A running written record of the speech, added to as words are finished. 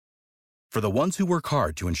For the ones who work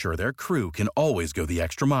hard to ensure their crew can always go the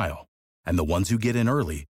extra mile, and the ones who get in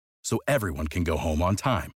early so everyone can go home on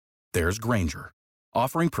time, there's Grainger,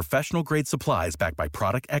 offering professional-grade supplies backed by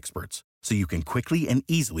product experts so you can quickly and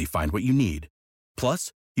easily find what you need.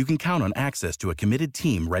 Plus, you can count on access to a committed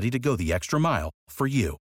team ready to go the extra mile for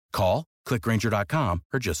you. Call, click Grainger.com,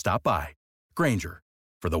 or just stop by. Grainger,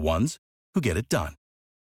 for the ones who get it done.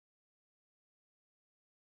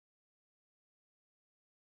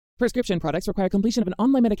 Prescription products require completion of an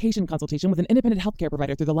online medication consultation with an independent healthcare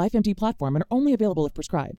provider through the LifeMD platform and are only available if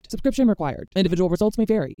prescribed. Subscription required. Individual results may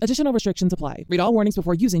vary. Additional restrictions apply. Read all warnings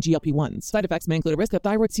before using GLP-1s. Side effects may include a risk of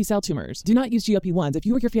thyroid C-cell tumors. Do not use GLP-1s if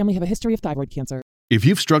you or your family have a history of thyroid cancer. If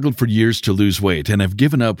you've struggled for years to lose weight and have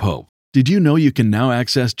given up hope, did you know you can now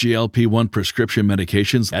access GLP-1 prescription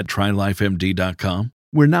medications at TryLifeMD.com?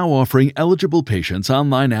 We're now offering eligible patients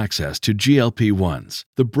online access to GLP-1s,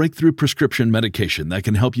 the breakthrough prescription medication that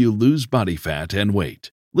can help you lose body fat and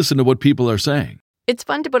weight. Listen to what people are saying. It's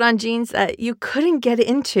fun to put on jeans that you couldn't get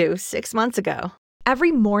into 6 months ago.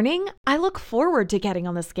 Every morning, I look forward to getting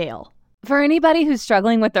on the scale. For anybody who's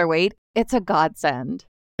struggling with their weight, it's a godsend.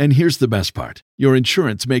 And here's the best part. Your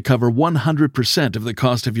insurance may cover 100% of the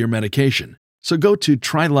cost of your medication. So go to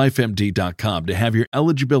TryLifeMD.com to have your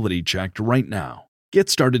eligibility checked right now. Get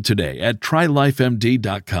started today at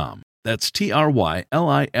TryLifeMD.com. That's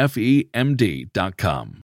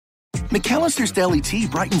TryLifeMD.com. McAllister's Deli Tea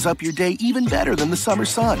brightens up your day even better than the summer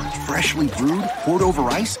sun. Freshly brewed, poured over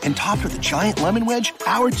ice, and topped with a giant lemon wedge,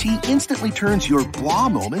 our tea instantly turns your blah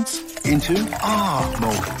moments into ah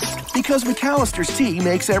moments. Because McAllister's Tea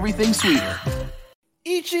makes everything sweeter.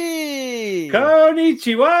 Ichi!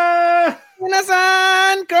 Konnichiwa!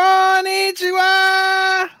 Minasan,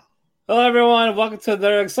 konnichiwa! Hello, everyone. Welcome to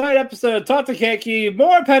the exciting episode of Talk to Keiki.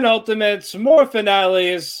 More penultimates, more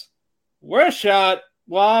finales. We're shot.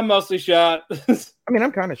 Well, I'm mostly shot. I mean,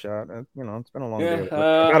 I'm kind of shot. It's been a long day.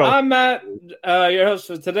 I'm Matt, your host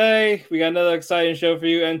for today. We got another exciting show for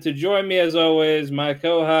you. And to join me, as always, my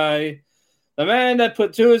kohai, the man that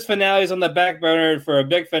put 2 of his finales on the back burner for a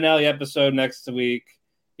big finale episode next week.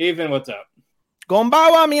 Ethan, what's up?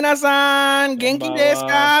 Konbawa, minasan. Genki desu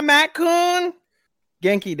ka, Matt-kun?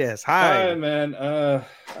 Genki desu. Hi, man. I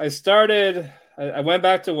went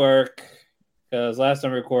back to work because last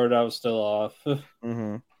time I recorded, I was still off.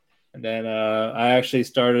 Mm-hmm. And then I actually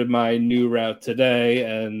started my new route today,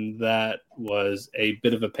 and that was a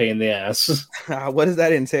bit of a pain in the ass. What does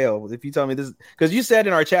that entail? If you tell me this, because you said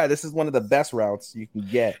in our chat, this is one of the best routes you can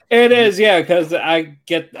get. It is, yeah, because I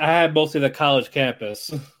had mostly the college campus.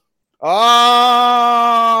 Oh,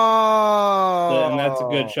 and that's a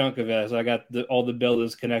good chunk of it. So I got all the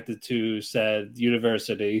buildings connected to said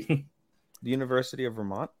university. The University of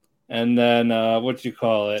Vermont. And then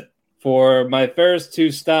for my first 2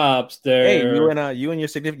 stops there. Hey, you and your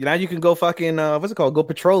significant, now you can go fucking what's it called? Go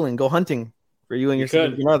patrolling, go hunting for you and your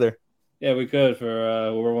significant other. Yeah, we could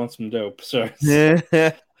for we want some dope. Sorry.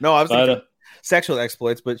 No, I was thinking sexual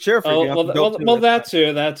exploits, but sure.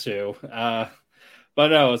 That too. But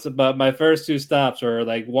no, but my first 2 stops were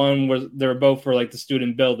they were both for the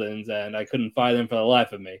student buildings, and I couldn't find them for the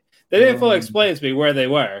life of me. They didn't fully explain to me where they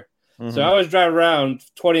were. Mm-hmm. So I was driving around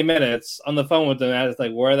 20 minutes on the phone with them. And I was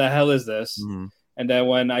like, where the hell is this? Mm-hmm. And then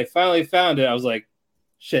when I finally found it, I was like,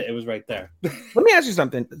 shit, it was right there. Let me ask you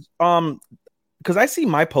something. Because I see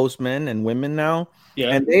my postmen and women now,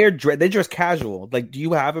 and they dress casual. Like, do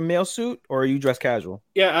you have a male suit or are you dressed casual?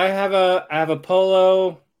 Yeah, I have a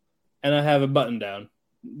polo and I have a button down.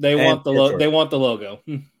 They want the logo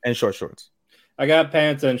and short shorts. I got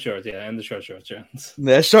pants and shorts, and the short shorts, yeah.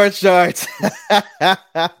 The short shorts.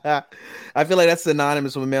 I feel like that's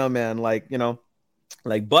synonymous with a mailman, like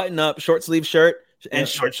button up, short sleeve shirt, and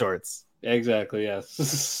short shorts. Exactly,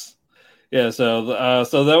 yes. Yeah, so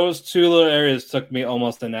those 2 little areas took me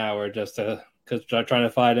almost an hour just because trying to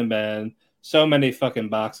find them, and so many fucking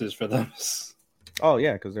boxes for them. Oh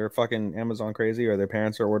yeah, because they're fucking Amazon crazy, or their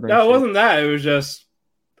parents are ordering. No, it wasn't that. It was just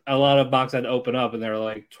a lot of boxes I'd open up, and there were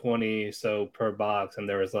like 20 so per box, and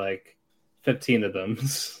there was like 15 of them.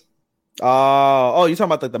 Oh, you're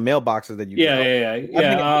talking about the mailboxes that you get.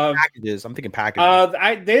 Yeah. Packages. I'm thinking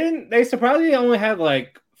packages. They surprisingly only had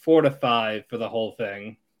like 4 to 5 for the whole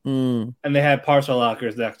thing. And they had parcel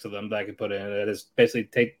lockers next to them that I could put in. It is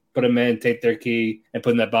basically put them in, take their key, and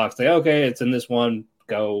put in that box. Say, okay, it's in this one.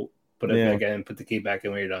 Go put it back in, put the key back in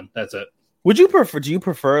when you're done. That's it. Do you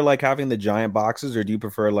prefer like having the giant boxes, or do you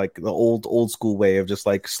prefer like the old school way of just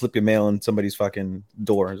like slip your mail in somebody's fucking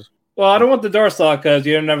doors? Well, I don't want the door locked because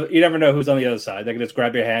you never know who's on the other side. They can just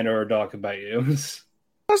grab your hand, or a dog can bite you.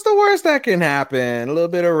 What's the worst that can happen? A little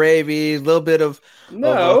bit of rabies, a little bit of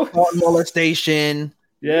molestation.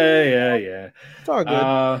 Yeah. It's all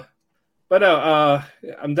good. But no,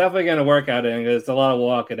 I'm definitely gonna work out it because it's a lot of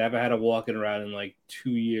walking. I haven't had a walking around in like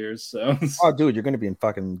 2 years. So, oh, dude, you're gonna be in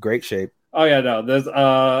fucking great shape. Oh yeah, no, there's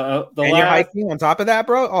you're hiking on top of that,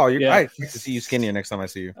 bro. Oh, I expect to see you skinnier next time I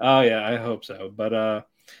see you. Oh yeah, I hope so. But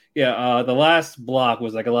the last block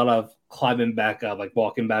was like a lot of climbing back up, like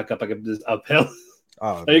walking back up like this uphill.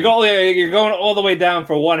 Oh, so you're going all the way down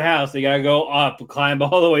for one house. You gotta go up, climb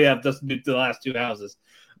all the way up just to do the last 2 houses.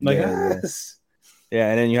 I'm like, yeah,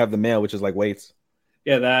 and then you have the mail, which is like weights.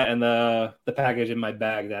 Yeah, that and the package in my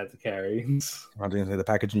bag that I have to carry. I was going to say the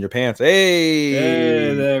package in your pants.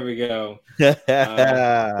 Hey, there we go. But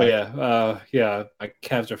yeah, my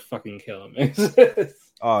calves are fucking killing me.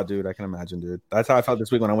 Oh, dude, I can imagine, dude. That's how I felt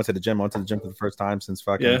this week when I went to the gym. I went to the gym for the first time since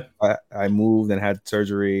I moved and had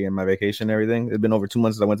surgery and my vacation and everything. It's been over 2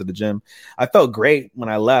 months since I went to the gym. I felt great when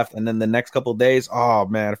I left, and then the next couple of days, oh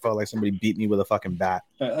man, I felt like somebody beat me with a fucking bat.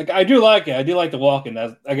 Like I do like it. I do like the walking.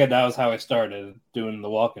 That was how I started doing the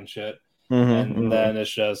walking shit. And then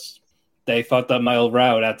it's just they fucked up my old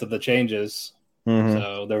route after the changes,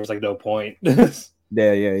 so there was like no point. Yeah. I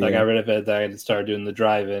got rid of it. I started doing the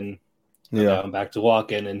driving. Yeah, I'm back to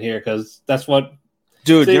walking in here because that's what.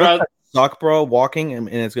 Dude, you're suck, bro. Walking and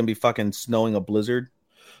it's gonna be fucking snowing a blizzard.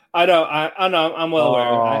 I know. I'm well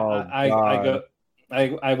aware.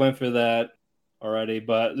 I went through that already,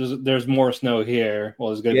 but there's more snow here.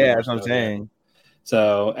 Well, there's gonna be more that's what I'm saying. Here.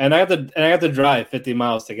 So, and I have to drive 50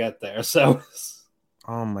 miles to get there. So.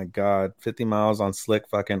 Oh my god, 50 miles on slick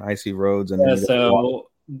fucking icy roads and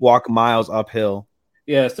walk miles uphill.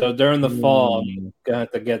 Yeah, so during the fall, I'm gonna have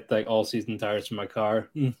to get like all season tires for my car.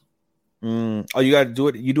 Oh, you got to do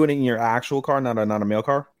it. You do it in your actual car, not a mail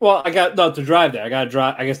car. Well, I got to drive there. I got to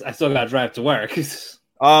drive. I guess I still got to drive to work.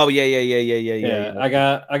 Oh yeah. I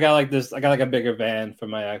got like this. I got like a bigger van for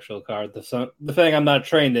my actual car. The thing I'm not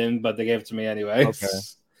trained in, but they gave it to me anyway. Okay.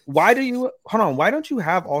 Why don't you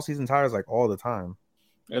have all season tires like all the time?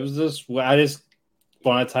 It was I just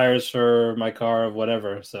wanted tires for my car or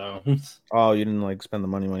whatever. So. Oh, you didn't like spend the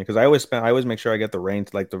money because I always make sure I get the rain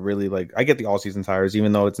to like the really like I get the all season tires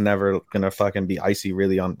even though it's never gonna fucking be icy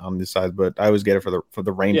really on this side, but I always get it for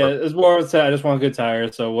the rain. Yeah, it's more of I just want good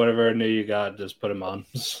tires, so whatever new you got, just put them on.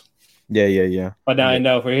 Yeah. But now I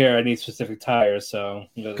know for here I need specific tires, so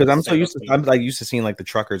because I'm used to seeing like the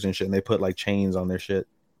truckers and shit, and they put like chains on their shit.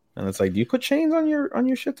 And it's like, do you put chains on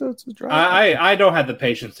your shit to drive? I don't have the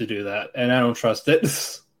patience to do that, and I don't trust it.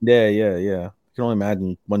 Yeah. You can only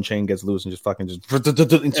imagine one chain gets loose and just fucking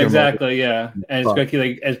exactly, yeah. And it's gonna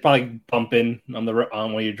like it's probably bumping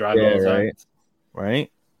on when you drive all the time.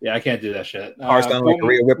 Right. Yeah, I can't do that shit.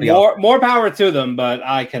 More power to them, but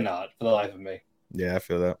I cannot for the life of me. Yeah, I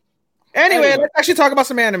feel that. Anyway, let's actually talk about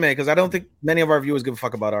some anime because I don't think many of our viewers give a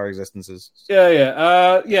fuck about our existences.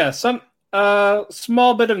 Yeah. Some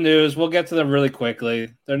small bit of news. We'll get to them really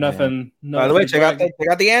quickly. They're nothing. Yeah. By the way, check out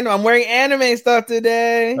the anime. I'm wearing anime stuff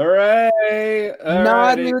today. Hooray!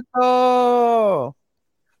 Naruto.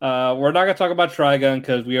 We're not gonna talk about Trigun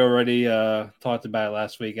because we already talked about it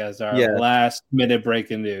last week as our last minute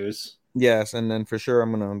breaking news. Yes, and then for sure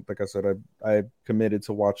I'm gonna, like I said, I committed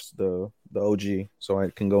to watch the OG so I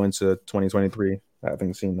can go into 2023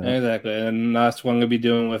 having seen that. Exactly, and that's what I'm gonna be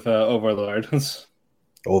doing with Overlord.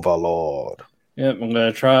 Overlord. Yep, I'm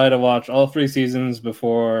gonna try to watch all 3 seasons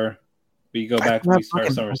before we go back to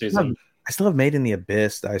start summer season. I still have Made in the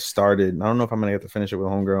Abyss. I started. I don't know if I'm gonna get to finish it with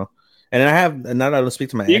Homegirl. And then I have now that I don't speak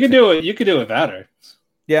to my. You can do it. You can do it without her.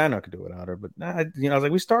 Yeah, I know I could do it without her, but I was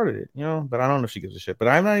like, we started it, but I don't know if she gives a shit. But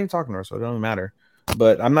I'm not even talking to her, so it don't even matter.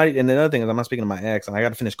 But I'm not. And the other thing is, I'm not speaking to my ex, and I got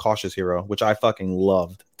to finish Cautious Hero, which I fucking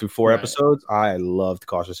loved. Through 4 episodes, I loved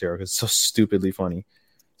Cautious Hero because it's so stupidly funny.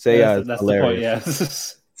 Seiya is hilarious. The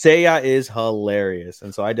point, Seiya is hilarious,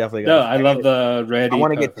 and so I definitely got. I love the ready. I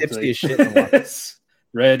want to get tipsy as shit. And watch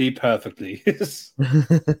ready perfectly.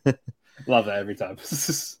 Love that every time.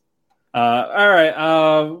 All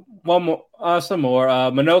right. One more. Some more.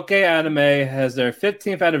 Mononoke Anime has their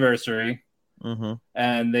 15th anniversary,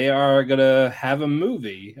 and they are gonna have a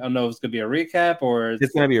movie. I don't know if it's gonna be a recap or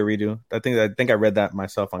it's gonna be a redo. I think I read that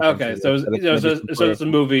myself on. Okay, so it's a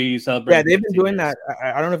movie celebrating. Yeah, they've been doing that.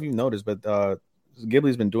 I don't know if you've noticed, but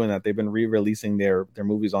Ghibli's been doing that. They've been re-releasing their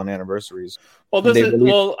movies on anniversaries. Well, this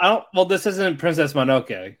isn't Princess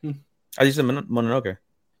Mononoke. I just said Mononoke.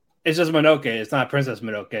 It's just Mononoke. It's not Princess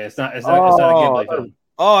Mononoke. It's not a Ghibli film.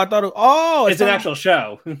 Oh, I thought it's an actual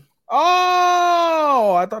show.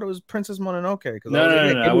 Oh, I thought it was Princess Mononoke.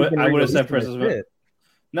 No. I would have said Princess Mononoke.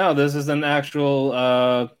 No, this is an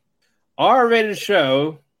actual R-rated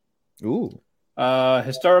show. Ooh.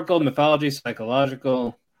 Historical, mythology,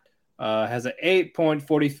 psychological. Has an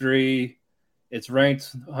 8.43. It's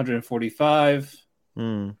ranked 145.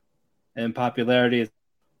 And popularity.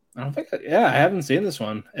 I don't think. Yeah, I haven't seen this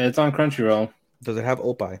one. It's on Crunchyroll. Does it have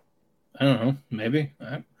Opie? I don't know. Maybe.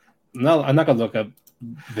 No, I'm not gonna look up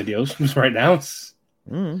videos right now. I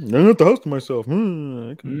don't have to host myself.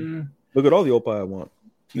 Look at all the Opie I want.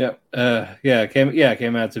 Yeah. It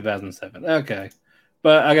came out 2007. Okay.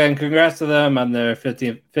 But again, congrats to them on their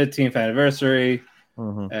 15th anniversary,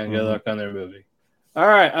 and good luck on their movie. All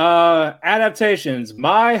right, adaptations.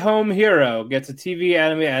 My Home Hero gets a TV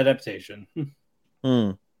anime adaptation.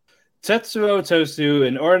 Tetsuo Tosu,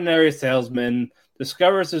 an ordinary salesman,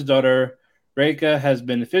 discovers his daughter, Reika, has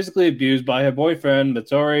been physically abused by her boyfriend,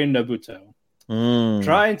 Matori Nobuto.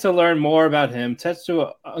 Trying to learn more about him,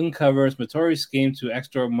 Tetsuo uncovers Matori's scheme to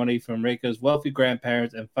extort money from Reika's wealthy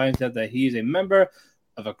grandparents and finds out that he is a member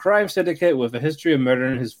of a crime syndicate with a history of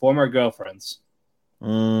murdering his former girlfriends.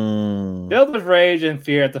 Filled with rage and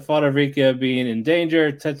fear at the thought of Reika being in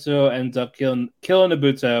danger, Tetsuo ends up killing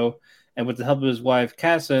Nobuto, and with the help of his wife,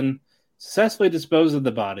 Kassen, successfully disposes of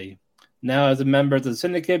the body. Now, as the members of the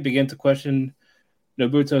syndicate begin to question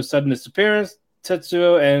Nobuto's sudden disappearance,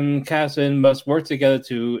 Tetsuo and Kassen must work together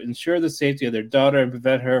to ensure the safety of their daughter and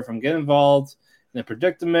prevent her from getting involved in the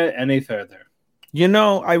predicament any further. You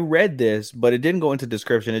know, I read this, but it didn't go into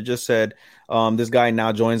description. It just said this guy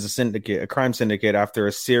now joins the syndicate, a crime syndicate, after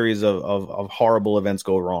a series of horrible events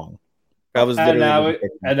go wrong. That was and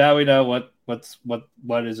now we know what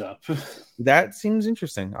is up. That seems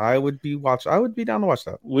interesting. I would be down to watch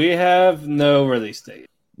that. We have no release date.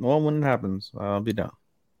 Well, when it happens, I'll be down.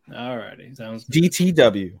 Alrighty, sounds good.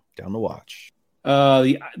 DTW, down to watch.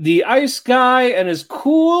 The Ice Guy and his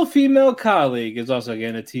cool female colleague is also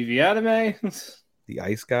getting a TV anime. The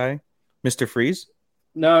Ice Guy, Mr. Freeze.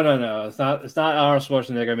 No. It's not Arnold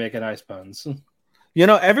Schwarzenegger making ice puns. You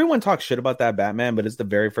know, everyone talks shit about that Batman, but it's the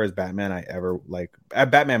very first Batman I ever a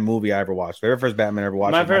Batman movie I ever watched. Very first Batman I ever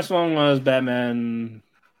watched. My first one was Batman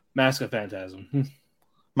Mask of Phantasm.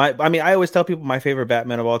 I always tell people my favorite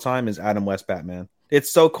Batman of all time is Adam West Batman. It's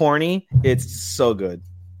so corny. It's so good.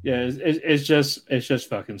 Yeah, it's just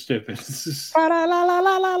fucking stupid.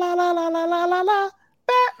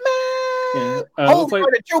 Batman. Oh,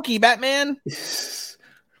 what a jokey, Batman. There's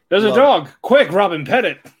a dog. Quick, Robin, pet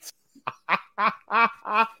it.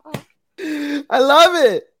 I love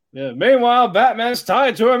it. Yeah. Meanwhile, Batman's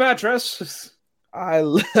tied to a mattress.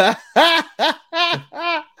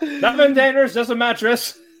 Nothing dangerous, just a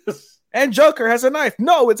mattress. And Joker has a knife.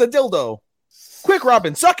 No, it's a dildo. Quick,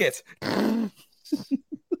 Robin, suck it.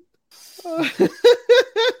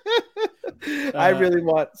 I really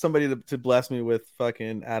want somebody to bless me with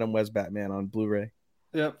fucking Adam West Batman on Blu-ray.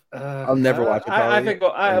 Yep. I'll never watch it. I think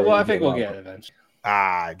we'll get it eventually.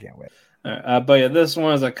 I can't wait. All right, but yeah, this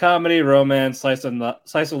one is a comedy, romance, slice of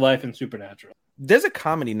life, and supernatural. There's a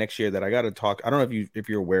comedy next year that I got to talk. I don't know if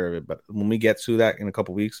you're aware of it, but when we get to that in a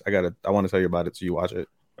couple weeks, I want to tell you about it so you watch it.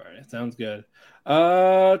 All right, sounds good.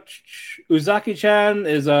 Uzaki-chan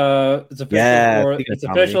is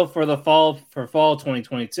official for fall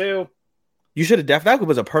 2022. You should have that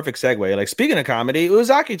was a perfect segue. Like, speaking of comedy,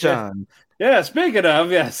 Uzaki-chan. Yeah, speaking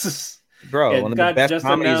of, yes. Bro, one of the best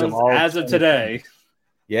comedies of all as of today.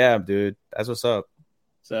 Yeah, dude. That's what's up.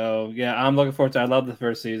 So, yeah, I'm looking forward to it. I love the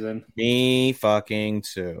first season. Me fucking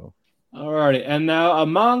too. Alrighty. And now a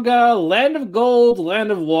manga, Land of Gold, Land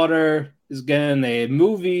of Water, is getting a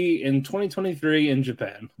movie in 2023 in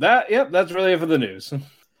Japan. That's really it for the news.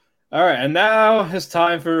 All right. And now it's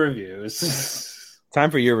time for reviews.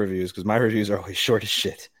 Time for your reviews, because my reviews are always short as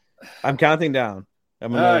shit. I'm counting down.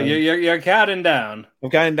 You're counting down. I'm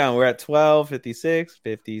counting down. We're at 12, 56,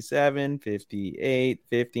 57, 58,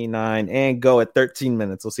 59, and go at 13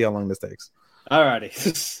 minutes. We'll see how long this takes. All righty.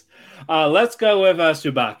 Let's go with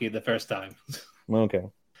Tsubaki the first time. Okay.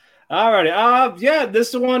 All righty.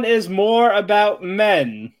 This one is more about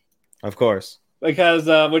men. Of course. Because,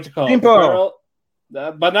 what you call it? Girl,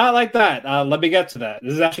 but not like that. Let me get to that.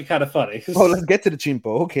 This is actually kind of funny. Oh, let's get to the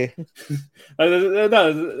chimpo. Okay.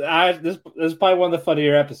 This is probably one of the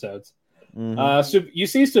funnier episodes. Mm-hmm. So you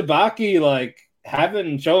see Tsubaki like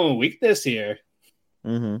having shown weakness here.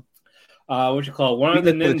 Mm-hmm. What you call it? One of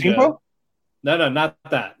the ninja. No, not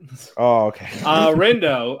that. Oh, okay.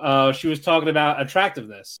 Rindo, she was talking about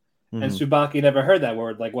attractiveness, mm-hmm. and Tsubaki never heard that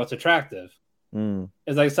word. Like, what's attractive? Mm.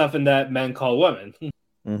 It's like something that men call women.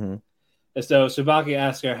 Mm-hmm. And so Tsubaki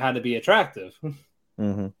asked her how to be attractive.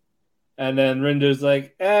 Mm-hmm. And then Rindo's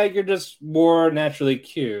like, you're just more naturally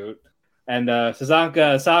cute. And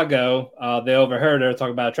Sazanka and Sago, they overheard her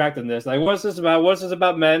talk about attractiveness. Like, what's this about? What's this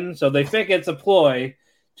about men? So they think it's a ploy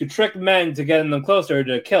to trick men to get them closer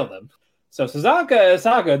to kill them. So Sazanka and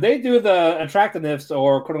Sago, they do the attractiveness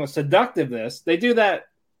or quote unquote seductiveness. They do that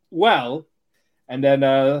well, and then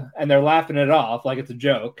and they're laughing it off like it's a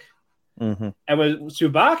joke. Mm-hmm. And when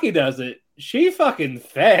Tsubaki does it, she fucking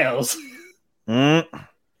fails.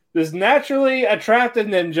 This naturally attractive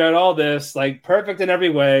ninja and all this, like perfect in every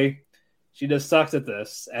way. She just sucks at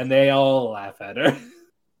this, and they all laugh at her.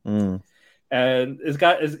 And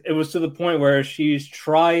it was to the point where she's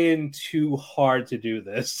trying too hard to do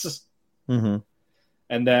this. Mm-hmm.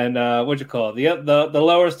 And then the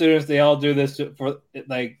lower students, they all do this for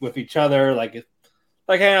like with each other, like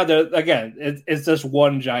hang out there again. It's just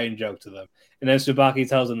one giant joke to them. And then Tsubaki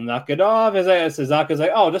tells them to knock it off. Sazaka's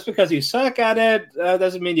like, oh, just because you suck at it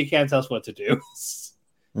doesn't mean you can't tell us what to do.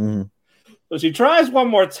 Mm-hmm. So she tries one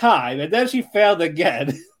more time, and then she failed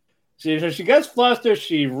again. She gets flustered.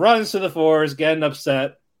 She runs to the forest, getting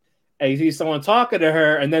upset. And you see someone talking to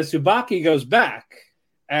her, and then Tsubaki goes back.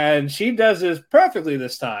 And she does this perfectly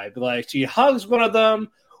this time. Like, she hugs one of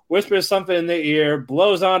them, whispers something in their ear,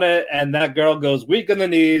 blows on it, and that girl goes weak on the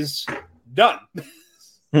knees. Done.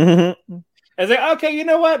 And it's like, okay, you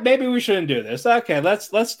know what? Maybe we shouldn't do this. Okay,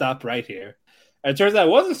 let's stop right here. And it turns out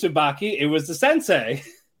it wasn't Tsubaki, it was the sensei.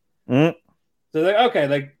 So like, okay,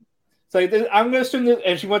 like, so like, I'm gonna assume that,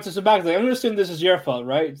 and she went to Tsubaki, like, I'm gonna assume this is your fault,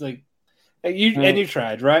 right? It's like, you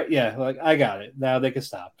tried, right? Yeah, like, I got it. Now they can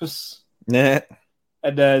stop. Nah.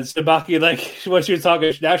 And then Tsubaki, like, when she was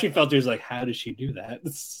talking, now she felt, she was like, how did she do that?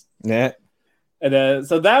 Yeah. And then,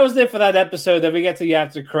 so that was it for that episode. Then we get to the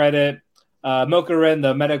after credit. Mokuren,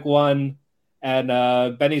 the medic one, and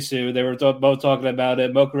Benisu, they were both talking about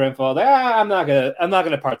it. Mokuren felt like, I'm not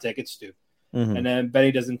gonna partake. It's stupid. Mm-hmm. And then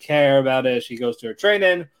Benny doesn't care about it. She goes to her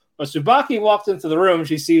training. When Tsubaki walks into the room,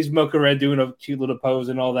 she sees Mokuren doing a cute little pose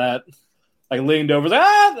and all that. Like, leaned over,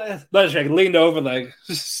 like, leaned over, like,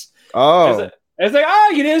 oh. It's like,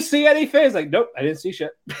 oh, you didn't see anything? It's like, nope, I didn't see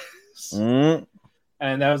shit. And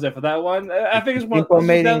that was it for that one. I think it's one.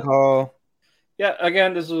 Call. Yeah,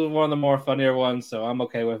 again, this was one of the more funnier ones, so I'm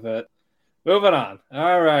okay with it. Moving on.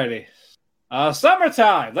 All righty.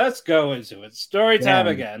 Summertime. Let's go into it. Story time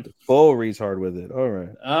again. Full retard with it. All right.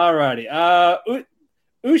 All righty.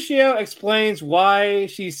 Ushio explains why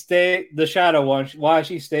she stayed, the Shadow one, why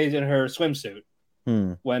she stays in her swimsuit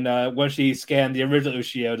when she scanned the original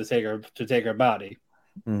Ushio to take her body.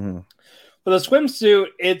 Mm-hmm. For the swimsuit,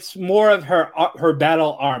 it's more of her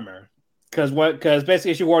battle armor. Because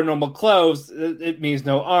basically, if she wore normal clothes, it means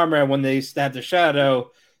no armor. And when they stab the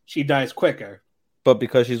Shadow, she dies quicker. But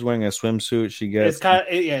because she's wearing a swimsuit, she gets.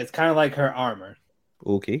 It's kind of like her armor.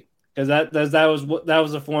 Okay. Because that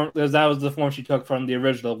was the form she took from the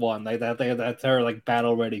original one. Like that's her like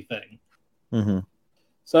battle ready thing. Mm-hmm.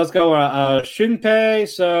 So let's go. Shunpei.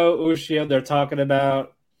 So Ushio, they're talking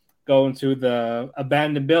about going to the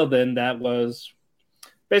abandoned building that was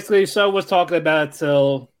basically was talking about it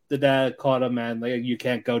till the dad caught him and like you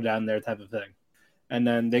can't go down there type of thing. And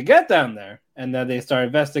then they get down there and then they start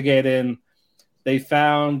investigating. They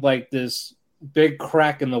found like this big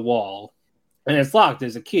crack in the wall and it's locked.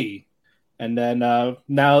 There's a key. And then now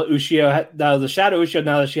the Shadow Ushio,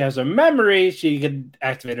 now that she has her memory, she can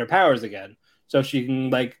activate her powers again. So she can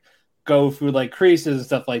like go through like creases and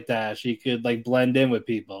stuff like that. She could like blend in with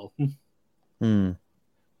people.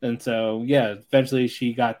 And so, yeah, eventually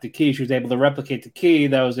she got the key. She was able to replicate the key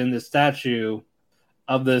that was in the statue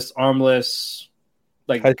of this armless,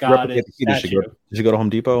 like, goddess statue. Did she go to Home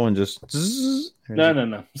Depot and just...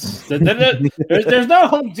 No. There's no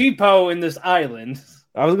Home Depot in this island.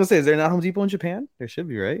 I was going to say, is there not Home Depot in Japan? There should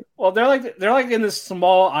be, right? Well, they're like in this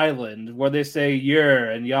small island where they say "yer"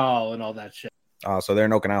 and "y'all" and all that shit. Oh, so they're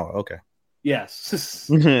in Okinawa. Okay. Yes.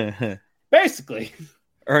 Basically.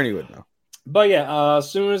 Ernie would know. But yeah, as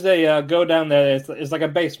soon as they go down there, it's like a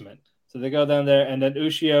basement. So they go down there, and then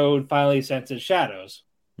Ushio finally senses shadows.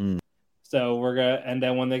 So and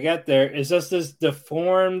then when they get there, it's just this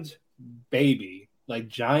deformed baby, like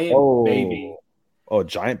giant baby. Oh,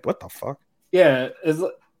 giant! What the fuck? Yeah,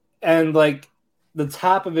 and like the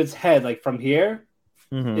top of its head, like from here,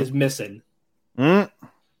 is missing.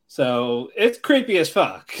 So it's creepy as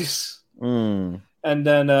fuck. And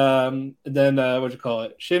then what you call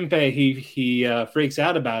it? Shinpei, he freaks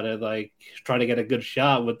out about it, like trying to get a good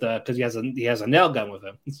shot with because he has a nail gun with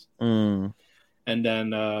him. And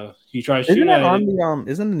then he tries shooting at it.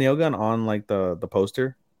 Isn't the nail gun on like the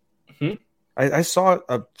poster? Mm-hmm. I saw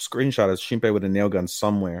a screenshot of Shinpei with a nail gun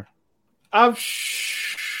somewhere. One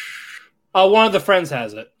of the friends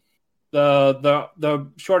has it.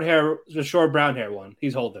 The short hair, the short brown hair one.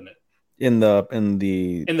 He's holding it in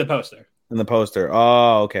the poster. In the poster.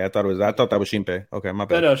 Oh, okay. I thought that was Shinpei. Okay, my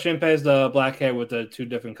bad. No, Shinpei's the black hair with the 2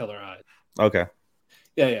 different color eyes. Okay.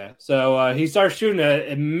 Yeah. So he starts shooting it.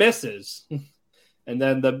 It misses, and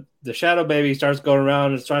then the shadow baby starts going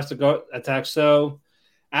around and starts to go attack. So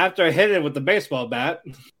after I hit it with the baseball bat,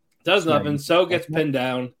 does nothing. So gets pinned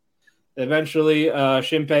down. Eventually,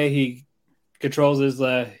 Shinpei he controls his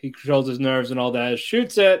nerves and all that.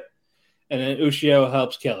 Shoots it, and then Ushio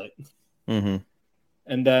helps kill it. Mm-hmm.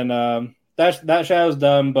 And then that shadow's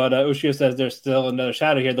done, but Ushio says there's still another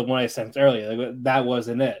shadow here, the one I sent earlier. Like, that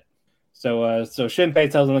wasn't it. So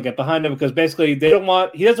Shinpei tells him to get behind him because basically he doesn't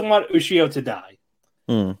want Ushio to die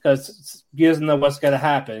because he doesn't know what's going to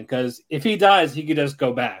happen. Because if he dies, he could just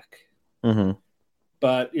go back. Mm-hmm.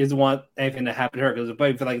 But he doesn't want anything to happen to her because if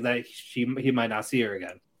feel like that he might not see her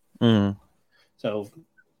again. Mm-hmm. So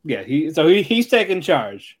yeah, he's taking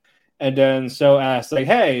charge. And then So asks, like,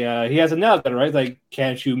 hey, he has a nail gun, right? Like,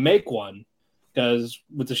 can't you make one? Because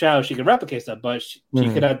with the shadow, she can replicate stuff, but she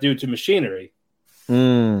cannot do it to machinery.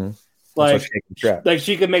 Like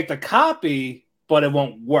she could make the copy, but it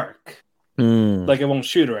won't work. Like, it won't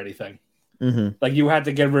shoot or anything. Like, you had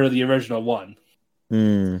to get rid of the original one.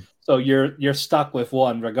 So you're stuck with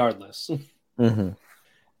one regardless. And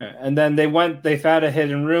then they found a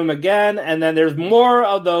hidden room again, and then there's more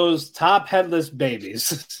of those top headless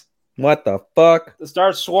babies. What the fuck? They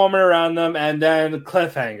start swarming around them, and then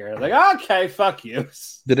cliffhanger. Like, okay, fuck you.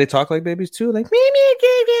 Did they talk like babies too? Like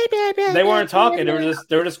they weren't talking. They were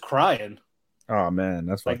just crying. Oh man,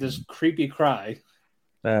 that's like this creepy cry.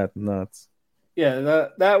 That's nuts. Yeah,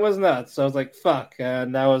 that was nuts. So I was like, fuck,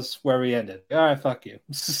 and that was where we ended. All right, fuck you.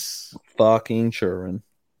 Fucking Shuren.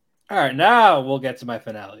 All right, now we'll get to my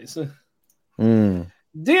finales. Diamond,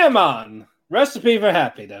 Recipe for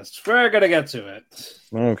Happiness. We're gonna get to it.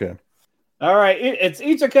 Okay. All right, it's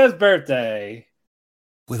Ichika's birthday.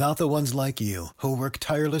 Without the ones like you, who work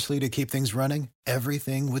tirelessly to keep things running,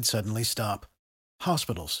 everything would suddenly stop.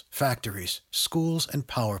 Hospitals, factories, schools, and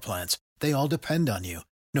power plants, they all depend on you.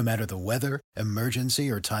 No matter the weather, emergency,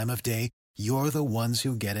 or time of day, you're the ones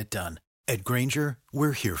who get it done. At Grainger,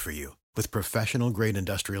 we're here for you with professional-grade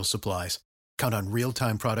industrial supplies. Count on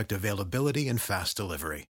real-time product availability and fast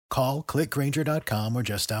delivery. Call, clickgrainger.com, or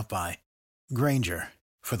just stop by. Grainger,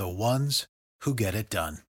 for the ones who get it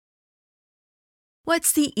done.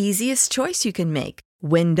 What's the easiest choice you can make?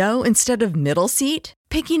 Window instead of middle seat?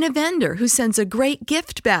 Picking a vendor who sends a great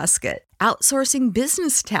gift basket? Outsourcing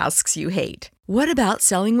business tasks you hate? What about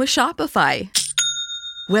selling with Shopify?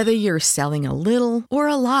 Whether you're selling a little or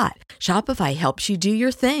a lot, Shopify helps you do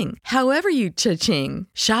your thing, however you cha-ching.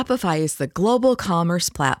 Shopify is the global commerce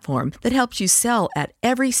platform that helps you sell at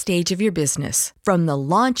every stage of your business. From the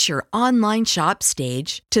launch your online shop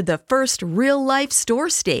stage to the first real-life store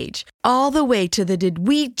stage, all the way to the did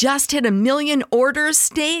we just hit 1 million orders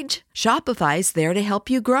stage. Shopify's there to help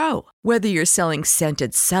you grow. Whether you're selling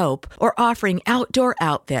scented soap or offering outdoor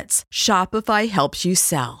outfits, Shopify helps you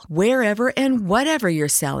sell. Wherever and whatever you're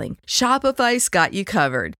selling, Shopify's got you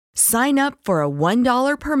covered. Sign up for a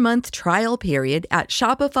 $1 per month trial period at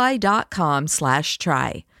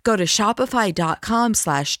shopify.com/try. Go to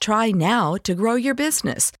shopify.com/try now to grow your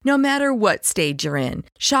business, no matter what stage you're in.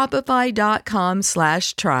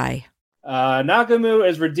 Shopify.com/try. Nagumo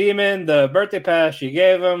is redeeming the birthday pass she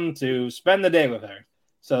gave him to spend the day with her.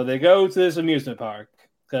 So they go to this amusement park.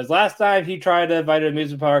 Because last time he tried to invite her to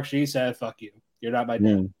amusement park, she said, fuck you. You're not my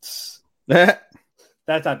dad. That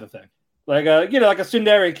type of thing. Like a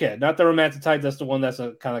tsundere kid. Not the romantic type, that's the one that's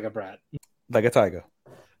kind of like a brat. Like a tiger.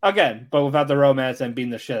 Again, but without the romance and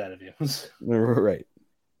beating the shit out of you. Right.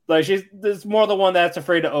 Like it's more the one that's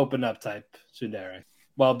afraid to open up type tsundere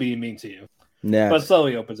while being mean to you. Yeah. But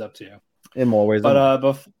slowly opens up to you. In more ways.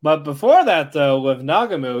 But before that though, with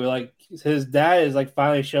Nagumo, like his dad is like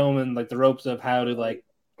finally showing him like the ropes of how to like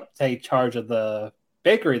take charge of the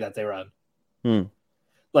bakery that they run.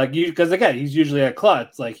 Like because again, he's usually a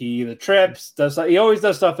klutz. Like he either trips, he always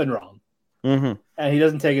does something wrong, and he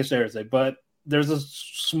doesn't take it seriously. But there's a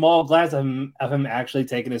small glance of him actually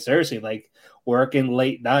taking it seriously, like working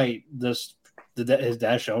late night. His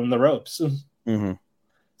dad showing him the ropes.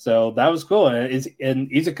 So that was cool, and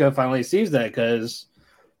Izuka finally sees that because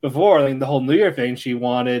before, like the whole New Year thing, she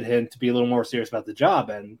wanted him to be a little more serious about the job,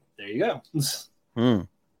 and there you go.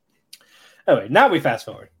 Anyway, now we fast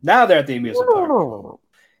forward. Now they're at the amusement park.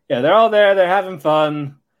 Yeah, they're all there. They're having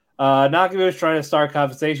fun. Nagumo is trying to start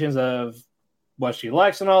conversations of what she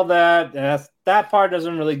likes and all that. And that part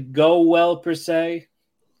doesn't really go well per se.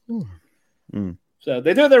 So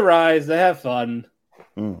they do their rides. They have fun.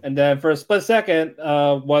 And then for a split second,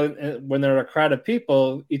 when there were a crowd of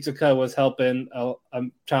people, Itsuka was helping a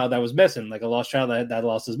child that was missing, like a lost child that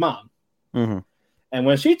lost his mom. Mm-hmm. And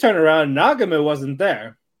when she turned around, Nagamu wasn't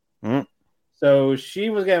there. Mm. So she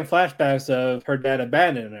was getting flashbacks of her dad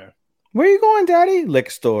abandoning her. Where you going, Daddy?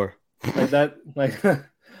 Liquor store. Like that, like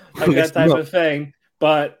that type of thing.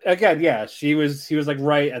 But again, yeah, he was like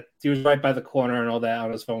he was right by the corner and all that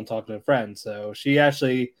on his phone talking to a friend. So she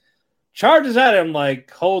actually charges at him, like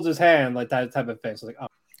holds his hand, like that type of thing. So like,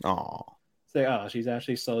 she's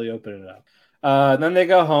actually slowly opening it up. Then they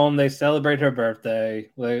go home. They celebrate her birthday,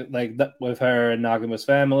 with her and Nagamu's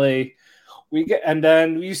family. And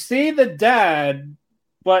then you see the dad,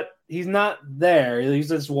 but he's not there. He's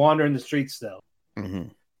just wandering the streets still. Mm-hmm.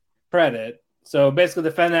 Credit. So basically,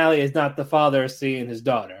 the finale is not the father seeing his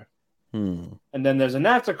daughter. And then there's an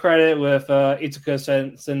after credit with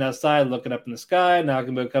Itsuka sitting outside looking up in the sky.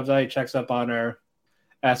 Nagamu comes out, he checks up on her,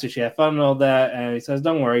 asks if she had fun and all that, and he says,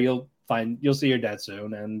 "Don't worry, you'll see your dad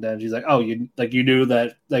soon." And then she's like, "Oh, you knew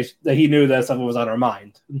that that he knew that something was on her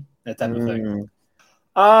mind," that type of thing.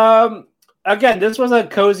 Again, this was a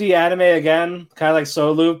cozy anime again, kind of like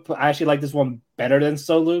Soul Loop. I actually like this one better than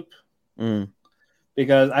Soul Loop.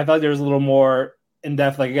 Because I felt like there was a little more in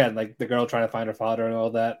depth, like the girl trying to find her father and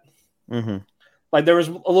all that. Mm-hmm. Like there was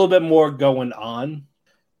a little bit more going on,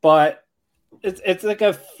 but it's like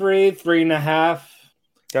a 3.5.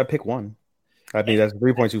 Gotta pick one. I mean, that's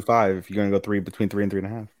 3.25 if you're gonna go between 3 and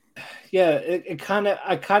 3.5. Yeah,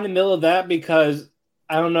 I kind of middle of that because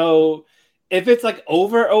I don't know if it's like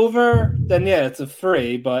over, then yeah, it's a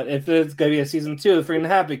 3. But if it's gonna be a season 2,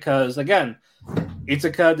 3.5, because again,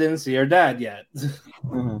 Itsuka didn't see her dad yet.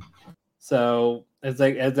 Mm-hmm. So it's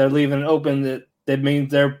like as they're leaving it open, that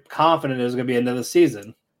means they're confident there's going to be another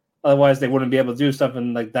season. Otherwise, they wouldn't be able to do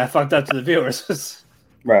something like that fucked up to the viewers.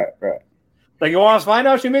 Right. Like, you want to find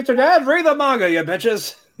out she meets her dad? Read the manga, you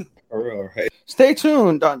bitches. For real, right? Stay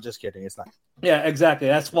tuned. I'm just kidding. It's not. Yeah, exactly.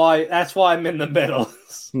 That's why I'm in the middle.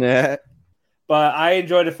 Yeah. But I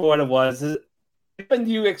enjoyed it for what it was. When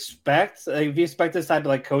you expect, if you expect this type of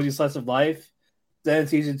like cozy slice of life, then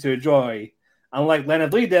it's easy to enjoy. Unlike Land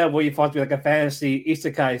of Lida, where you thought to be like a fantasy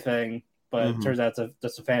isekai thing, but it turns out it's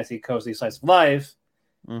just a fantasy cozy slice of life.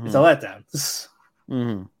 It's a letdown.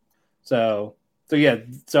 So yeah,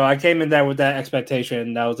 so I came in there with that expectation,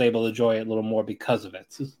 and I was able to enjoy it a little more because of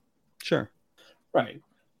it. Sure. Right.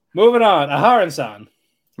 Moving on, Aharon-san.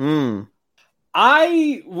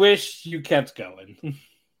 I wish you kept going.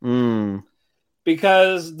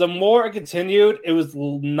 Because the more it continued, it was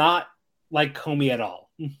not like Komi at all.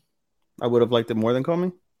 I would have liked it more than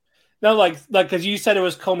Komi? No, like because you said it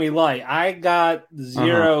was Komi light. I got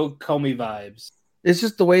zero Komi vibes. It's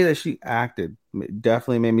just the way that she acted. It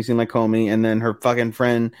definitely made me seem like Komi, and then her fucking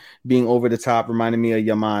friend being over the top reminded me of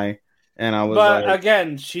Yamai. And I was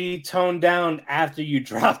again, she toned down after you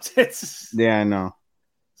dropped it. Yeah, I know.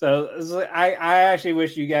 So I actually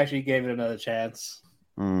wish you actually gave it another chance.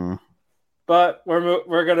 But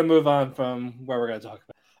we're gonna move on from where we're gonna talk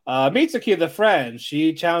about. Mitsuki, the friend,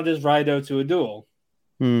 she challenges Raido to a duel.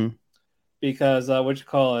 Because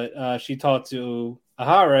she talked to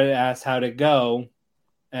Ahara, asked how'd it go,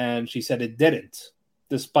 and she said it didn't,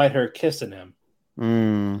 despite her kissing him.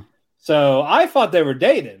 So I thought they were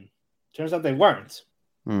dating. Turns out they weren't.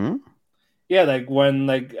 Yeah, like when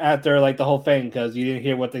after the whole thing, because you didn't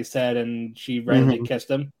hear what they said, and she randomly kissed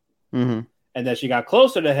him, and then she got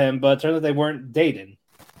closer to him, but it turns out they weren't dating.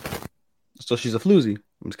 So she's a floozy.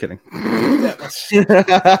 I'm just kidding.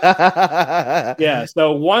 Yeah,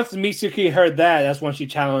 so once Mitsuki heard that, that's when she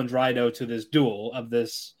challenged Raido to this duel of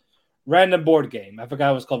this random board game. I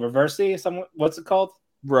forgot what it's called. Reversi? What's it called?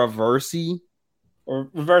 Reversi? Or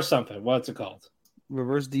reverse something. What's it called?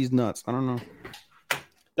 Reverse these nuts. I don't know.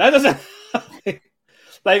 That doesn't...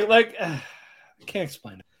 I can't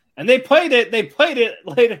explain it. And they played it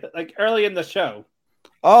later, early in the show.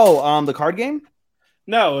 Oh, the card game?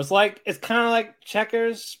 No, it's kind of like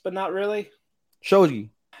checkers, but not really. Shogi.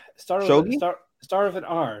 Start with an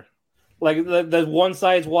R. Like the one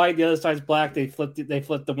side's white, the other side's black. They flipped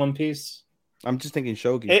the one piece. I'm just thinking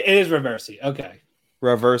shogi. It is reversi. Okay.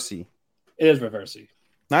 Reversi. It is reversi.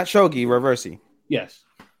 Not shogi, reversi. Yes.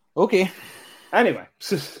 Okay. Anyway.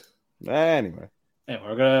 Anyway,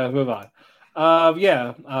 we're gonna move on.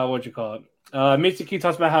 What'd you call it? Mitsuki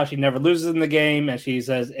talks about how she never loses in the game, and she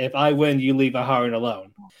says, "If I win, you leave Aharon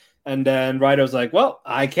alone." And then Raido's like, "Well,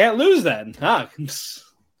 I can't lose then."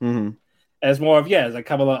 As more of as I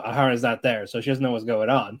come along, Aharon's not there, so she doesn't know what's going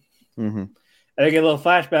on. And I get a little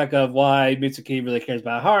flashback of why Mitsuki really cares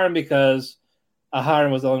about Aharon, because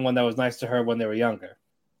Aharon was the only one that was nice to her when they were younger.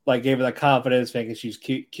 like gave her the confidence, thinking she's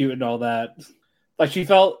cute and all that. Like she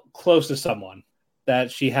felt close to someone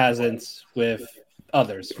that she hasn't with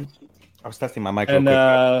others. I was testing my mic real quick.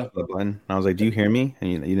 The button. And I was like, "Do you hear me?"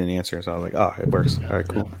 And you didn't answer. So I was like, "Oh, it works. All right,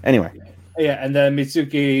 cool." Anyway. Yeah, and then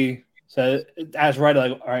Mitsuki said, asked Ryder,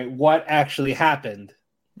 like, "All right, what actually happened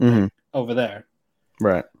over there?"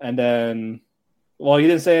 Right. And then, well, he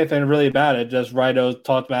didn't say anything really about it. Just Ryder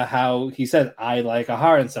talked about how he said, "I like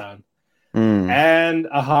Aharon-san." And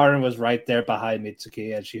Aharon was right there behind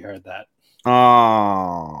Mitsuki, and she heard that.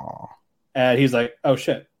 Oh. And he's like, "Oh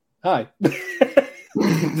shit, hi."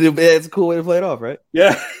 It's a cool way to play it off, right?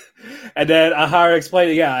 Yeah. And then Aharon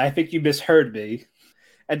explained, "Yeah, I think you misheard me."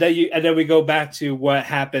 And then we go back to what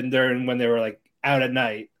happened during when they were like out at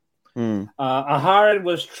night. Aharon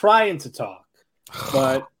was trying to talk,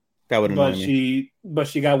 but that would annoy me.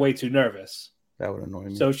 She got way too nervous. That would annoy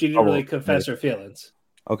me. So she didn't really confess her feelings.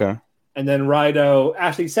 Okay. And then Rido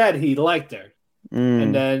actually said he liked her.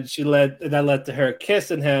 And then that led to her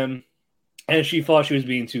kissing him, and she thought she was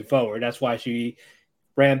being too forward. That's why she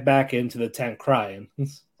ran back into the tent crying.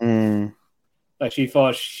 Like she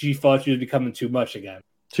thought she was becoming too much again.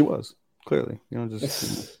 She was, clearly.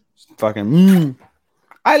 Just fucking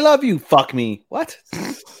I love you, fuck me. What?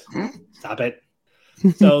 Stop it.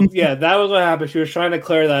 So yeah, that was what happened. She was trying to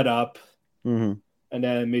clear that up. And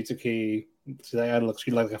then Mitsuki, she looked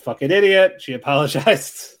like a fucking idiot. She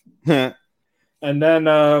apologized. And then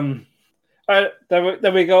all right,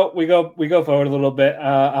 then we go forward a little bit.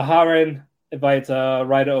 Aharon invites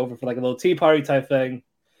Rydo over for like a little tea party type thing.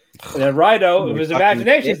 And then Rydo, with his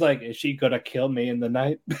imagination, is like, "Is she gonna kill me in the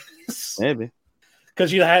night?" Maybe.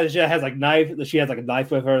 Because she has like knife. She has like a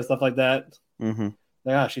knife with her and stuff like that.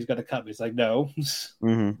 Like, she's gonna cut me. It's like, no.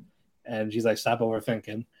 And she's like, "Stop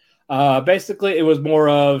overthinking." Basically, it was more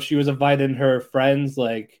of she was inviting her friends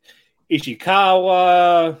like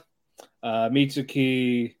Ishikawa,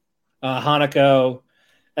 Mitsuki, Hanako,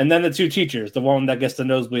 and then the two teachers, the one that gets the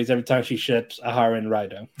nosebleeds every time she ships Aharon and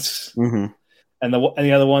Rydo. And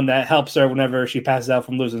the other one that helps her whenever she passes out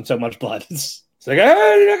from losing so much blood. It's like,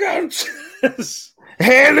 Elegantor!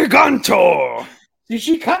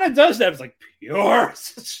 She kind of does that. It's like pure.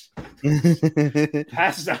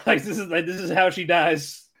 Passes out like this is how she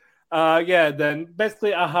dies. Yeah. Then basically,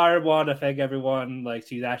 Aharon wanted to thank everyone. Like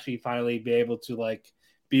she's actually finally be able to like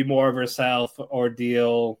be more of herself.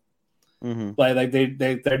 Ordeal. Like they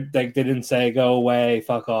didn't say go away,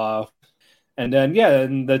 fuck off. And then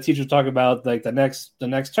and the teacher was talking about like the next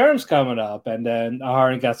term's coming up, and then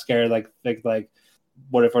Aharon got scared, like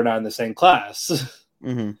what if we're not in the same class?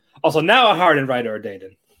 Also, now Aharon and Ryder are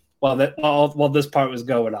dating. While this part was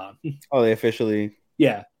going on. Oh, they officially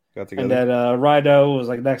got together. And then Ryder was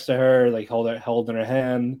like next to her, like holding her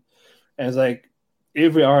hand, and it's like,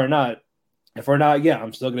 if we are or not, if we're not,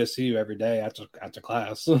 I'm still gonna see you every day after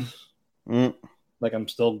class. Like I'm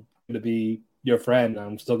still gonna be your friend.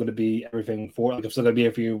 I'm still going to be everything for. Like I'm still going to be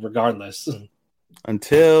here for you regardless.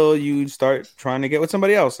 Until you start trying to get with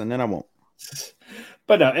somebody else, and then I won't.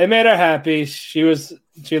 But no, it made her happy. She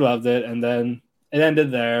loved it, and then it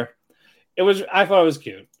ended there. I thought it was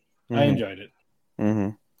cute. I enjoyed it.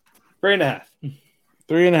 3.5.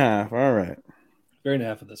 3.5. All right.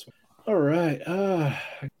 3.5 of this one. All right.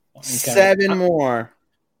 7 more.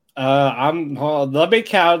 Let me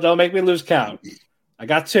count. Don't make me lose count. I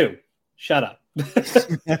got 2. Shut up.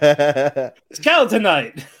 Skeleton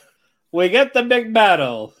Knight. We get the big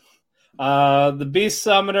battle. The Beast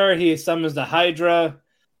Summoner, he summons the Hydra,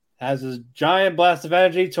 has his giant blast of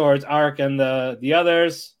energy towards Arc and the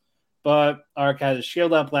others, but Arc has his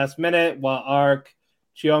shield up last minute, while Arc,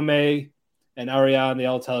 Chiome, and Ariane, they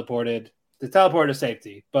all teleported. They teleported to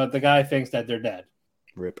safety, but the guy thinks that they're dead.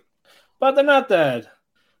 Rip. But they're not dead.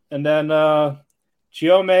 And then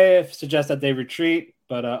Chiome suggests that they retreat,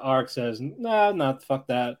 but Arc says, no, not fuck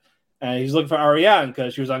that. And he's looking for Ariane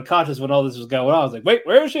because she was unconscious when all this was going on. I was like, wait,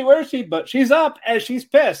 where is she? Where is she? But she's up and she's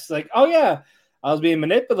pissed. Like, oh yeah, I was being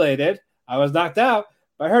manipulated. I was knocked out.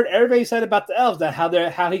 But I heard everybody said about the elves that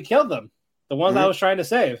how he killed them, the ones I was trying to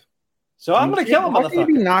save. So I'm gonna kill him, motherfucker. How can you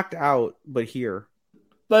be knocked out but here?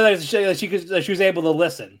 But she was able to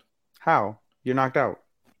listen. How? You're knocked out.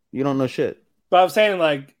 You don't know shit. But I'm saying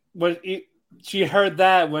like she heard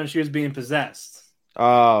that when she was being possessed.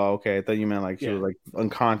 Oh, okay. I thought you meant like she was like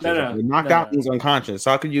unconscious. No, knocked out means unconscious.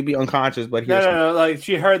 So how could you be unconscious but here? No. Like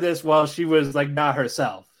she heard this while she was like not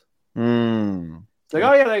herself. Like,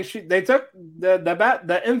 oh yeah, like they took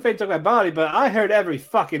the infant took my body, but I heard every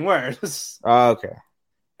fucking word. Okay.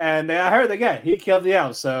 And I heard again, he killed the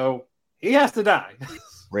elf, so he has to die.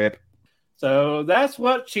 Rip. So that's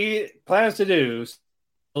what she plans to do.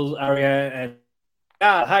 Ariane and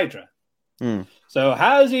God, Hydra. Mm. So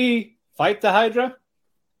how does he fight the Hydra?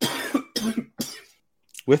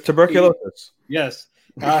 With tuberculosis. Yes.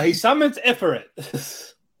 He summons Ifrit.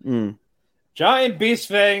 Giant beast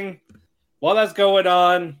thing. While that's going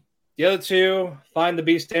on, the other two find the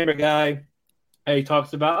beast tamer guy. And he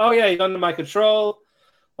talks about, oh yeah, he's under my control.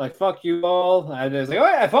 Like, fuck you all. And it's like, oh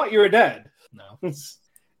yeah, I thought you were dead. No.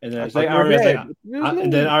 And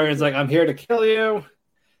then Arya's like, I'm here to kill you.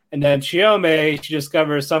 And then Chiome, she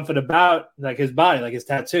discovers something about like his body, like his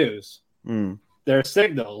tattoos. They're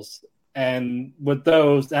signals. And with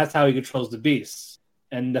those, that's how he controls the beasts.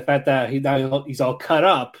 And the fact that he's all cut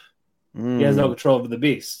up, he has no control over the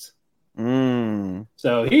beast.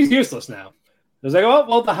 So he's useless now. It's like, oh,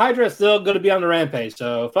 well, the Hydra is still going to be on the rampage,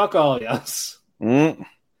 so fuck all of us. And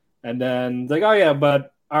then it's like, oh yeah,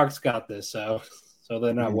 but Ark's got this, so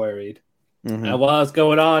they're not worried. And while it's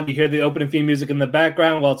going on, you hear the opening theme music in the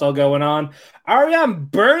background while it's all going on. Arya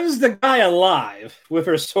burns the guy alive with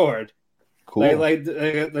her sword. Cool. Like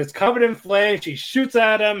it's covered in flames. She shoots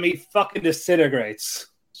at him. He fucking disintegrates,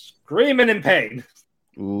 screaming in pain.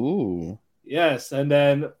 Ooh. Yes, and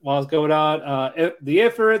then while it's going on, the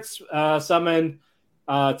Ifrits summon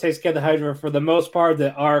takes care of the Hydra for the most part.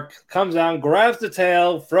 The Ark comes down, grabs the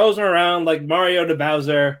tail, throws him around like Mario to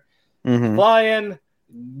Bowser, flying,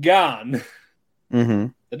 gone.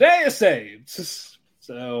 The day is saved.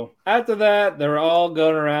 So after that, they're all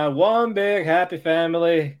going around one big happy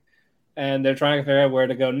family, and they're trying to figure out where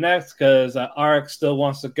to go next because Ark still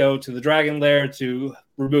wants to go to the Dragon Lair to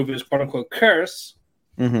remove his quote-unquote curse.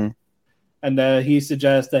 And he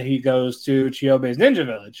suggests that he goes to Chiome's ninja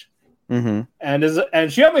village. And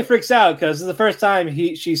Chiome freaks out because this is the first time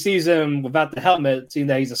she sees him without the helmet, seeing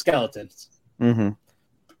that he's a skeleton. And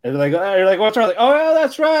you're like, what's wrong? Like, oh, yeah,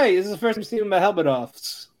 that's right. This is the first time you see him with the helmet off.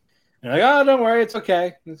 And you're like, oh, don't worry, it's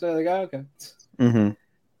okay. It's like, oh, okay.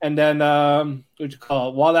 And then, what'd you call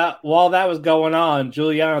it? While that was going on,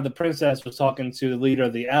 Juliana, the princess, was talking to the leader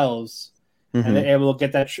of the elves, and they're able to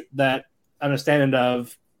get that understanding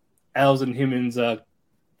of elves and humans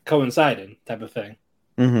coinciding type of thing.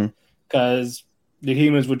 Because the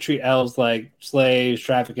humans would treat elves like slaves,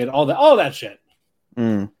 trafficking, all that shit.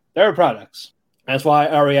 They're products. That's why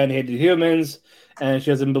Ariane hated humans, and she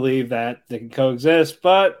doesn't believe that they can coexist.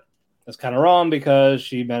 But that's kind of wrong because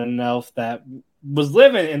she met an elf that was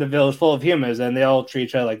living in a village full of humans, and they all treat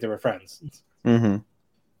each other like they were friends.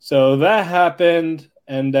 So that happened,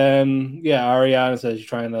 and then Ariana says she's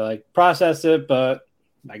trying to like process it, but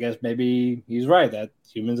I guess maybe he's right that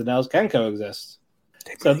humans and elves can coexist.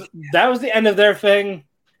 So that was the end of their thing,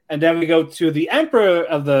 and then we go to the emperor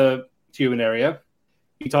of the human area.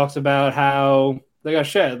 He talks about how they got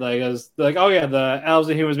shit. Like, oh yeah, the elves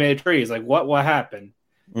and humans made trees. Like, what happened?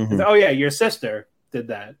 Like, oh yeah, your sister did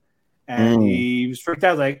that, and he was freaked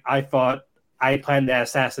out. Like, I thought I planned the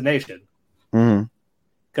assassination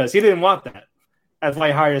because he didn't want that. That's why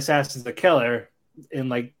he hired assassins to kill her in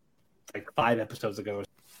like 5 episodes ago.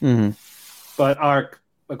 But Ark,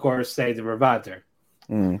 of course, saved and revived her.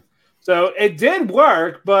 So it did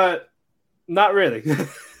work, but not really.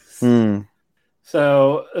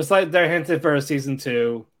 So it's like they're hinted for a season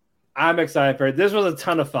 2. I'm excited for it. This was a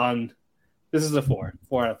ton of fun. This is a 4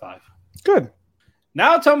 out of 5. Good.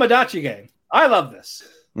 Now Tomodachi game. I love this.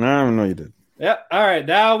 I know you did. Yeah. All right.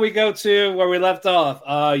 Now we go to where we left off.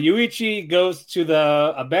 Yuichi goes to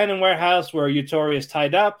the abandoned warehouse where Yutori is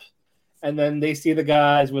tied up, and then they see the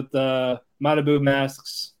guys with the Malibu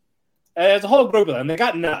masks. And there's a whole group of them. They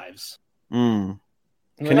got knives. It's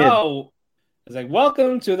like,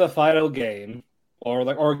 welcome to the final game,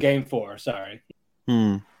 or game 4. Sorry.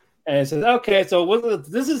 And it says, okay, so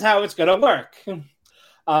this is how it's gonna work.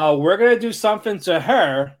 We're gonna do something to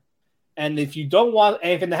her, and if you don't want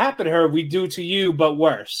anything to happen to her, we do to you, but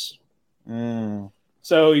worse.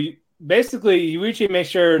 So basically, Yuichi makes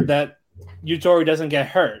sure that Yutori doesn't get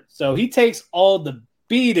hurt. So he takes all the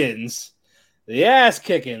beatings, the ass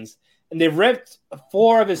kickings, and they ripped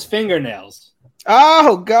 4 of his fingernails.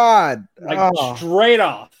 Oh God! Straight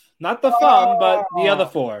off, not the thumb, but the other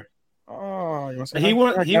 4. He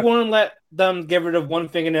wouldn't let them get rid of one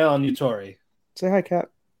fingernail on Yutori. Say hi, cat.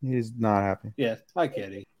 He's not happy. Yeah, hi,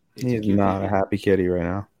 kitty. He's not a happy kitty right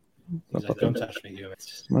now. He's like, don't touch me, you.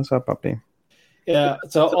 What's up, puppy? Yeah,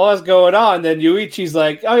 so all that's going on. Then Yuichi's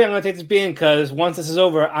like, oh yeah, I'm going to take this beating because once this is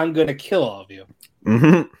over, I'm going to kill all of you.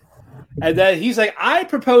 And then he's like, I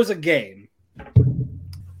propose a game.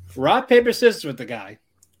 Rock, paper, scissors with the guy.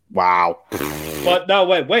 Wow. But no,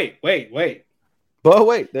 wait. But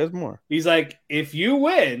wait, there's more. He's like, if you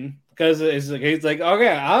win, because he's like, okay,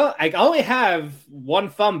 I only have one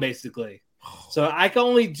thumb, basically. So I can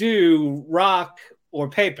only do rock, or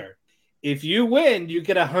paper. If you win, you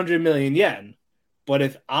get 100 million yen. But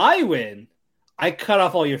if I win, I cut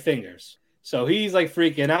off all your fingers. So he's like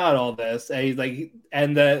freaking out all this. And he's like,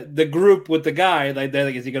 and the group with the guy, like, they're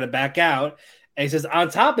like, is he going to back out? And he says, on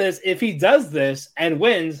top of this, if he does this and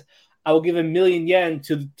wins, I will give 1 million yen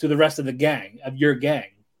to the rest of the gang, of your gang.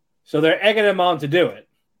 So they're egging him on to do it.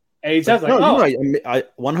 And he says, like, no, you're right.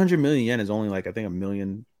 100 million yen is only like, I think, $1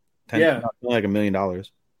 million. Like $1 million.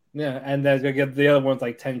 Yeah, and they're going to give the other ones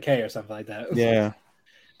like 10K or something like that. Yeah.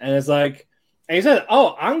 And it's like, and he said,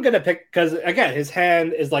 oh, I'm going to pick, because again, his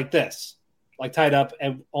hand is like this, like tied up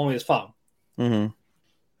and only his thumb. Mm-hmm.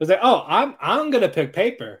 It's like, oh, I'm going to pick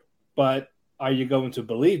paper, but are you going to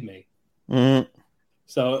believe me? Mm-hmm.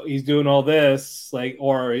 So he's doing all this, like,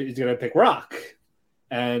 or he's going to pick rock.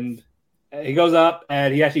 And he goes up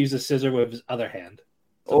and he actually uses scissor with his other hand.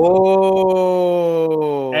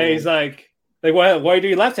 Oh. And he's like, why do you do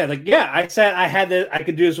your left hand? Like, yeah, I said I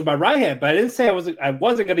could do this with my right hand, but I didn't say I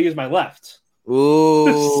wasn't going to use my left.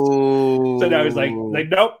 Ooh. So now he's like,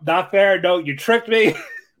 nope, not fair. No, you tricked me.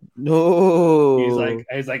 No.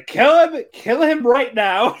 He's like, kill him right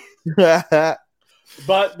now.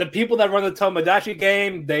 But the people that run the Tomodachi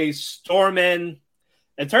game, they storm in.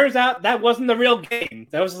 It turns out that wasn't the real game.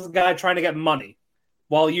 That was the guy trying to get money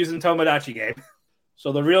while using Tomodachi game.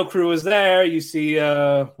 So the real crew is there. You see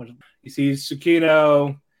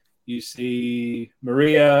Tsukino, you see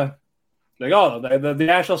Maria. Like, oh, the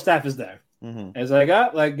national staff is there. Mm-hmm. And it's like,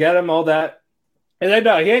 get him all that. And like,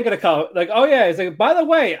 no, he ain't gonna call. Like, oh yeah, he's like, by the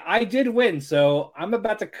way, I did win, so I'm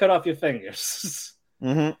about to cut off your fingers.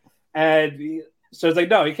 Mm-hmm. And so it's like,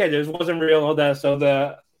 no, you can't. This wasn't real and all that. So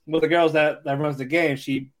the girls that runs the game,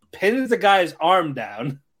 she pins the guy's arm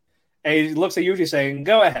down, and he looks at Yuji saying,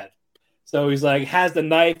 "Go ahead." So he's like, has the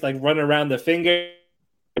knife like run around the finger.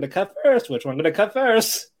 I'm gonna cut first. Which one? I'm gonna cut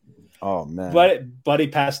first. Oh man! But he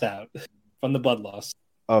passed out from the blood loss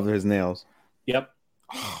of his nails. Yep.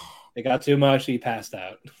 It got too much. He passed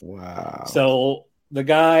out. Wow. So the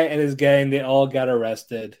guy and his gang, they all got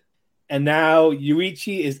arrested, and now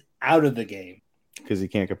Yuichi is out of the game because he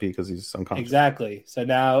can't compete because he's unconscious. Exactly. So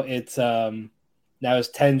now it's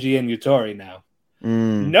Tenji and Yutori now.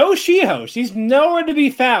 No Shiho. She's nowhere to be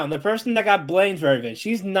found. The person that got blamed for everything.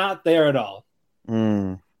 She's not there at all.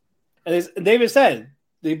 And David said,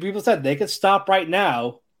 the people said they could stop right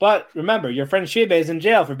now, but remember, your friend Shibe is in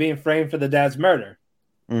jail for being framed for the dad's murder.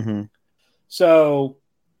 Mm-hmm. So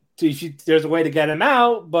there's a way to get him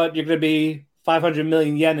out, but you're going to be 500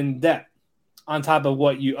 million yen in debt on top of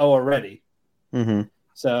what you owe already. Mm-hmm.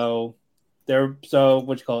 So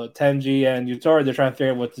Tenji and Yutori, they're trying to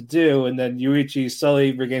figure out what to do, and then Yuichi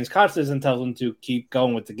slowly regains consciousness and tells them to keep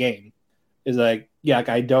going with the game. Is like, yeah, like,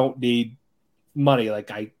 I don't need money. Like,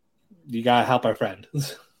 you gotta help our friend.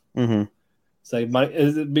 Mm-hmm. It's like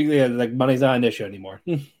money's not an issue anymore.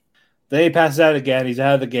 Then he passes out again. He's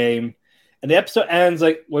out of the game, and the episode ends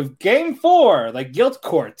like with Game 4, like Guilt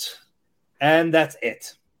Court, and that's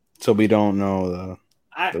it. So we don't know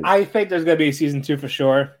I think there's gonna be season 2 for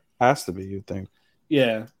sure. Has to be, you'd think.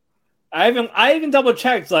 Yeah. I even double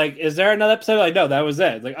checked, like, is there another episode? Like, no, that was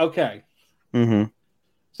it. Like, okay. Mm-hmm.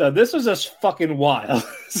 So this was just fucking wild.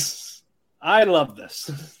 I love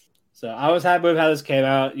this. So I was happy with how this came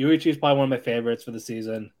out. Yuichi is probably one of my favorites for the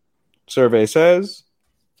season. Survey says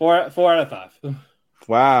 4 out of 5.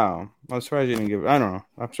 Wow. I'm surprised you didn't give it. I don't know.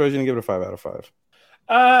 I'm surprised you didn't give it a 5 out of 5.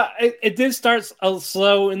 It did start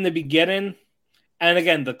slow in the beginning. And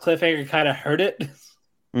again, the cliffhanger kind of hurt it.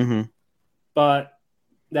 Mm-hmm. But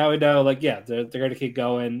now we know, like, yeah, they're going to keep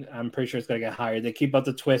going. I'm pretty sure it's going to get higher. They keep up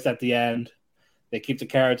the twist at the end. They keep the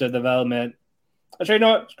character development. Actually, you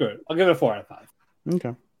know what? Screw it. I'll give it a 4 out of 5.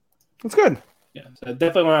 Okay. That's good. Yeah, so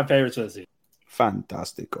definitely one of my favorites for the season.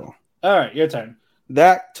 Fantastico. All right, your turn.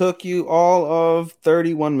 That took you all of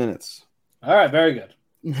 31 minutes. All right, very good.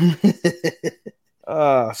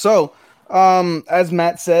 As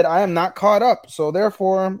Matt said, I am not caught up. So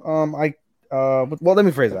therefore, let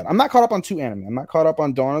me phrase that. I'm not caught up on 2 anime. I'm not caught up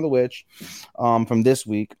on Dawn of the Witch from this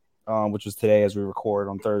week, which was today as we record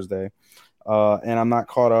on Thursday. And I'm not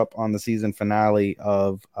caught up on the season finale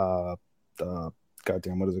of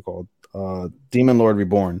goddamn, what is it called? Demon Lord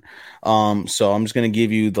Reborn. So I'm just gonna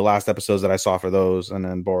give you the last episodes that I saw for those, and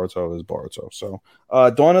then Boruto is Boruto. So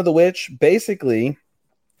Dawn of the Witch, basically,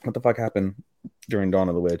 what the fuck happened during Dawn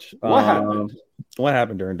of the Witch? What happened? What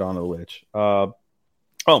happened during Dawn of the Witch?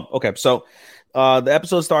 Okay. So the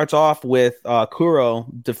episode starts off with Kuro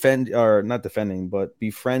befriending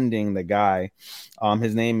the guy.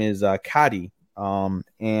 His name is Kadi.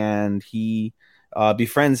 And he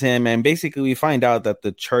befriends him, and basically we find out that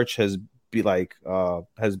the church has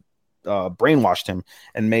brainwashed him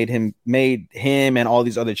and made him and all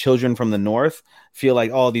these other children from the north feel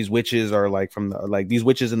like all these witches are like from these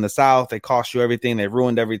witches in the south. They cost you everything. They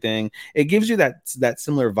ruined everything. It gives you that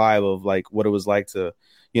similar vibe of like what it was like to,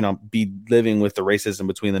 be living with the racism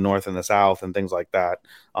between the north and the south and things like that.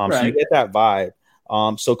 Right. So you get that vibe.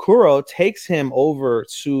 So Kuro takes him over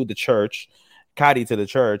to the church, Kari to the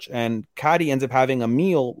church, and Kari ends up having a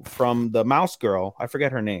meal from the mouse girl. I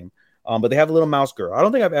forget her name. But they have a little mouse girl. I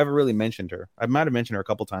don't think I've ever really mentioned her. I might have mentioned her a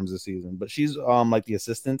couple times this season, but she's like the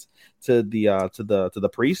assistant to the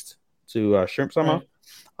priest, to Shrimp Sama.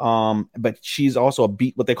 Right. But she's also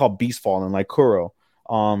what they call beast fallen, like Kuro.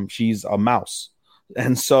 She's a mouse,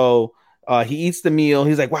 and so he eats the meal.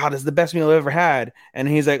 He's like, "Wow, this is the best meal I've ever had." And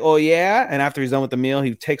he's like, "Oh yeah." And after he's done with the meal,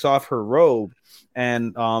 he takes off her robe.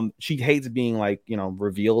 And she hates being like,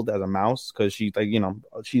 revealed as a mouse because she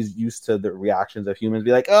she's used to the reactions of humans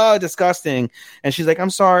be like, oh, disgusting. And she's like, I'm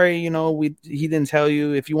sorry, he didn't tell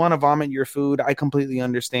you. If you want to vomit your food, I completely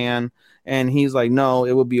understand. And he's like, no,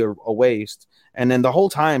 it would be a waste. And then the whole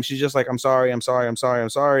time she's just like, I'm sorry.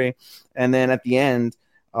 And then at the end,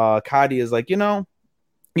 Kadi is like, you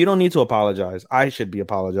don't need to apologize. I should be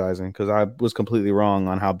apologizing because I was completely wrong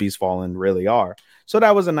on how Beast Fallen really are. So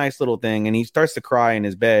that was a nice little thing. And he starts to cry in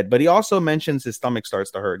his bed, but he also mentions his stomach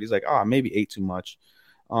starts to hurt. He's like, maybe ate too much.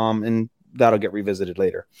 And that'll get revisited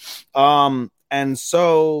later. And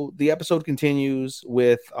so the episode continues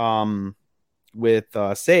with Sabe.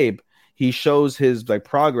 He shows his like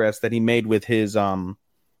progress that he made with his aunt,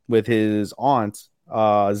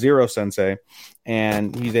 Zero Sensei.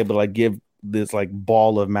 And he's able to like give this like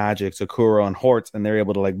ball of magic to Kuro and Hort, and they're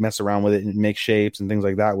able to like mess around with it and make shapes and things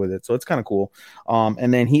like that with it. So it's kind of cool.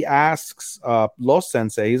 And then he asks Los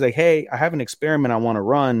Sensei, he's like, hey, I have an experiment I want to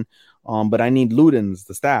run, but I need Ludens,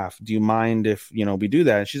 the staff. Do you mind if we do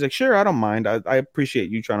that? And she's like, sure, I don't mind. I appreciate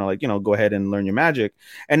you trying to like go ahead and learn your magic.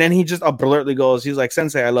 And then he just abruptly goes, he's like,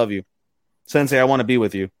 Sensei, I love you. Sensei, I want to be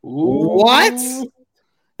with you. Ooh. What?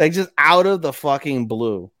 Like just out of the fucking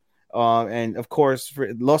blue. And of course,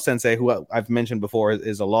 for Los Sensei, who I've mentioned before,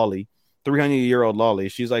 is a lolly, 300-year-old lolly.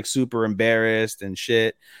 She's like super embarrassed and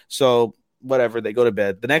shit. So whatever, they go to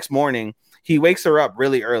bed. The next morning, he wakes her up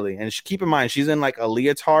really early. And keep in mind, she's in like a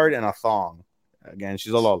leotard and a thong. Again,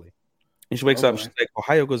 she's a lolly. And she wakes up. She's like,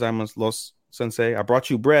 Ohayo gozaimasu, Los Sensei. I brought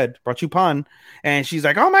you bread, brought you pan. And she's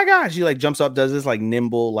like, oh my God. She like jumps up, does this like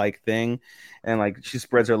nimble like thing. And like she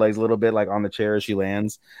spreads her legs a little bit like on the chair as she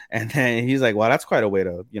lands. And then he's like, well, that's quite a way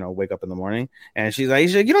to, wake up in the morning. And she's like,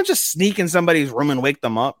 you don't just sneak in somebody's room and wake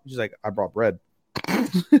them up. She's like, I brought bread.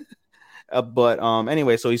 But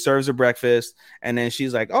anyway, so he serves her breakfast. And then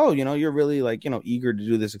she's like, oh, you're really like, eager to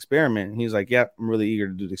do this experiment. And he's like, yeah, I'm really eager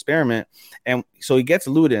to do the experiment. And so he gets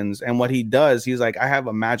Ludens. And what he does, he's like, I have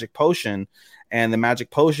a magic potion. And the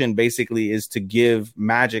magic potion basically is to give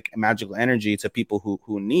magical energy to people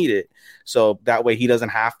who need it. So that way he doesn't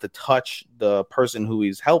have to touch the person who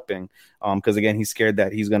he's helping. Because again, he's scared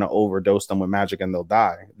that he's going to overdose them with magic and they'll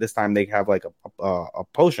die. This time they have like a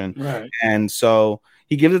potion. Right. And so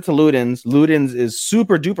he gives it to Ludens. Ludens is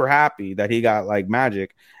super duper happy that he got like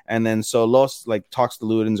magic. And then so Los like talks to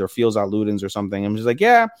Ludens or feels out Ludens or something. And she's like,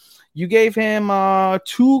 yeah, you gave him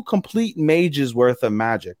 2 complete mages worth of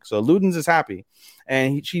magic. So Ludens is happy.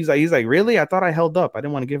 And he's like, really? I thought I held up. I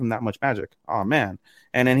didn't want to give him that much magic. Oh, man.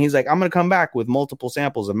 And then he's like, I'm going to come back with multiple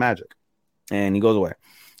samples of magic. And he goes away.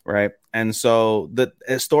 Right. And so the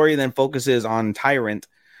story then focuses on Tyrant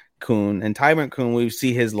Kun. And Tyrant Kun, we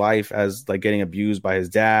see his life as like getting abused by his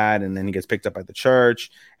dad. And then he gets picked up by the church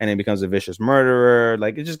and then becomes a vicious murderer.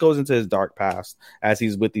 Like it just goes into his dark past as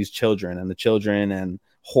he's with these children, and the children and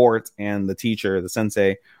Hort and the teacher, the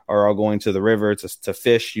sensei, are all going to the river to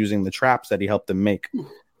fish using the traps that he helped them make.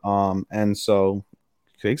 And so,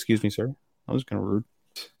 okay, excuse me, sir. I was kind of rude.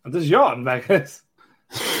 I'm just yawning back.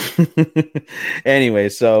 Anyway,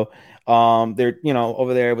 so they're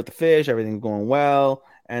over there with the fish, everything's going well,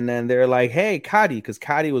 and then they're like, hey, Kadi, because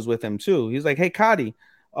Kadi was with him too. He's like, hey, Kadi,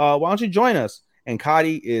 why don't you join us? And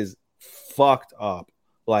Kadi is fucked up,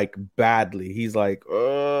 like badly. He's like,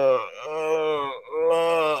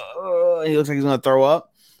 he looks like he's gonna throw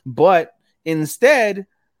up, but instead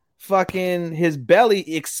fucking his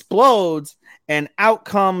belly explodes and out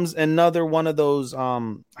comes another one of those I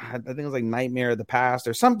think it was like Nightmare of the Past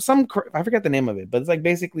or some I forget the name of it, but it's like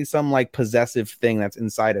basically some like possessive thing that's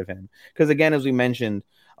inside of him, because again, as we mentioned,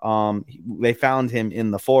 they found him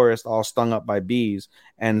in the forest all stung up by bees.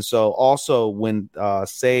 And so also when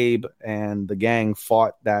Sabe and the gang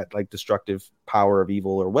fought that like destructive power of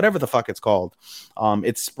evil or whatever the fuck it's called,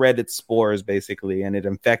 it spread its spores basically, and it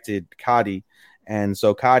infected Kadi. And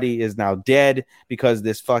so Kadi is now dead because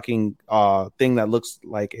this fucking thing that looks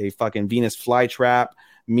like a fucking Venus flytrap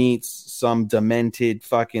meets some demented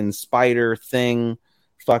fucking spider thing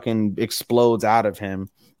fucking explodes out of him.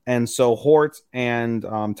 And so Hort and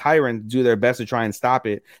Tyrant do their best to try and stop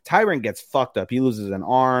it. Tyrant gets fucked up. He loses an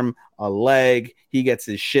arm, a leg. He gets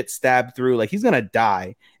his shit stabbed through. Like, he's going to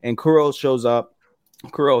die. And Kuro shows up.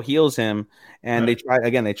 Kuro heals him. And they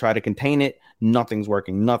try to contain it. Nothing's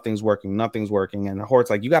working. And Hort's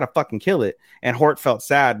like, you got to fucking kill it. And Hort felt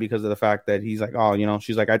sad because of the fact that he's like, oh, you know,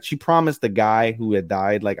 she's like, she promised the guy who had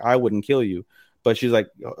died, like, I wouldn't kill you. But she's like,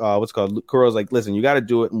 Kuro's like, listen, you got to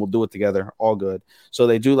do it and we'll do it together. All good. So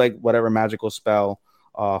they do like whatever magical spell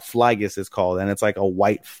Flagus is called. And it's like a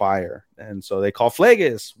white fire. And so they call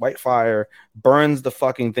Flagus, white fire, burns the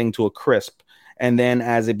fucking thing to a crisp. And then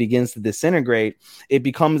as it begins to disintegrate, it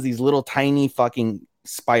becomes these little tiny fucking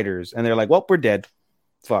spiders. And they're like, well, we're dead.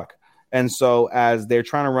 Fuck. And so as they're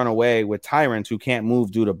trying to run away with Tyrant, who can't move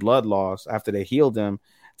due to blood loss after they healed him,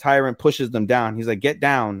 Tyrant pushes them down. He's like, get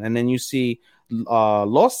down. And then you see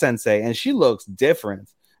Lost Sensei, and she looks different.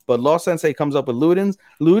 But Lost Sensei comes up with Ludens.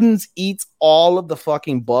 Ludens eats all of the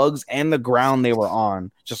fucking bugs and the ground they were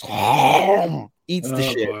on. Just eats the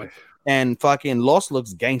shit. Boy. And fucking Lost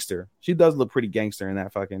looks gangster. She does look pretty gangster in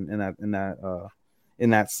that fucking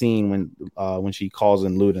in that scene when she calls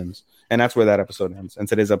in Ludens. And that's where that episode ends. And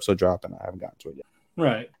today's episode dropped, and I haven't gotten to it yet.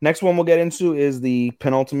 Right. Next one we'll get into is the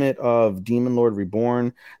penultimate of Demon Lord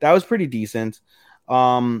Reborn. That was pretty decent.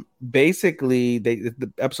 Basically the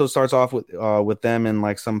episode starts off with them in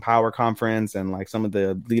like some power conference, and like some of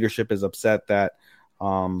the leadership is upset that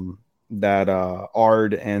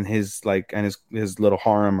Ard and his little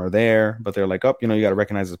harem are there, but they're like, you know, you got to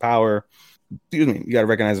recognize his power. Excuse me, you got to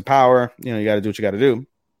recognize the power. You know, you got to do what you got to do.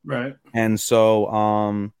 Right. And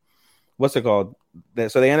so what's it called?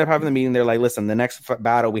 So they end up having the meeting. They're like, listen, the next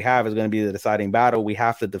battle we have is going to be the deciding battle. We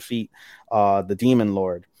have to defeat the Demon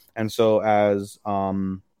Lord. And so as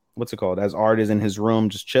as Ard is in his room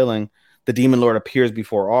just chilling, the Demon Lord appears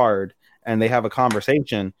before Ard, and they have a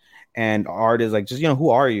conversation. And Ard is like, just, you know, who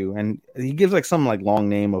are you? And he gives like some like long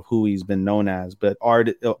name of who he's been known as. But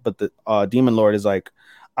the Demon Lord is like,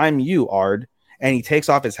 I'm you, Ard. And he takes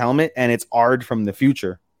off his helmet, and it's Ard from the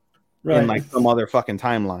future. Right. In like some other fucking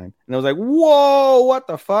timeline. And I was like, whoa, what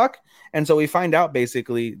the fuck? And so we find out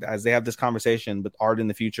basically as they have this conversation with Ard in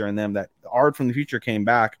the future and them, that Ard from the future came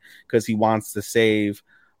back because he wants to save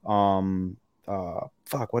what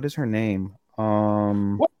is her name?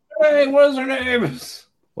 What is her name?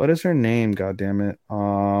 What is her name? God damn it.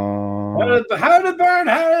 How did it burn?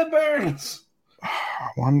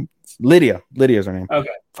 Lydia is her name. Okay.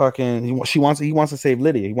 Fucking he wants to save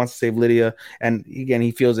Lydia. And again,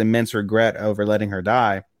 he feels immense regret over letting her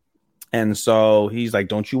die. And so he's like,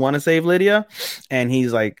 don't you want to save Lydia? And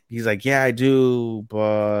he's like, yeah, I do,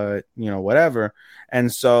 but you know, whatever.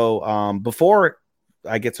 And so before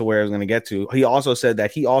I get to where I was going to get to, he also said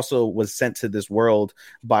that he also was sent to this world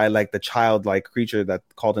by like the childlike creature that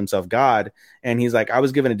called himself God. And he's like, I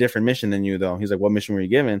was given a different mission than you, though. He's like, what mission were you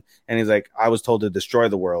given? And he's like, I was told to destroy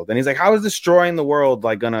the world. And he's like, how is destroying the world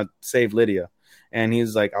like gonna save Lydia? And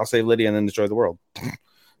he's like, I'll save Lydia and then destroy the world.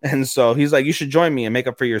 And so he's like, you should join me and make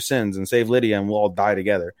up for your sins and save Lydia, and we'll all die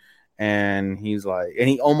together. And he's like, and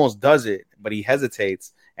he almost does it, but he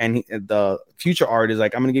hesitates. And the future Ard is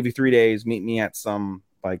like, I'm going to give you 3 days. Meet me at some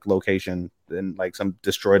like location, in like some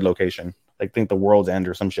destroyed location. Like think the world's end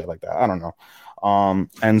or some shit like that. I don't know.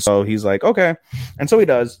 And so he's like, okay. And so he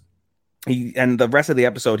does. And the rest of the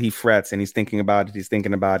episode, he frets and he's thinking about it.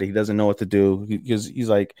 He doesn't know what to do. He's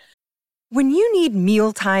like, when you need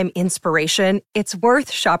mealtime inspiration, it's worth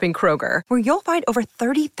shopping Kroger, where you'll find over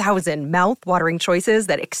 30,000 mouth-watering choices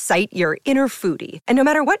that excite your inner foodie. And no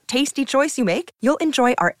matter what tasty choice you make, you'll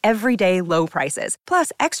enjoy our everyday low prices,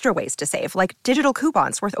 plus extra ways to save, like digital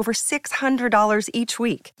coupons worth over $600 each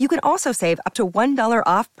week. You can also save up to $1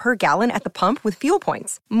 off per gallon at the pump with fuel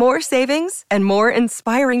points. More savings and more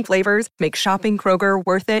inspiring flavors make shopping Kroger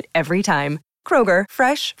worth it every time. Kroger,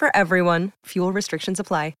 fresh for everyone. Fuel restrictions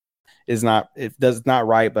apply. It does not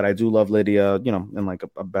right, but I do love Lydia, you know, in like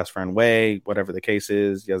a best friend way, whatever the case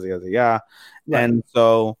is, yeah. Right. And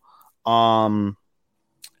so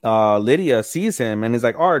Lydia sees him and is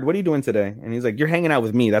like, Ard, what are you doing today? And he's like, you're hanging out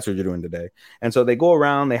with me, that's what you're doing today. And so they go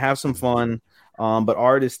around, they have some fun, but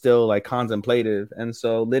Ard is still like contemplative. And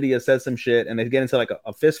so Lydia says some shit and they get into like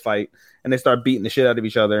a fist fight and they start beating the shit out of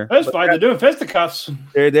each other. They're doing fisticuffs.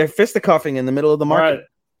 They're fisticuffing in the middle of the market. Right.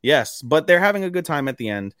 Yes, but they're having a good time at the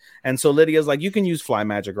end. And so Lydia's like, you can use fly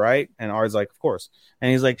magic, right? And Ard's like, of course.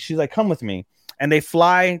 And she's like, come with me. And they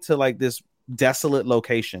fly to like this desolate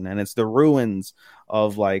location, and it's the ruins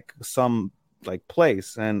of like some like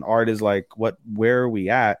place. And Art is like, where are we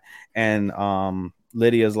at? And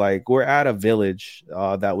Lydia's like, we're at a village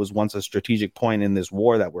that was once a strategic point in this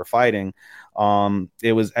war that we're fighting.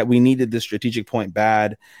 We needed this strategic point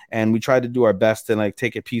bad, and we tried to do our best to like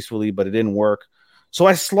take it peacefully, but it didn't work. So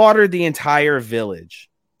I slaughtered the entire village,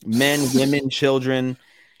 men, women, children.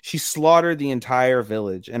 She slaughtered the entire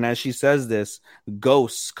village. And as she says this,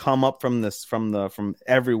 ghosts come up from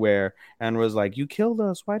everywhere and was like, you killed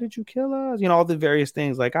us. Why did you kill us? You know, all the various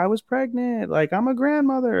things, like I was pregnant, like I'm a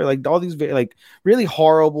grandmother, like all these like really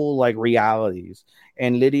horrible like realities.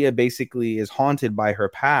 And Lydia basically is haunted by her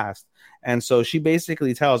past. And so she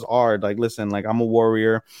basically tells Ard, like, listen, like I'm a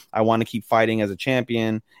warrior. I want to keep fighting as a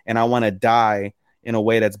champion, and I want to die in a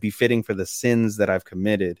way that's befitting for the sins that I've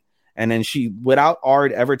committed. And then she, without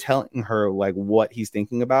Ard ever telling her like what he's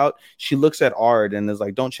thinking about, she looks at Ard and is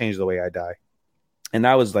like, don't change the way I die. And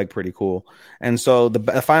that was like pretty cool. And so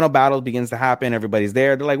the final battle begins to happen. Everybody's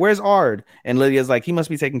there. They're like, where's Ard? And Lydia's like, he must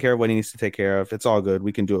be taking care of what he needs to take care of. It's all good.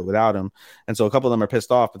 We can do it without him. And so a couple of them are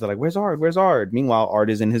pissed off, but they're like, where's Ard? Where's Ard? Meanwhile, Ard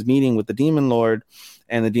is in his meeting with the Demon Lord,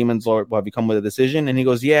 and the Demon Lord will have come with a decision. And he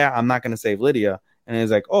goes, yeah, I'm not going to save Lydia. And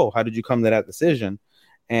he's like, oh, how did you come to that decision?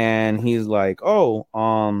 And he's like,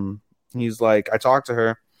 he's like, I talked to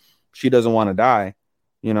her. She doesn't want to die.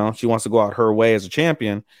 You know, she wants to go out her way as a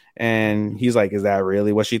champion. And he's like, is that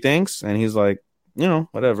really what she thinks? And he's like, you know,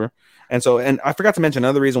 whatever. And so, and I forgot to mention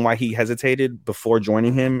another reason why he hesitated before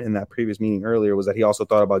joining him in that previous meeting earlier was that he also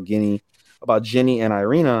thought about Ginny and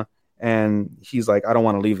Irina. And he's like, I don't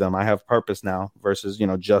want to leave them. I have purpose now versus, you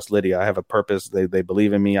know, just Lydia. I have a purpose. They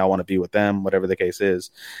believe in me. I want to be with them, whatever the case is.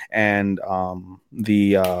 And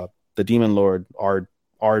the Demon Lord,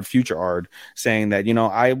 future Ard, saying that, you know,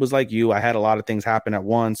 I was like you. I had a lot of things happen at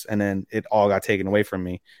once, and then it all got taken away from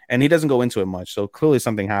me. And he doesn't go into it much. So clearly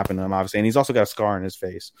something happened to him, obviously. And he's also got a scar on his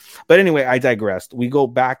face. But anyway, I digressed. We go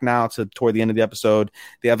back now to toward the end of the episode.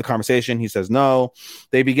 They have the conversation. He says no.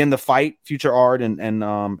 They begin to fight, future Ard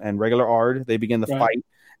and regular Ard. They begin to fight.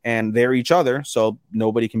 And they're each other, so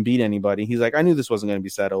nobody can beat anybody. He's like, I knew this wasn't going to be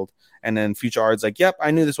settled. And then future Ard's like, yep, I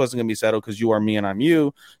knew this wasn't going to be settled because you are me and I'm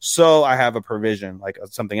you. So I have a provision, like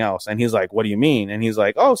something else. And he's like, what do you mean? And he's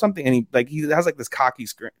like, oh, something. And he has like this cocky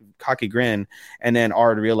grin. And then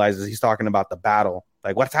Ard realizes he's talking about the battle,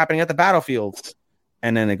 like what's happening at the battlefield.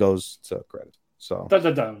 And then it goes to credit. So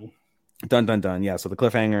dun. Yeah. So the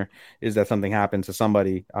cliffhanger is that something happened to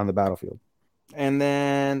somebody on the battlefield. And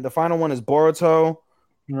then the final one is Boruto.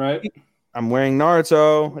 Right. I'm wearing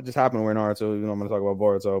Naruto. I just happen to wear Naruto, even though I'm going to talk about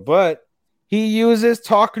Boruto. But he uses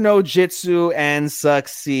Talk No Jutsu and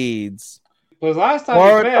succeeds. Because last time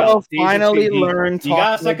Boruto finally learned Talk No Jutsu. You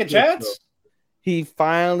got a second chance? He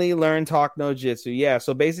finally learned Talk No Jutsu. Yeah,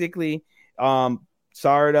 so basically,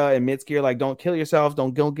 Sarada and Mitsuki are like, don't kill yourself.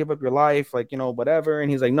 Don't give up your life. Like, you know, whatever. And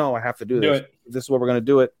he's like, no, I have to do this. This is what we're going to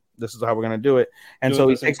do it. This is how we're going to do it. And so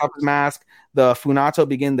he takes off his mask. The Funato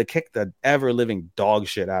begin to kick the ever-living dog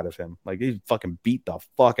shit out of him. Like, they fucking beat the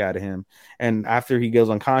fuck out of him. And after he goes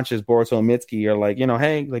unconscious, Boruto and Mitsuki are like, you know,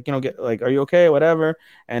 hey, like, you know, get like, are you okay? Whatever.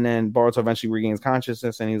 And then Boruto eventually regains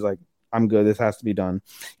consciousness, and he's like, I'm good. This has to be done.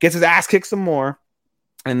 Gets his ass kicked some more.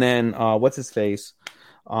 And then, what's his face?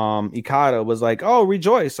 Ikada was like, oh,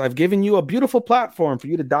 rejoice. I've given you a beautiful platform for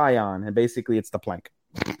you to die on. And basically, it's the plank.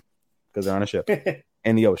 Because they're on a ship.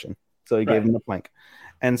 In the ocean. So he gave him the plank.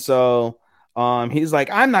 And so he's like,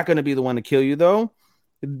 I'm not going to be the one to kill you, though.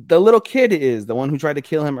 The little kid is the one who tried to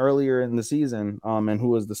kill him earlier in the season, and who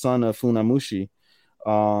was the son of Funamushi.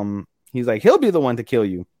 He's like, he'll be the one to kill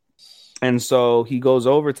you. And so he goes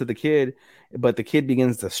over to the kid, but the kid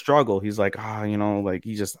begins to struggle. He's like, you know, like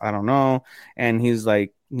he just, I don't know. And he's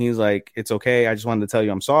like, it's okay. I just wanted to tell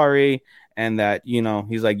you I'm sorry. And that, you know,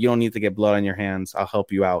 he's like, you don't need to get blood on your hands. I'll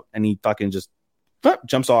help you out. And he fucking just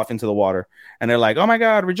jumps off into the water, and they're like, oh my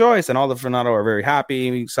god, rejoice. And all the Funato are very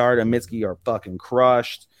happy. Sarada and Mitsuki are fucking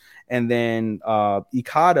crushed. And then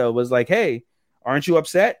Ikada was like, hey, aren't you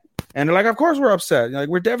upset? And they're like, of course we're upset. Like,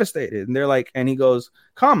 we're devastated. And they're like, and he goes,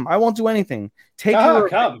 come, I won't do anything.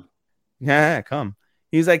 Come. Yeah, come.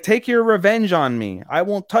 He's like, take your revenge on me. I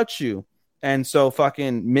won't touch you. And so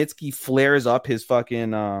fucking Mitsuki flares up his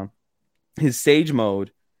fucking his sage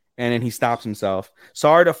mode. And then he stops himself.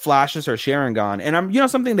 Sarada flashes her Sharingan. And you know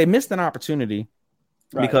something? They missed an opportunity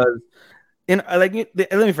because let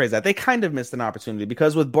me phrase that. They kind of missed an opportunity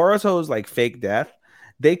because with Boruto's like fake death,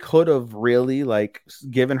 they could have really like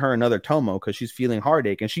given her another Tomo because she's feeling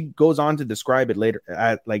heartache. And she goes on to describe it later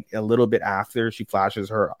at like a little bit after she flashes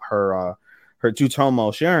her her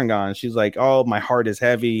Tsutomu Sharingan. She's like, oh, my heart is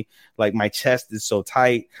heavy. Like, my chest is so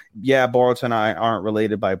tight. Yeah, Boruto and I aren't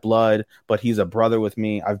related by blood, but he's a brother with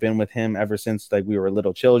me. I've been with him ever since, like, we were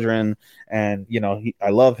little children. And, you know,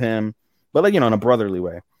 I love him, but, like, you know, in a brotherly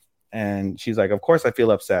way. And she's like, of course I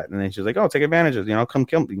feel upset. And then she's like, oh, take advantage of it, you know, come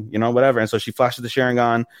kill me, you know, whatever. And so she flashes the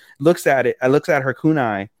Sharingan, looks at it. I looks at her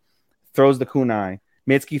kunai, throws the kunai.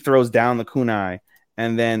 Mitsuki throws down the kunai.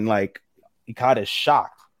 And then, like, Ikada is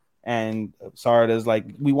shocked. And Sarada's like,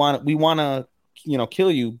 we want to, you know,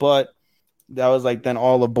 kill you, but that was like, then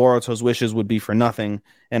all of Boruto's wishes would be for nothing.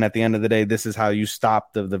 And at the end of the day, this is how you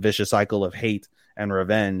stop the vicious cycle of hate and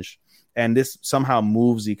revenge. And this somehow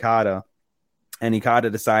moves Ikada, and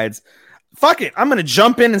Ikada decides, fuck it, I'm gonna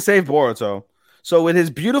jump in and save Boruto. So with his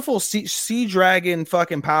beautiful sea dragon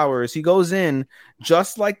fucking powers, he goes in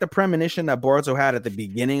just like the premonition that Boruto had at the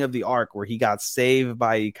beginning of the arc, where he got saved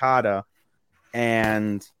by Ikada,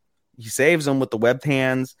 and he saves him with the webbed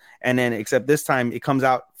hands. And then, except this time, it comes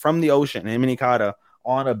out from the ocean, him and Ikada,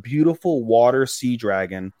 on a beautiful water sea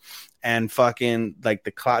dragon. And fucking, like, the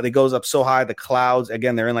cloud, it goes up so high, the clouds,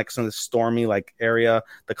 again, they're in like some of the stormy like area.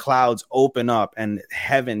 The clouds open up, and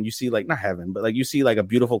heaven, you see, like, not heaven, but like you see like a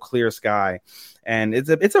beautiful clear sky. And it's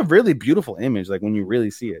a really beautiful image, like, when you really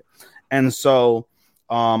see it. And so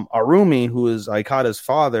Arumi, who is Ikada's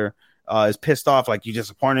father, is pissed off, like, you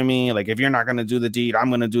disappointed me. Like, if you're not going to do the deed, I'm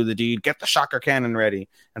going to do the deed. Get the shocker cannon ready.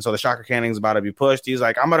 And so the shocker cannon is about to be pushed. He's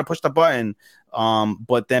like, I'm going to push the button.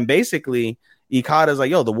 But then basically Ikada's like,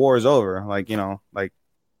 yo, the war is over. Like, you know, like,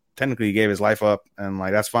 technically he gave his life up, and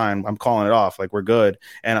like, that's fine. I'm calling it off. Like, we're good.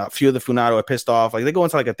 And a few of the Funado are pissed off. Like, they go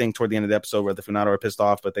into like a thing toward the end of the episode where the Funado are pissed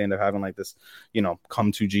off, but they end up having like this, you know,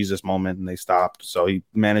 come to Jesus moment, and they stopped. So he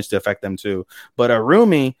managed to affect them too. But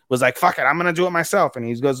Arumi was like, fuck it, I'm gonna do it myself. And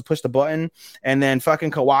he goes to push the button, and then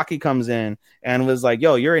fucking Kawaki comes in and was like,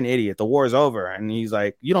 yo, you're an idiot. The war's over. And he's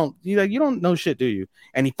like, you don't know shit, do you?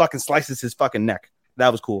 And he fucking slices his fucking neck.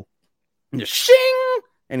 That was cool. And just shing,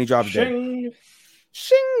 and he drops dead.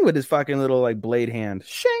 Shing, with his fucking little like blade hand.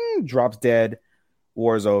 Shing, drops dead.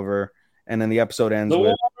 War's over. And then the episode ends with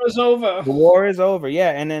war is over. The war is over.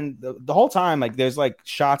 Yeah. And then the whole time, like, there's like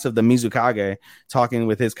shots of the Mizukage talking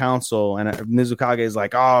with his council, and Mizukage is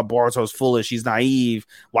like, oh, Boruto's foolish, he's naive.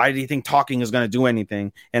 Why did he think talking is going to do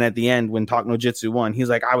anything? And at the end, when Talk no Jitsu won, he's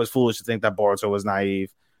like, I was foolish to think that Boruto was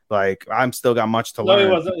naive. Like, I'm still got much to learn.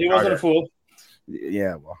 He wasn't a fool.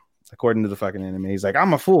 Yeah, well, according to the fucking anime, he's like,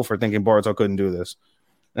 I'm a fool for thinking Boruto couldn't do this.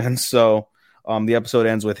 And so the episode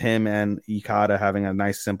ends with him and Ikada having a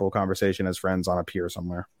nice, simple conversation as friends on a pier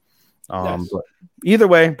somewhere. But either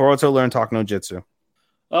way, Boruto learned Talk no Jitsu.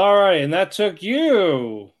 All right, and that took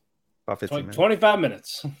you about 25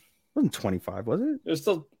 minutes. It wasn't 25, was it? It was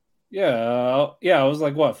still, yeah. It was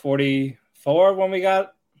like, what, 44 when we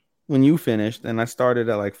got? When you finished, and I started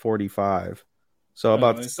at like 45. So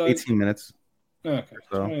about 18 minutes. Okay,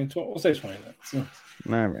 so. We'll say 20 minutes. All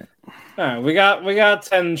right, we got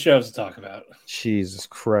 10 shows to talk about. Jesus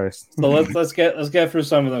Christ! So let's get through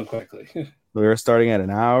some of them quickly. We're starting at an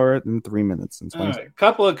hour and 3 minutes and 20 seconds. Right,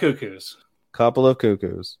 couple of cuckoos.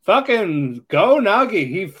 Fucking Go Nagi.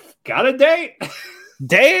 He got a date.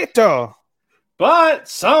 Dato. But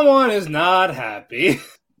someone is not happy.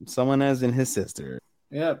 Someone as in his sister.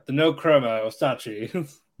 Yep, the no chromo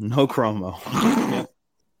Osachi. No chromo. Yep.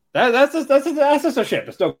 That's just a ship.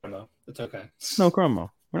 It's no chromo. It's okay. No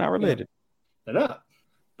chromo. We're not related. They're not.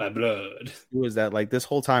 By blood. Who is that? Like, this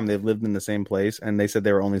whole time they've lived in the same place, and they said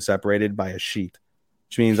they were only separated by a sheet,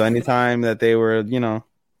 which means anytime that they were, you know,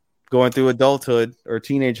 going through adulthood or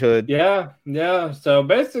teenagehood. Yeah. So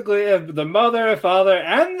basically, if the mother, father,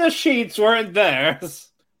 and the sheets weren't there,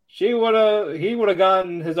 he would have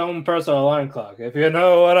gotten his own personal alarm clock, if you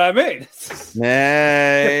know what I mean.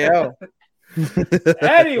 Hey, yo.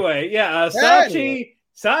 Anyway, yeah, Sachi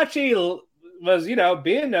was, you know,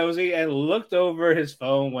 being nosy and looked over his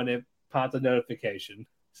phone when it popped a notification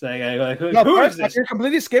saying, like, who is this? You're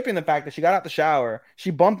completely skipping the fact that she got out the shower,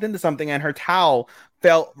 she bumped into something, and her towel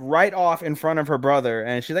fell right off in front of her brother,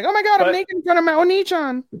 and she's like, oh my god, I'm naked in front of my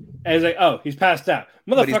Oni-chan. And he's like, oh, he's passed out.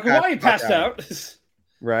 Motherfucker, why are you passed out?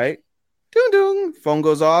 Right? Ding. Phone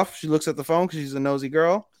goes off. She looks at the phone because she's a nosy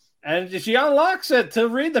girl. And she unlocks it to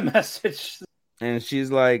read the message. And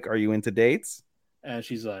she's like, are you into dates? And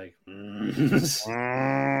she's like, wait,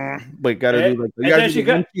 gotta do like,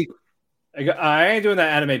 I ain't doing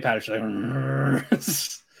that anime pattern. She's like,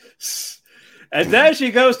 and then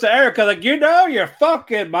she goes to Erica, like, you know,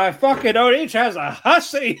 my fucking Oni-chan has a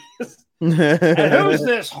hussy. And who's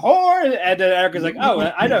this whore? And then Erica's like, oh,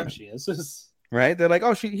 I know who she is. right? They're like,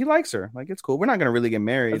 oh, he likes her. Like, it's cool. We're not gonna really get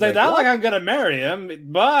married. It's like, not like I'm gonna marry him,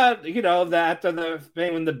 but you know that after the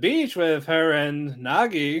being on the beach with her and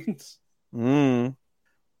Nagi.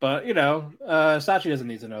 But you know, Sachi doesn't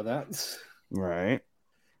need to know that. Right.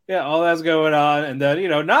 Yeah, all that's going on, and then you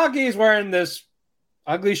know, Nagi's wearing this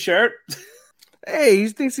ugly shirt. Hey, he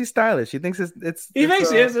thinks he's stylish. He thinks it's he thinks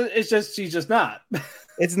he is. It's just she's just not.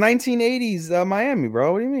 It's 1980s Miami,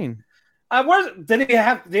 bro. What do you mean? Did he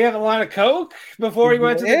have a line of coke before he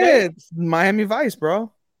went to the date? It's Miami Vice,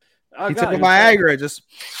 bro. Oh, he took a Viagra. Just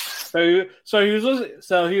so he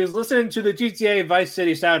was listening to the GTA Vice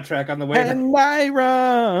City soundtrack on the way. And I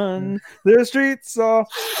run the streets all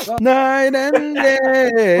night and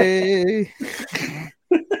day.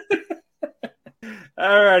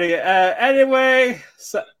 Alrighty. Anyway,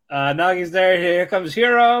 Nagi's there. Here comes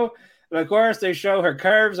Hiro. And of course, they show her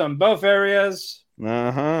curves on both areas.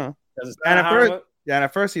 And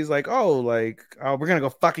at first he's like, oh, we're gonna go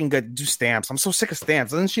fucking do stamps. I'm so sick of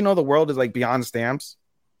stamps. Doesn't she know the world is like beyond stamps?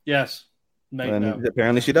 Yes.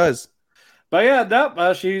 Apparently she does. But yeah,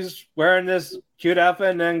 nope. She's wearing this cute outfit,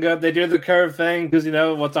 and then they do the curve thing because you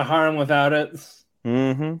know what's a harem without it.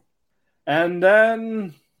 Mm-hmm. And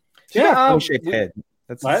then she has a funny shaped head.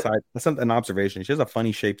 That's an observation. She has a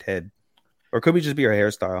funny shaped head, or could we just be her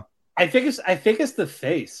hairstyle? I think it's the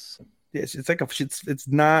face. Yeah, it's like it's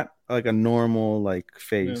not like a normal like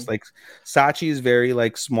face. Yeah. Like Sachi is very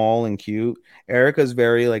like small and cute. Erica's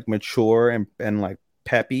very like mature and like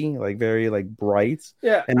peppy, like very like bright.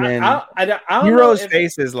 Yeah, and then I don't Hero's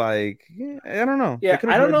face is like I don't know. Yeah,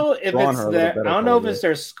 I don't know if it's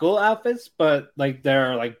their school outfits, but like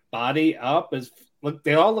their like body up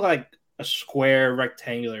they all look like a square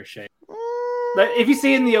rectangular shape. Like if you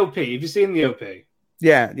see in the OP,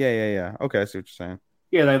 Yeah. Okay, I see what you're saying.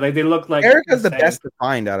 Yeah, like they look like Erica's the best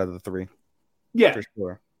defined out of the three. Yeah, for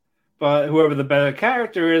sure. But whoever the better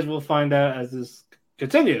character is, we'll find out as this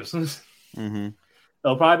continues. Mm-hmm.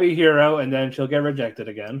 It'll probably be Hiro, and then she'll get rejected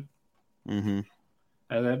again. Mm-hmm.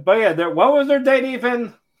 And then, but yeah, what was their date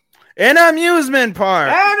even? An amusement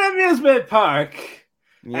park.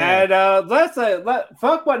 Yeah. And let's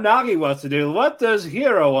fuck what Nagi wants to do. What does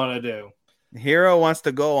Hiro want to do? Hiro wants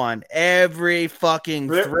to go on every fucking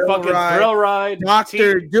thrill ride.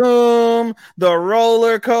 Dr. Doom, the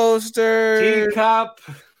roller coaster,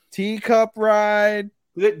 teacup ride.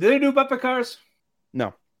 Did they do bumper cars?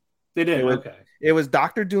 No, they did. Okay, it was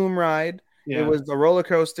Dr. Doom ride. Yeah. It was the roller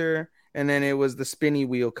coaster, and then it was the spinny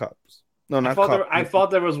wheel cups. No, not cups. I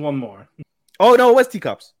thought there was one more. Oh no, it was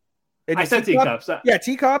teacups. I said teacups. Yeah,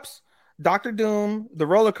 teacups. Dr. Doom, the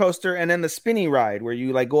roller coaster, and then the spinny ride where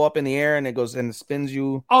you like go up in the air and it goes and it spins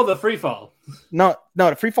you. Oh, the free fall. No,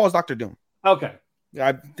 the free fall is Dr. Doom. Okay.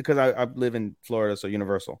 Because I live in Florida, so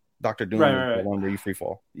Universal. Dr. Doom is the one where you free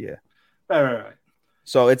fall. Yeah. Right.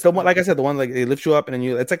 So it's the one, like I said, the one like they lift you up and then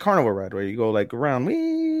it's like carnival ride where you go like around.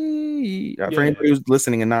 Wee. For anybody who's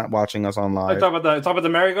listening and not watching us on live. Talk about the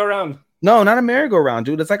merry-go-round. No, not a merry-go-round,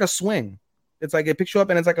 dude. It's like a swing. It's like it picks you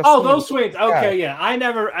up and it's like a swing. Those swings. Okay, yeah. I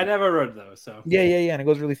never rode those. So yeah, and it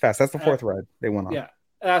goes really fast. That's the fourth ride they went on. Yeah,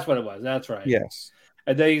 that's what it was. That's right. Yes.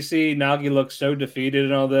 And then you see Nagi looks so defeated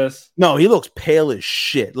and all this. No, he looks pale as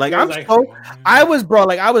shit. Like I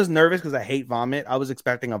was nervous because I hate vomit. I was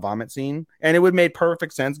expecting a vomit scene, and it would make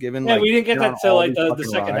perfect sense given. Yeah, we didn't get that till like the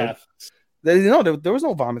second half. There was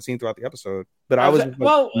no vomit scene throughout the episode, but I was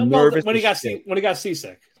nervous when he got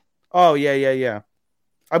seasick. Oh yeah.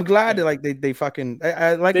 I'm glad that they fucking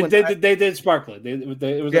I like they did sparkly.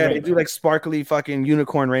 They do like sparkly fucking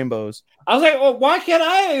unicorn rainbows. I was like, well, why can't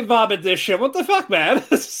I vomit this shit? What the fuck, man?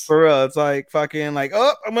 For real, it's like fucking like,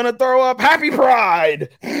 oh, I'm gonna throw up. Happy Pride.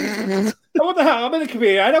 What the hell? I'm in the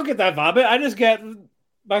community. I don't get that vomit. I just get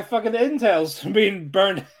my fucking entails being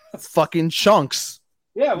burned. Fucking chunks.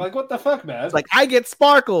 Yeah, like what the fuck, man? It's like I get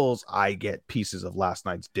sparkles. I get pieces of last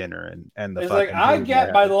night's dinner and the. It's like I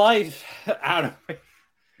get my life out of it.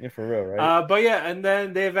 Yeah, for real, right? But yeah, and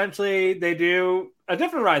then they do a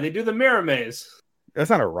different ride. They do the mirror maze. That's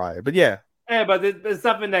not a ride, but yeah. Yeah, but it's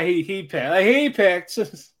something that he picked. Like, he picked.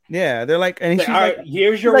 Yeah, they're like, and she's like,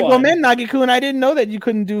 here's your like, well, man, Nagi-kun, I didn't know that you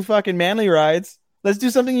couldn't do fucking manly rides. Let's do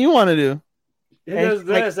something you want to do. He does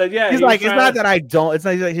this, and yeah. He's like, it's not that I don't. It's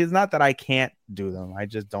not that I can't do them. I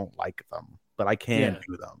just don't like them, but I can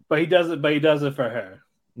do them. But he does it. But he does it for her.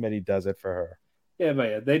 But he does it for her. Yeah, but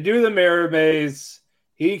yeah, they do the mirror maze.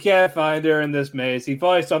 He can't find her in this maze. He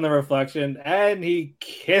falls on the reflection, and he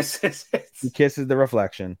kisses it. He kisses the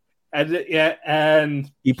reflection. And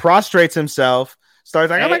he prostrates himself.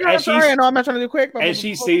 Starts like, oh my God, I'm sorry. I know I'm not trying to do quick. And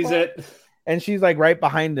she sees it. And she's like right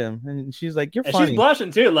behind him. And she's like, you're funny. She's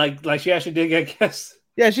blushing too. Like she actually did get kissed.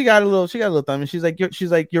 Yeah, she got a little thumb. And she's like,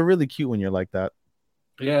 you're really cute when you're like that.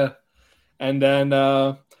 Yeah. And then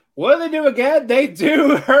what do they do again? They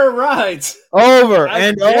do her rides over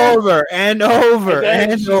and over and over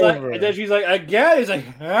and over. And then she's like, again. He's like,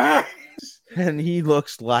 ah. And he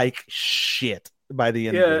looks like shit by the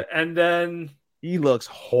end. Yeah, and then he looks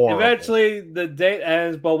horrible. Eventually, the date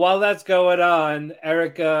ends, but while that's going on,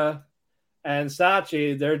 Erica and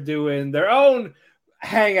Sachi, they're doing their own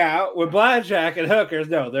hangout with blackjack and hookers.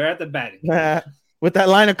 No, they're at the betting with that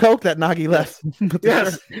line of coke that Nagi left.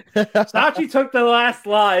 Yes, Sachi took the last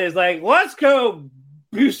line. Is like, let's go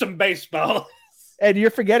do some baseball. And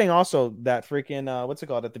you're forgetting also that freaking what's it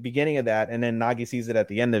called at the beginning of that, and then Nagi sees it at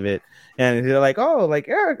the end of it, and they're like, "Oh, like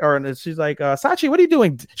Eric," or she's like, "Sachi, what are you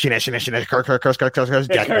doing?" Curse.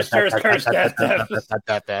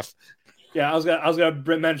 Yeah, I was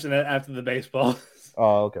gonna mention that after the baseball.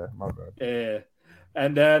 Oh, okay, my bad. Yeah,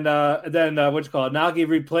 and then what's it called? Nagi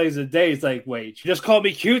replays the day. He's like, "Wait, you just called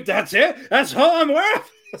me cute? That's it? That's all I'm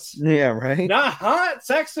worth?" Yeah, right. Not hot,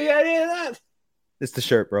 sexy, any of that. It's the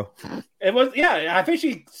shirt, bro. It was, yeah. I think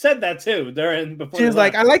she said that too during before. She was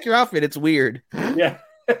like, "I like your outfit. It's weird." Yeah.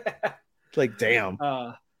 It's like, damn.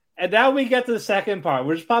 And now we get to the second part,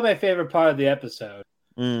 which is probably my favorite part of the episode.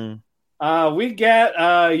 We get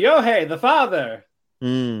Yohei, the father.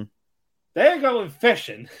 They're going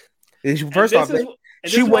fishing. First off,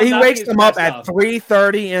 he wakes them up at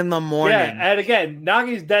 3:30 in the morning. Yeah, and again,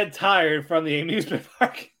 Nagi's dead tired from the amusement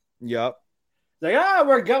park. Yep. Like,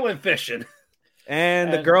 we're going fishing.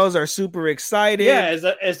 And the girls are super excited. Yeah,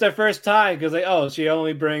 it's their first time because she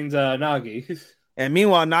only brings Nagi. And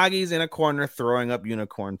meanwhile, Nagi's in a corner throwing up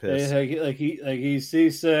unicorn piss. He's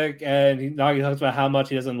seasick, and Nagi talks about how much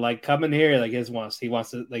he doesn't like coming here. Like he wants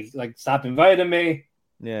to like stop inviting me.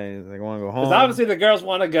 Yeah, he's like, I want to go home. Because obviously the girls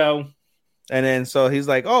want to go. And then so he's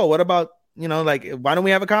like, oh, what about why don't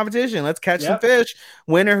we have a competition? Let's catch some fish.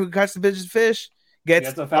 Winner who catches the biggest fish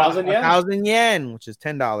gets 1,000 yen. 1,000 yen, which is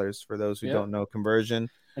 $10 for those who don't know conversion.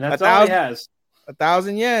 And that's all he has.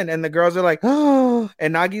 1,000 yen. And the girls are like, oh,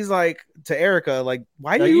 and Nagi's like to Erica, like,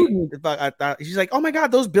 why do you she's like, oh my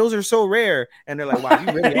god, those bills are so rare. And they're like, wow,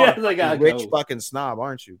 you really are a rich fucking snob,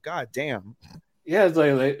 aren't you? God damn. Yeah, it's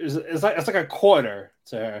like a quarter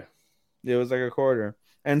to her. It was like a quarter.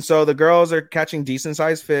 And so the girls are catching decent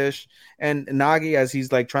sized fish, and Nagi, as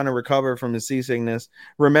he's like trying to recover from his seasickness,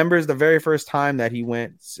 remembers the very first time that he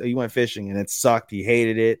went fishing, and it sucked. He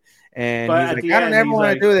hated it, and he's like, I don't ever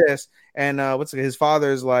want to do this. And his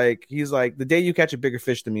father's like, he's like, the day you catch a bigger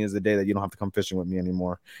fish than me is the day that you don't have to come fishing with me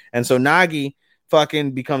anymore. And so Nagi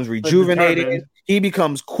fucking becomes rejuvenated. He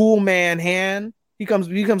becomes cool man He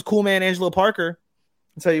becomes cool man Angelo Parker.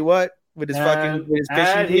 I'll tell you what. With his fishing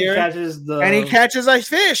gear, and he catches a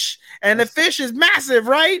fish, and the fish is massive,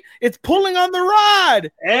 right? It's pulling on the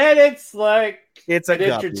rod, and it's like it's a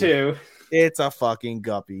guppy. Or two. It's a fucking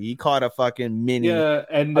guppy. He caught a fucking mini,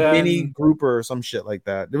 mini grouper or some shit like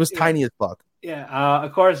that. It was tiny as fuck. Yeah,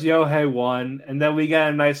 of course Yohei won, and then we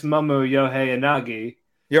got a nice Momo, Yohei, and Nagi.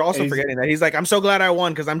 You're also forgetting that he's like, I'm so glad I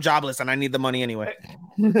won because I'm jobless and I need the money anyway.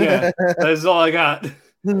 Yeah, that's all I got.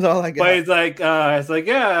 That's all I got. But it's like,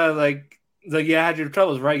 you had your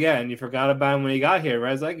troubles, right? Yeah, and you forgot about him when you got here,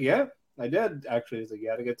 right? It's like, yeah, I did actually. He's like, you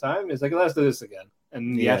had a good time. He's like, let's do this again,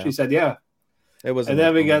 and he actually said, yeah. It was, and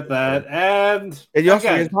then we get that, and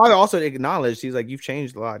his father also acknowledged. He's like, you've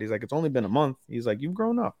changed a lot. He's like, it's only been a month. He's like, you've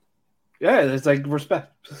grown up. Yeah, it's like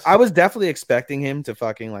respect. I was definitely expecting him to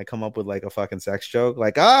fucking like come up with like a fucking sex joke,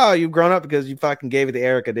 like, oh, you've grown up because you fucking gave it to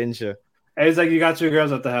Erica, didn't you? And it's like, you got 2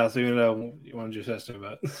 girls at the house, even though you wanted your sister,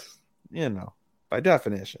 but by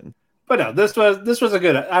definition. But no, this was a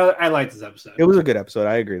good. I liked this episode. It was a good episode.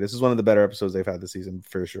 I agree. This is one of the better episodes they've had this season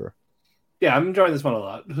for sure. Yeah, I'm enjoying this one a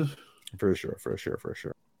lot. For sure.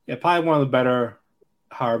 Yeah, probably one of the better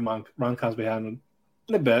horror rom-coms we had in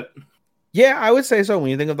a bit. Yeah, I would say so. When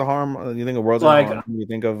you think of the harm, you think of World's like Harm. You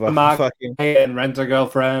think of fucking and Rent a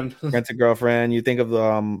Girlfriend. You think of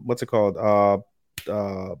the what's it called?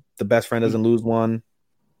 The Best Friend Doesn't Lose One.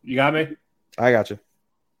 You got me. I got you.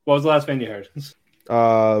 What was the last thing you heard?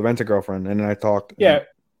 Rent a Girlfriend, and then I talked. Yeah,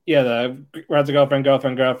 the Rent a Girlfriend,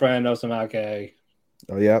 Osamake.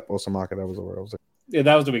 Oh yeah, Osamake. That was the word. Yeah,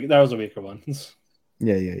 that was the weaker one.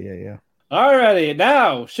 Yeah. Alrighty,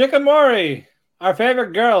 now Shikamori, our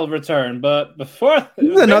favorite girl, returned. But before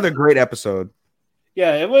this is another great episode.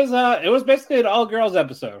 Yeah, it was basically an all girls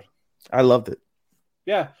episode. I loved it.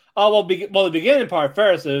 Yeah. Oh well, the beginning part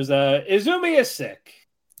first is Izumi is sick.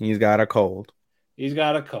 He's got a cold.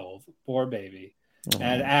 Poor baby.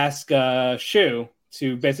 And ask Shu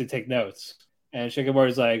to basically take notes. And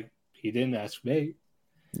Shikamori's like, he didn't ask me.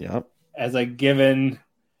 Yep. as like giving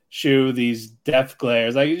Shu these death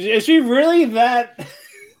glares. Like, is she really that?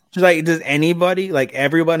 She's like, does anybody, like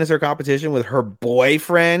everyone is her competition with her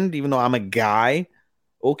boyfriend, even though I'm a guy?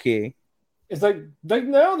 Okay. It's like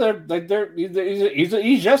no,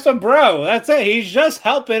 he's just a bro. That's it. He's just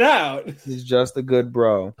helping out. He's just a good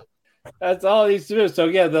bro. That's all he's to do. So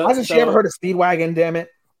yeah, hasn't she ever heard of Speedwagon? Damn it.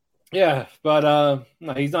 Yeah, but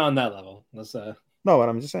no, he's not on that level. Let's no, but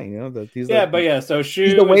I'm just saying, that he's So Shu,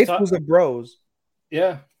 he's the waifus of bros.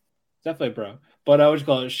 Yeah, definitely bro. But what you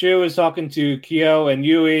call it? Shu is talking to Kyo and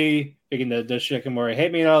Yui, thinking that does Shikimori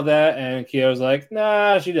hate me and all that, and Kyo's like,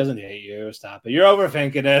 nah, she doesn't hate you. Stop it. You're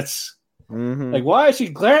overthinking it. Mm-hmm. Like, why does she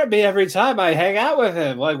glare at me every time I hang out with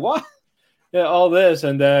him? Like, what? Yeah, all this,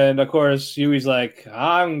 and then of course Yui's like,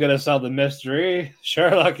 I'm gonna sell the mystery,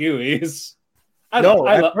 Sherlock Yui's. At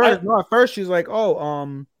first she's like,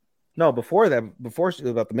 before she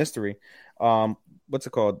about the mystery, what's it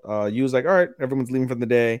called? You was like, all right, everyone's leaving for the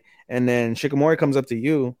day, and then Shikimori comes up to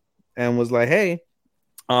you and was like, hey,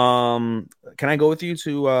 can I go with you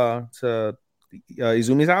to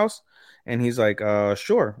Izumi's house? And he's like,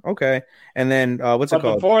 sure, okay. And then what's it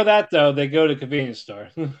called? Before that, though, they go to convenience store.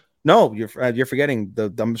 No, you're forgetting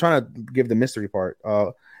I'm trying to give the mystery part.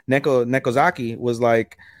 Nekozaki was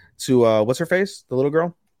like to what's her face? The little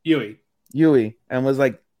girl? Yui, and was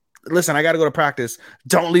like, listen, I got to go to practice.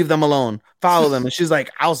 Don't leave them alone. Follow them. And she's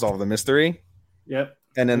like, I'll solve the mystery. Yep.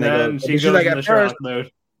 And then she's like, at first,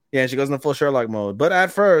 mode. Yeah, she goes in the full Sherlock mode. But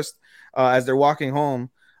at first, as they're walking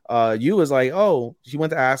home, Yu was like, oh, she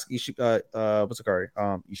went to ask what's it called?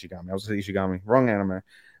 Ishigami. I was going to say Ishigami. Wrong anime.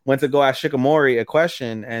 Went to go ask Shikimori a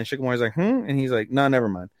question, and Shikimori's like, and he's like, no, never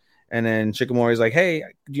mind. And then Shikimori's like, hey,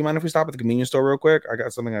 do you mind if we stop at the convenience store real quick? I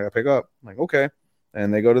got something I got to pick up. I'm like, okay.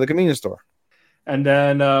 And they go to the convenience store. And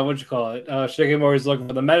then, Shikimori's looking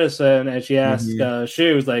for the medicine, and she asks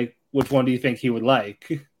Shu's like, which one do you think he would like?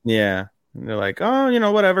 Yeah. And they're like,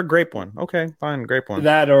 oh, whatever, grape one. Okay, fine, grape one.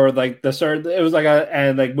 That or like it was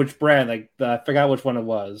like which brand? Like I forgot which one it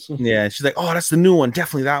was. Yeah, and she's like, oh, that's the new one,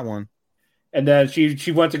 definitely that one. And then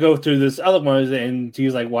she went to go through this other one, and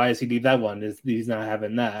she's like, why does he need that one? He's not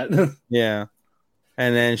having that. Yeah.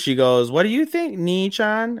 And then she goes, what do you think,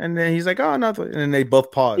 Nii-chan? And then he's like, oh, nothing. And then they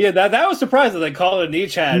both pause. Yeah, that was surprising. They called it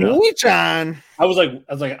Nii-chan. Nii-chan. I was like,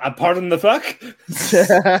 pardon the fuck?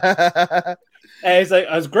 And he's like,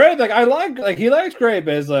 it's grape. Like, he likes grape.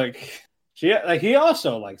 It's like, he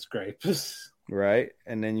also likes grapes. Right.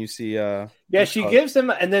 And then you see, she gives him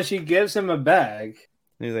a bag.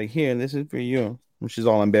 And he's like, here, this is for you. And she's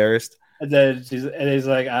all embarrassed. And then he's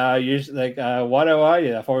like, what do I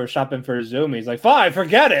do? I thought we were shopping for Izumi. He's like, fine,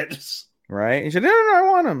 forget it. Right? And she's like, no, I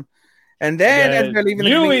want him. And then as they're leaving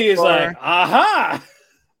Yui is like, aha!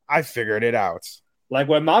 I figured it out. Like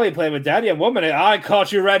when mommy played with daddy and woman, I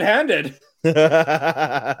caught you red-handed.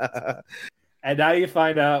 And now you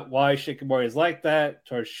find out why Shikimori is like that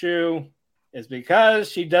towards Shu. Is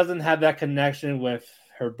because she doesn't have that connection with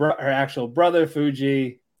her actual brother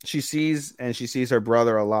Fuji. She sees her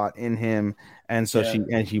brother a lot in him, and so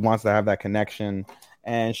she wants to have that connection.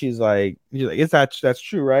 And she's like, that's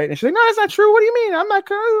true, right? And she's like, no, that's not true. What do you mean? I'm not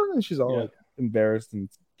cool. And she's all like, embarrassed and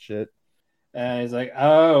shit. And he's like,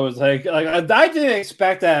 oh, it's like I didn't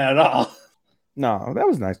expect that at all. No, that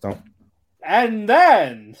was nice though. And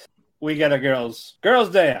then we get a girls'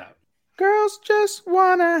 day out. Girls just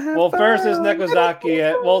wanna have fun. First is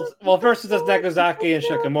Nekozaki. First is Nekozaki and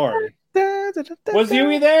Shikimori. Was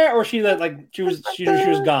Yui there, or she was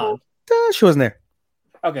gone? She wasn't there.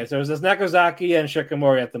 Okay, so it was this Nekozaki and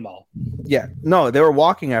Shikimori at the mall. Yeah, no, they were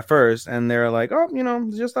walking at first, and they're like, "Oh,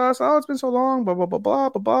 it's just us. Oh, it's been so long." Blah blah blah blah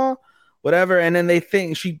blah blah, whatever. And then they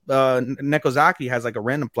think Nekozaki has like a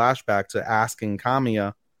random flashback to asking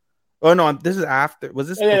Kamiya. Oh no, this is after. Was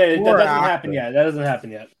this? That doesn't happen yet. That doesn't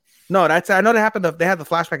happen yet. No, I know that happened. They had the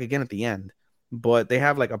flashback again at the end, but they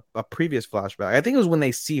have like a previous flashback. I think it was when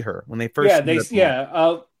they see her when they first.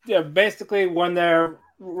 Basically when they're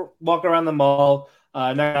walking around the mall,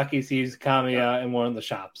 Nagaki sees Kamiya in one of the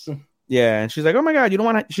shops. Yeah, and she's like, "Oh my god, you don't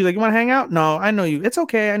want to?" She's like, "You want to hang out?" No, I know you. It's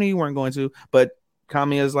okay. I knew you weren't going to, but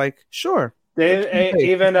Kamiya's like, "Sure."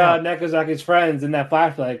 Nekozaki's friends in that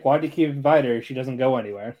flashback, why do you keep inviting her? She doesn't go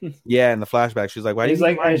anywhere. Yeah, in the flashback, she's like, "Why?" She's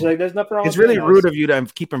like, "There's nothing wrong." It's really rude of you to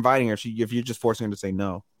keep inviting her. If you're just forcing her to say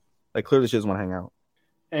no, like clearly she doesn't want to hang out.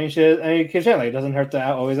 And it doesn't hurt to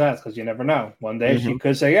always ask because you never know. One day she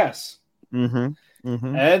could say yes. And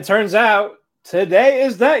it turns out today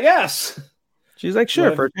is that yes. She's like,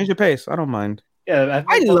 "Sure, for a change of pace, I don't mind." Yeah,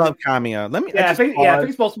 I love Kamiya. I think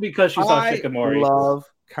it's supposed to be because she saw Shikimori. I love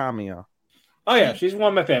Kamiya. Oh yeah, she's one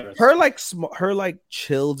of my favorites. Her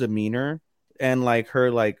chill demeanor and like her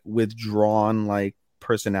like withdrawn like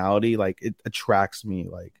personality, like it attracts me.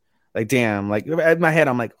 Like damn, like in my head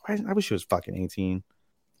I'm like, I wish she was fucking 18.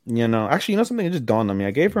 You know, actually, you know something? It just dawned on me.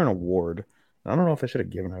 I gave her an award. I don't know if I should have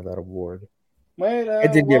given her that award. I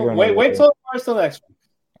did give her an award. Wait till next week.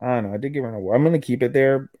 I don't know. I did give her an award. I'm gonna keep it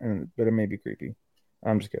there, but it may be creepy.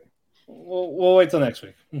 I'm just kidding. We'll wait till next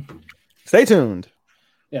week. Stay tuned.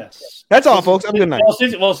 Yes, that's all, folks. Have a good night.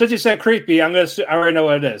 Well, since you said creepy, I already know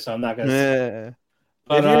what it is, so I'm not gonna. Yeah.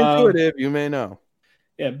 But, if you're intuitive, you may know.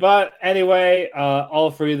 Yeah, but anyway, all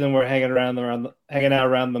three of them were hanging out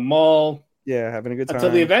around the mall. Yeah, having a good time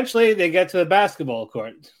until eventually they get to the basketball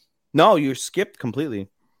court. No, you skipped completely.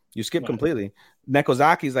 Completely.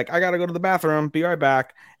 Nekozaki's like, I gotta go to the bathroom. Be right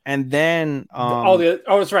back. And then,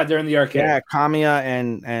 that's right. They're in the arcade. Yeah, Kamiya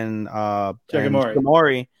and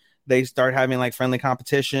Shikimori, they start having like friendly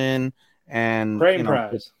competition and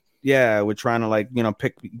prize. Yeah, we're trying to like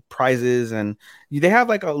pick prizes, and they have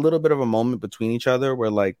like a little bit of a moment between each other where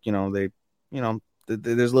like they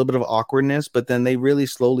there's a little bit of awkwardness, but then they really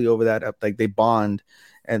slowly over that like they bond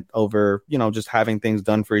and over just having things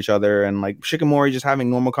done for each other, and like Shikimori just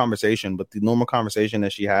having normal conversation, but the normal conversation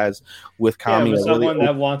that she has with Kamiya, with someone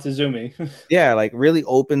that wants Izumi. Yeah, like really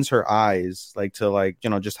opens her eyes like to like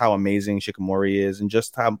just how amazing Shikimori is and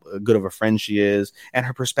just how good of a friend she is, and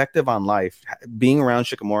her perspective on life. Being around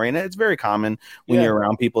Shikimori, and it's very common when you're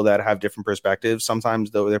around people that have different perspectives.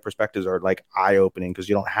 Sometimes though their perspectives are like eye-opening because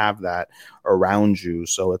you don't have that around you,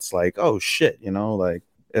 so it's like, oh shit, like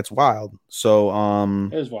it's wild. So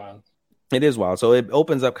it is wild. It is wild. So it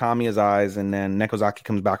opens up Kamiya's eyes, and then Nekozaki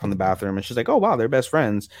comes back from the bathroom, and she's like, oh wow, they're best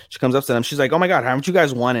friends. She comes up to them, she's like, oh my god, haven't you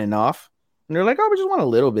guys won enough? And they're like, oh, we just want a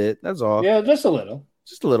little bit, that's all. Yeah, just a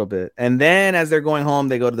little bit. And then as they're going home,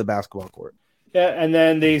 they go to the basketball court. Yeah, and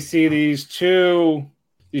then they see these two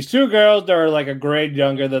girls that are like a grade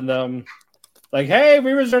younger than them. Like, hey,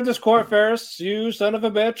 we reserved this court first, you son of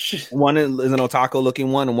a bitch. One is an otaku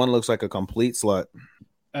looking one, and one looks like a complete slut.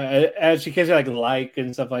 And she gives you like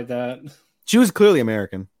and stuff like that. She was clearly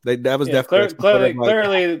American. That was definitely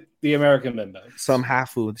clearly the American bimbo. Some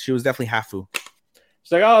hafu. She was definitely hafu.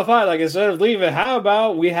 She's like, oh, fine. Like, instead of leaving, how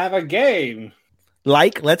about we have a game?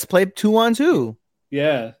 Like, let's play 2-on-2.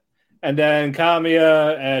 Yeah. And then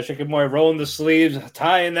Kamiya and Shikimori rolling the sleeves,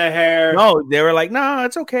 tying their hair. No, they were like, no,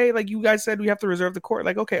 it's okay. Like, you guys said we have to reserve the court.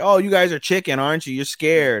 Like, okay. Oh, you guys are chicken, aren't you? You're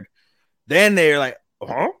scared. Then they're like,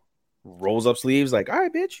 huh? Rolls up sleeves, like, all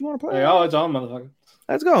right, bitch, you want to play? Like, oh, it's on, motherfucker.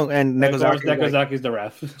 Let's go. And Nekozaki's the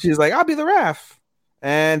ref. She's like, I'll be the ref.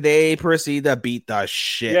 And they proceed to beat the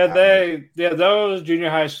shit. Those junior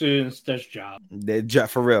high students, that's job.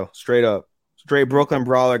 For real, straight up. Straight Brooklyn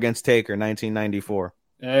Brawler against Taker, 1994.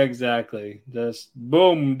 Exactly. Just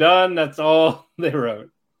boom, done. That's all they wrote.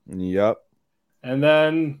 Yep. And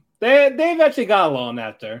then they've actually got along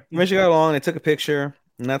after. They got along. They took a picture,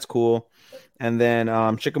 and that's cool. And then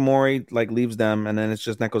Shikimori like leaves them, and then it's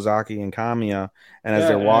just Nekozaki and Kamiya. And as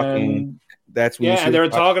they're walking, that's when and they were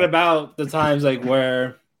talking about the times like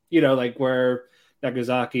where where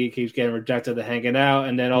Nekozaki keeps getting rejected to hanging out,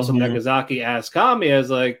 and then also Nekozaki asks Kamiya,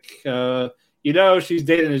 is like, she's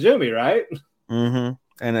dating Izumi, right? Mm-hmm.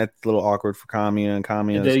 And that's a little awkward for Kamiya, and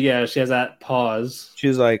Kamiya. She has that pause. She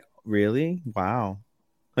was like, "Really? Wow!"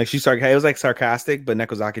 Like she started. It was like sarcastic, but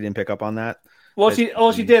Nekozaki didn't pick up on that. Well, she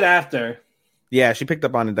did after. Yeah, she picked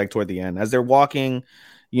up on it like toward the end as they're walking.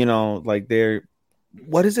 Like they're.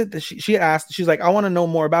 What is it that she asked? She's like, I want to know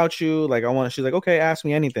more about you. Like she's like, okay, ask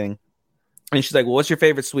me anything. And she's like, well, what's your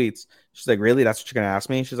favorite sweets? She's like, really? That's what you're gonna ask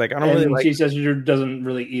me? She's like, I don't really like. She says she doesn't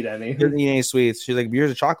really eat any. Doesn't eat any sweets. She's like,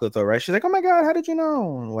 yours are chocolate though, right? She's like, oh my god, how did you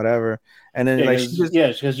know? And whatever. And then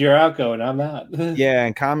because you're outgoing, I'm not. Yeah,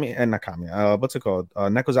 and not Kamiya. What's it called?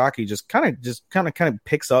 Nekozaki just kind of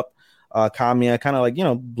picks up Kamiya, kind of like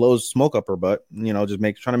blows smoke up her butt. Just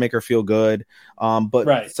trying to make her feel good.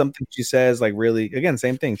 But something she says like really again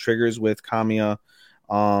same thing triggers with Kamiya,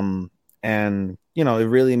 and it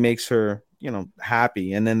really makes her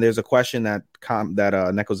happy. And then there's a question that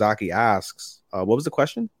Nekozaki asks. What was the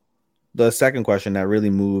question? The second question that really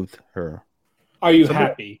moved her. Are you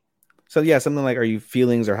happy? So yeah, something like, are you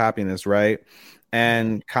feelings or happiness, right?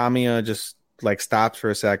 And Kamiya just like stops for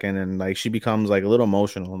a second, and like she becomes like a little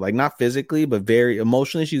emotional, like not physically but very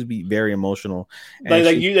emotionally. She's very emotional,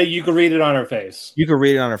 and you could read it on her face. You could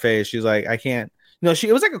read it on her face. She's like, I can't.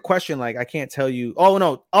 It was like a question, like I can't tell you. Oh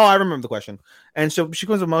no, I remember the question. And so she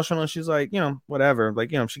becomes emotional, and she's like, whatever,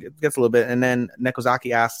 like she gets a little bit. And then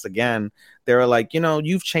Nekozaki asks again. They're like,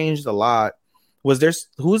 you've changed a lot. Who's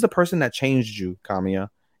the person that changed you, Kamiya?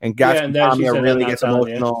 And Kamiya really gets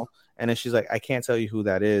emotional, and then she's like, I can't tell you who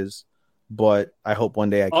that is. but I hope one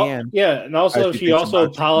day I can. Yeah, and also she also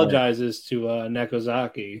about it apologizes to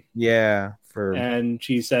Nekozaki. Yeah, and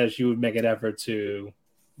she says she would make an effort to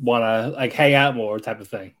want to like hang out more, type of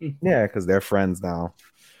thing. Yeah, because they're friends now.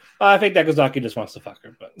 I think Nekozaki just wants to fuck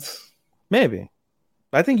her, but maybe.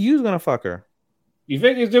 I think Yu's gonna fuck her. You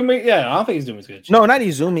think Izumi? Yeah, I don't think Izumi's good. No, not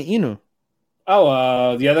Izumi. Inu.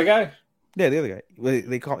 Oh, the other guy. Yeah, the other guy.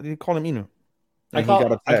 They call him Inu. I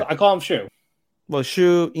call him Shu. Well,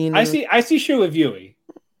 Shu, Inu. I see Shu with Yui.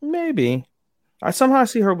 Maybe. I somehow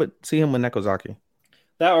see him with Nekozaki.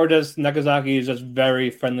 That, or does Nekozaki is just very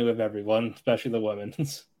friendly with everyone, especially the women.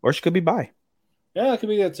 Or she could be bi. Yeah, that could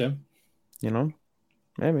be that too. You know,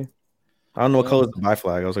 maybe. I don't know what color is the bi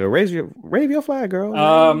flag. I was like, wave your flag, girl.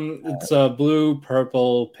 It's blue,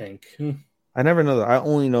 purple, pink. I never know that. I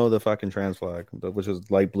only know the fucking trans flag, which is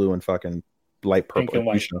light blue and fucking light purple, pink and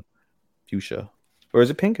white. Fuchsia. Or is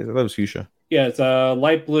it pink? I thought it was fuchsia. Yeah, it's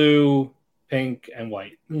light blue, pink, and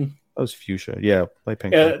white. That was fuchsia. Yeah, light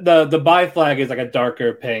pink. Yeah, the bi flag is like a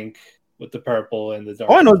darker pink with the purple and the dark.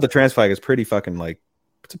 All I know is the trans flag is pretty fucking like,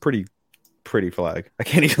 it's a pretty flag. I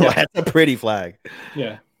can't even lie. It's a pretty flag.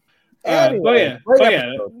 Yeah. Anyway,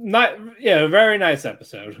 very nice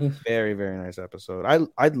episode. Very, very nice episode.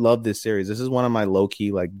 I love this series. This is one of my low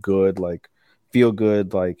key, like, good, like, feel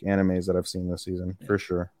good, like, animes that I've seen this season. For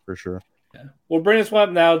sure. Yeah. We'll bring this one up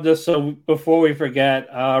now, just so before we forget,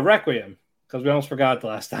 Requiem, because we almost forgot the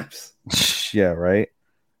last times. Yeah, right.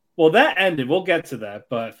 Well, that ended. We'll get to that,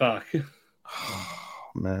 but fuck.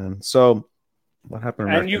 Man, so what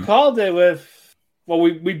happened? And you called it with. Well,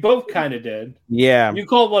 we both kind of did. Yeah. You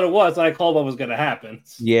called what it was, and I called what was going to happen.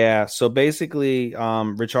 Yeah. So basically,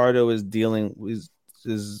 Ricciardo is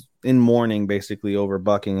in mourning basically over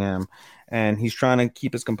Buckingham, and he's trying to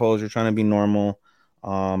keep his composure, trying to be normal,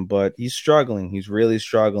 but he's struggling. He's really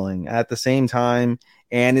struggling. At the same time,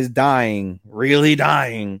 Anne is dying, really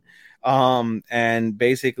dying. And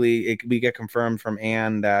basically, we get confirmed from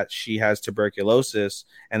Anne that she has tuberculosis,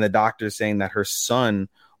 and the doctor's saying that her son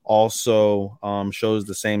also shows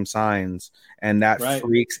the same signs, and that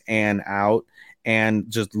freaks Anne out and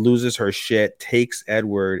just loses her shit, takes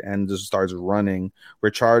Edward and just starts running.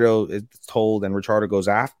 Ricciardo is told, and Ricciardo goes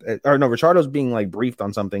after, or no, Ricciardo's being like briefed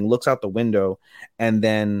on something, looks out the window, and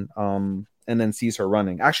then sees her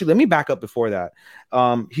running. Actually, let me back up before that.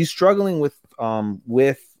 He's struggling with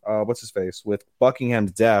what's his face, with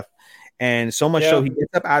Buckingham's death. And so much so he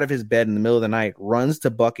gets up out of his bed in the middle of the night, runs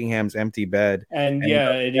to Buckingham's empty bed. And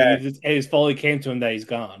it fully came to him that he's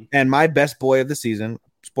gone. And my best boy of the season,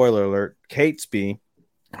 spoiler alert, Catesby,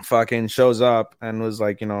 fucking shows up and was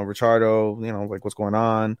like, Ricciardo, like, what's going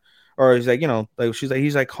on? Or he's like,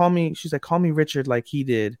 he's like, call me Richard, like he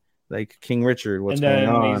did, like King Richard. What's going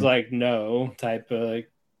on? And then he's like, no, type of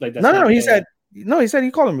like that's no. He said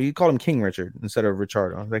he called him King Richard instead of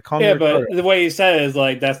Ricciardo. Like, call me Ricciardo. But the way he said it is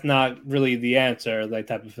like that's not really the answer, like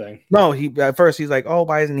type of thing. No, he at first he's like, oh,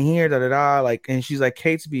 why isn't he here? Da da da. Like, and she's like,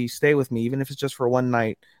 Catesby, stay with me, even if it's just for one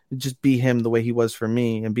night. Just be him the way he was for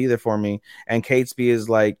me and be there for me. And Catesby is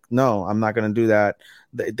like, no, I'm not gonna do that.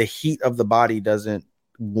 The heat of the body doesn't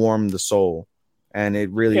warm the soul, and it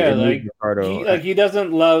really Ricciardo. He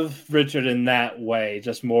doesn't love Richard in that way,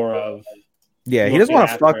 just more of. Yeah, he doesn't want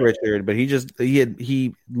to fuck Richard, but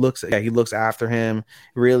he looks after him,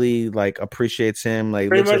 really like appreciates him, like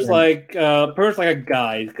pretty much like a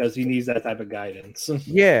guide, because he needs that type of guidance.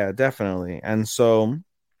 Yeah, definitely. And so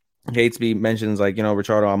Catesby mentions like,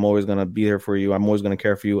 Ricciardo, I'm always gonna be here for you. I'm always gonna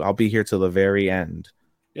care for you. I'll be here till the very end.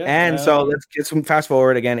 Yeah, and so let's get some fast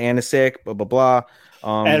forward again. Anne is sick, blah blah blah.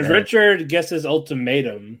 And Richard gets his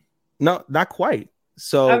ultimatum. No, not quite.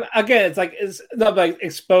 So again, it's not like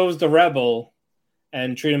expose the rebel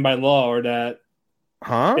and treat him by law, or that.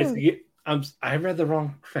 Huh? I read the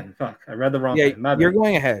wrong thing. Fuck, I read the wrong thing. You're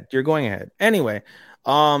going ahead. Anyway,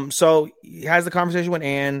 so he has the conversation with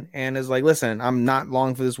Anne. Anne is like, "Listen, I'm not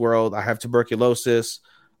long for this world. I have tuberculosis.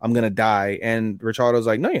 I'm gonna die." And Ricciardo's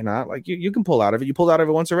like, "No, you're not. Like, you can pull out of it. You pulled out of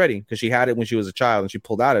it once already, because she had it when she was a child and she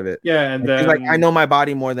pulled out of it." Yeah, and then she's like, "I know my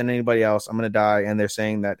body more than anybody else. I'm gonna die." And they're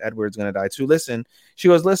saying that Edward's gonna die too. Listen, she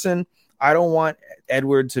goes, "Listen, I don't want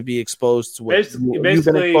Edward to be exposed to what you've been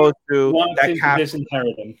exposed to." That castle,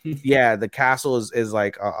 yeah, the castle is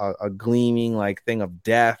like a gleaming like thing of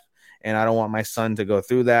death, and I don't want my son to go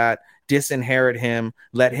through that. Disinherit him,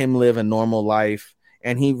 let him live a normal life.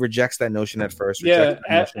 And he rejects that notion at first. Yeah,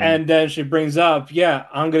 and then she brings up,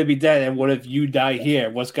 I'm going to be dead. And what if you die here?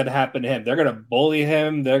 What's going to happen to him? They're going to bully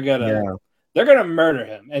him. They're going to murder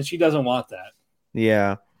him. And she doesn't want that.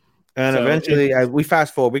 Yeah. And so eventually, we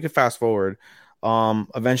could fast forward.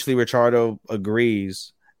 Eventually, Ricciardo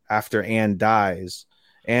agrees after Anne dies.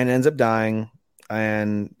 Anne ends up dying,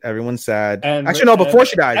 and everyone's sad. And Actually, no, before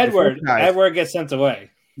she dies. Edward gets sent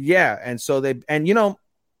away. Yeah, and so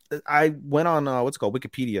I went on what's it called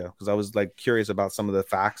Wikipedia because I was like curious about some of the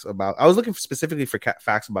facts about. I was looking specifically for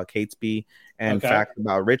facts about Catesby and facts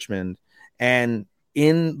about Richmond, and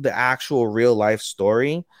in the actual real life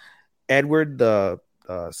story, Edward I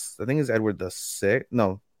think it's Edward the Sixth.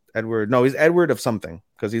 He's Edward of something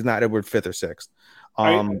because he's not Edward Fifth or Sixth.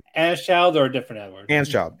 Anne's child or a different Edward? Anne's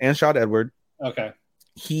child Edward. Okay.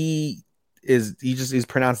 He's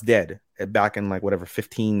pronounced dead back in like whatever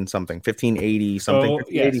 1580 something.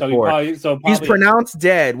 He's pronounced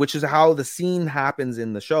dead, which is how the scene happens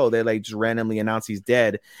in the show. They like just randomly announce he's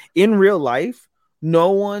dead. In real life,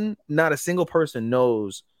 not a single person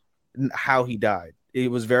knows how he died. It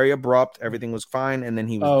was very abrupt. Everything was fine, and then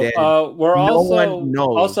he was dead. We're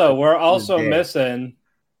also missing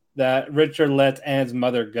that Richard lets Anne's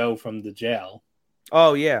mother go from the jail.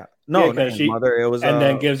 Oh yeah, mother. It was, and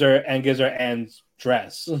then gives her Anne's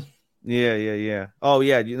dress. Yeah. Oh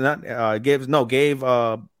yeah, gave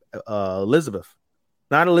Elizabeth,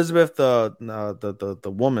 not Elizabeth, the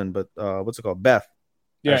woman, but what's it called, Beth?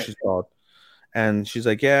 Yeah, she's called. And she's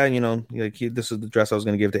like, yeah, this is the dress I was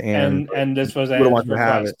going to give to Anne. And this was Anne's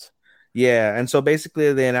request. Yeah, and so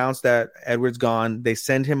basically they announced that Edward's gone. They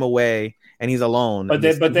send him away, and he's alone. But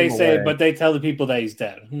they tell the people that he's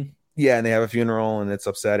dead. Yeah, and they have a funeral, and it's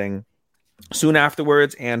upsetting. Soon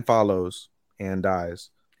afterwards, Anne follows. Anne dies.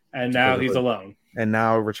 And now he's alone. And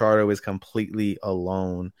now Ricciardo is completely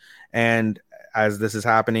alone. And as this is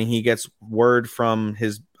happening, he gets word from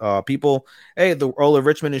his people. Hey, the Earl of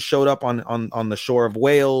Richmond has showed up on the shore of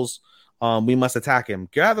Wales. We must attack him.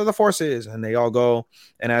 Gather the forces, and they all go.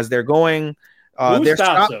 And as they're going, they're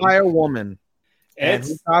stopped by a woman.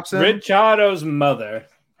 It's Ricciardo's mother,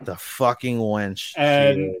 the fucking wench.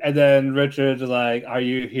 And then Richard's like, "Are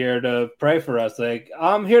you here to pray for us?" Like,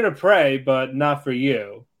 I'm here to pray, but not for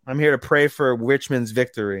you. I'm here to pray for Richmond's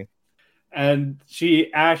victory. And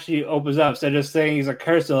she actually opens up. Instead of saying he's a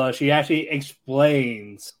curse, she actually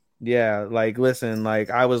explains. Yeah, like, listen, like,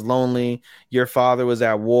 I was lonely. Your father was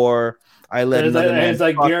at war. I let him. It's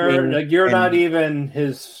like you're not even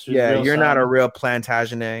his. Yeah, you're son. not a real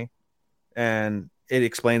Plantagenet, and it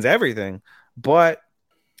explains everything. But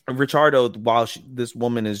Ricciardo, while this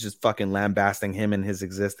woman is just fucking lambasting him and his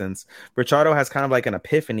existence, Ricciardo has kind of like an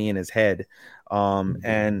epiphany in his head,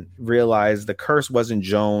 and realized the curse wasn't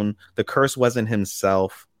Joan, the curse wasn't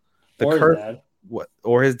himself, or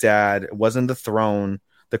his dad, it wasn't the throne.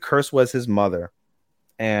 The curse was his mother,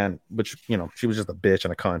 and which she was just a bitch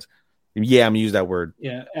and a cunt. Yeah, I'm gonna use that word.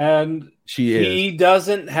 Yeah, and he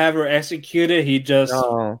doesn't have her executed. He just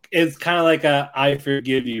it's kind of like I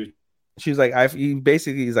forgive you. She's like,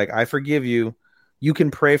 he's like, I forgive you. You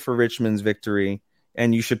can pray for Richmond's victory,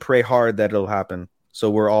 and you should pray hard that it'll happen, so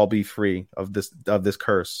we'll all be free of this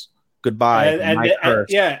curse. Goodbye,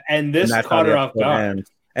 and this caught her off guard,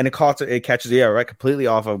 and it catches completely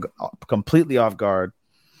off guard.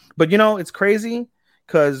 But it's crazy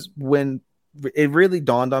because when it really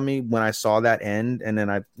dawned on me when I saw that end, and then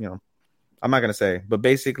I'm not gonna say, but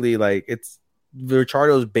basically, like, it's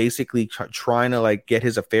Ricciardo's basically trying to like get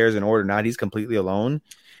his affairs in order. Now he's completely alone.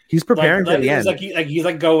 He's preparing for the end. He's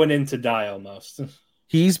like going in to die almost.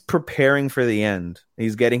 He's preparing for the end.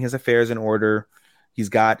 He's getting his affairs in order. He's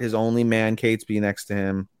got his only man, Catesby, next to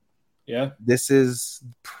him. Yeah, this is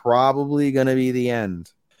probably gonna be the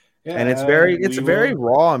end. Yeah, and it's very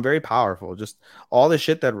raw and very powerful. Just all the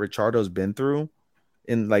shit that Ricciardo's been through,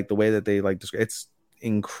 in like the way that they like describe, it's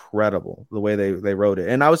incredible the way they wrote it.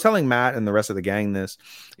 And I was telling Matt and the rest of the gang this.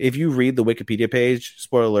 If you read the Wikipedia page,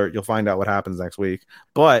 spoiler alert, you'll find out what happens next week.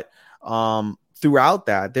 But throughout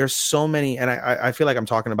that, there's so many, and I feel like I'm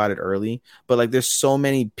talking about it early, but like there's so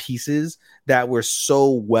many pieces that were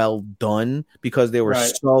so well done because they were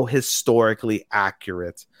so historically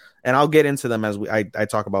accurate. And I'll get into them as I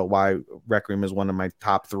talk about why Requiem is one of my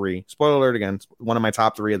top 3. Spoiler alert again, one of my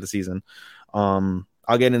top 3 of the season.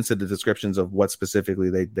 I'll get into the descriptions of what specifically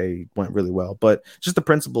they went really well. But just the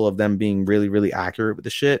principle of them being really, really accurate with the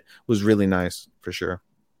shit was really nice for sure.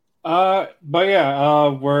 But yeah,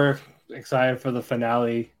 we're excited for the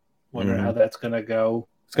finale. Wondering how that's going to go.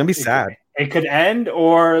 It's going to be sad. It could end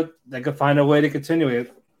or they could find a way to continue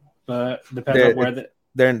it. But depends on where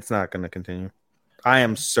it's not going to continue. I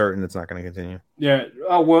am certain it's not going to continue. Yeah.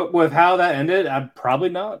 With how that ended, I'm probably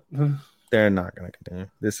not. They're not going to continue.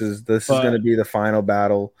 This is going to be the final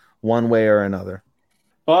battle, one way or another.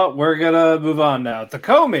 But we're gonna move on now to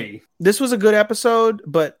Comey. This was a good episode,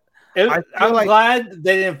 but I'm glad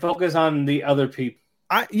they didn't focus on the other people.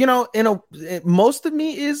 Most of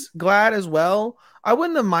me is glad as well. I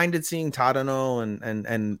wouldn't have minded seeing Tadano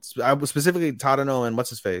and I was specifically Tadano and what's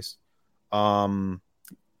his face, Yano,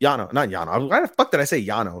 not Yano. Why the fuck did I say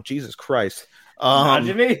Yano? Jesus Christ,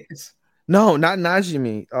 Najimi? No, not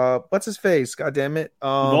Najimi. What's his face? God damn it,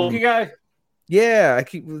 Bulky guy. Yeah, I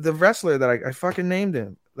keep the wrestler that I fucking named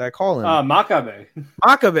him. That I call him Makabe.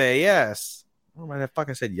 Makabe. Yes. Oh my! I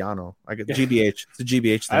fucking said Yano. I get GBH. It's a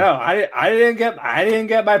GBH thing. I know. I didn't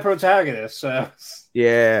get my protagonist. So.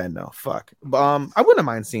 Yeah. No. Fuck. I wouldn't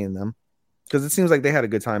mind seeing them because it seems like they had a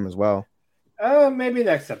good time as well. Maybe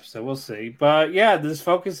next episode. We'll see. But yeah, this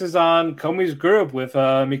focuses on Komi's group with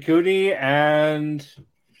Mikuni and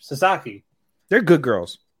Sasaki. They're good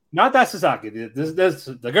girls. Not that Sasaki. This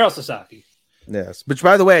the girl Sasaki. Yes. Which,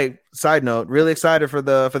 by the way, side note, really excited for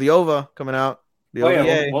the OVA coming out.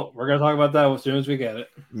 We're gonna talk about that as soon as we get it.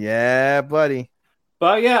 Yeah, buddy.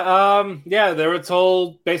 But yeah, they were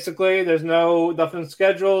told basically there's nothing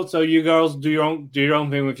scheduled, so you girls do your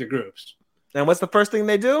own thing with your groups. And what's the first thing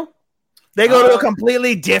they do? They go to a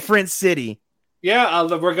completely different city. Yeah,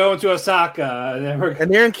 we're going to Osaka,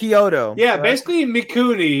 and they're in Kyoto. Yeah, right? Basically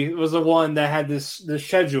Mikuni was the one that had this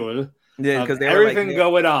schedule. Yeah, because everything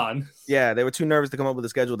going on. Yeah, they were too nervous to come up with a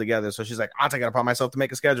schedule together. So she's like, I'll take it upon myself to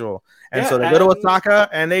make a schedule. And so they go to Osaka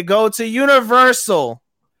and they go to Universal.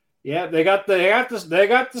 Yeah, they got the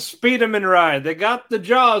Speederman ride. They got the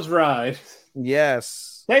Jaws ride.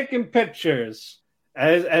 Yes. Taking pictures.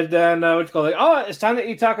 And then what you call it? Oh, it's time to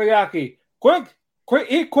eat takoyaki. Quick,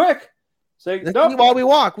 eat quick. So Let's eat while we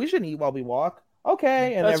walk. We shouldn't eat while we walk.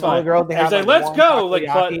 Okay, and that's fine. Girl, they have like, let's go. Like,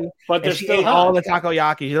 but they're still all the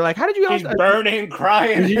takoyaki. They're like, how did you? She's burning,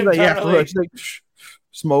 crying. She's like, yeah, she's like,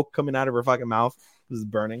 smoke coming out of her fucking mouth. This is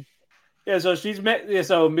burning. Yeah, so so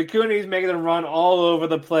Mikuni's making them run all over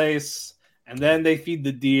the place, and then they feed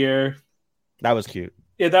the deer. That was cute.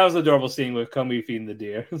 Yeah, that was an adorable scene with Komi feeding the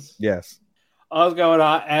deer. Yes. All was going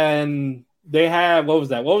on, and they had what was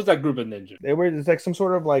that? What was that group of ninjas? It's like some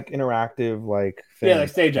sort of like interactive like thing. Yeah, like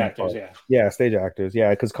stage actors. Yeah, stage actors. Yeah,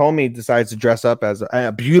 because Komi decides to dress up as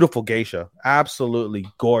a beautiful geisha, absolutely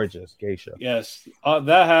gorgeous geisha. Yes,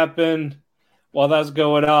 that happened. While that's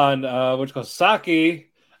going on, which goes Saki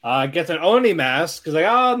gets an Oni mask because like,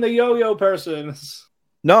 I'm the yo-yo person.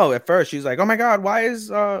 No, at first she's like, oh my god, why is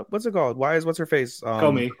what's it called? Why is what's her face?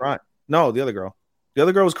 Komi. No, the other girl. The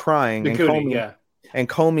other girl was crying. Mikuni, And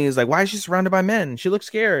Komi is like, why is she surrounded by men? She looks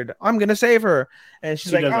scared. I'm going to save her. And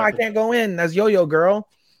she's like, I can't go in as Yo-Yo Girl.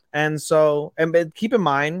 And so, but keep in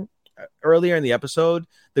mind, earlier in the episode,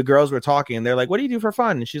 the girls were talking and they're like, what do you do for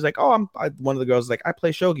fun? And she's like, one of the girls is like, I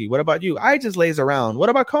play shogi. What about you? I just lays around. What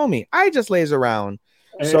about Komi? I just lays around.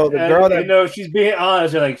 So the girl that she's being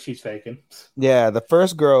honest, like she's faking. Yeah, the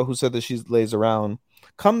first girl who said that she lays around,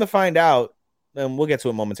 come to find out, and we'll get to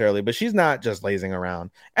it momentarily, but she's not just lazing around.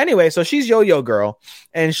 Anyway, so she's Yo-Yo Girl,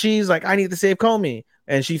 and she's like, I need to save Komi.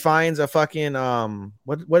 And she finds a fucking,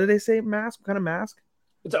 what did they say, mask? What kind of mask?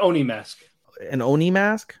 It's an Oni mask. An Oni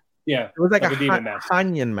mask? Yeah. It was like a demon mask.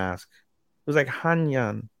 Hanyan mask. It was like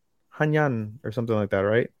Hanyan or something like that,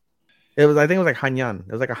 right? I think it was like Hanyan.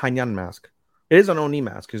 It was like a Hanyan mask. It is an Oni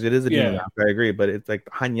mask because it is a demon mask, I agree, but it's like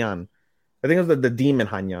Hanyan. I think it was the demon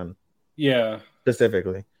Hanyan. Yeah.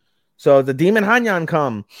 Specifically. So the demon Hanyan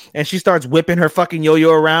come and she starts whipping her fucking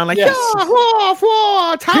yo-yo around like, yes.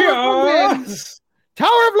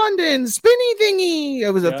 Tower of London, spinny thingy.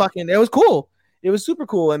 It was it was cool. It was super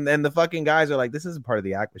cool. And the fucking guys are like, this isn't part of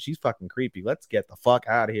the act, but she's fucking creepy. Let's get the fuck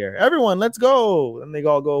out of here. Everyone, let's go. And they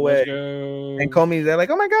all go away. And Komi, they're like,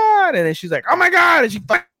 oh my God. And then she's like, oh my God. And she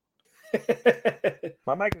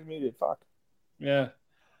my mic is muted. Fuck. Yeah.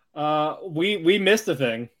 We missed a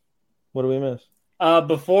thing. What do we miss?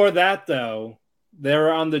 Before that, though, they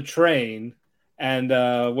were on the train, and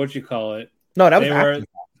what you call it? No, that was after.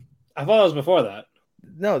 I thought it was before that.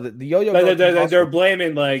 No, the Yo-Yo Girl. They're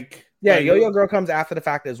blaming like. Yeah, Yo-Yo Girl comes after the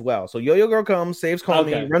fact as well. So Yo-Yo Girl comes, saves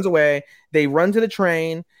Komi, runs away. They run to the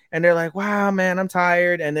train, and they're like, "Wow, man, I'm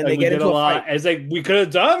tired." And then they get into a lot. It's like we could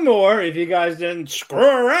have done more if you guys didn't screw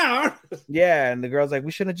around. Yeah, and the girl's like,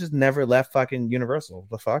 "We should have just never left fucking Universal.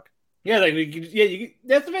 The fuck." Yeah, like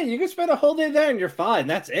that's the thing. You can spend a whole day there and you're fine.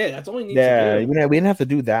 That's it. That's all you need to do. Yeah, we didn't have to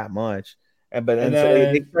do that much. So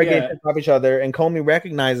they start getting off each other, and Komi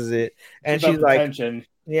recognizes it, and she's like, tension.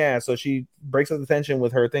 Yeah, so she breaks up the tension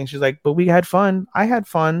with her thing. She's like, but we had fun. I had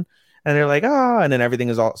fun. And they're like, and then everything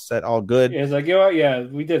is all set, all good. Yeah, it's like, yeah,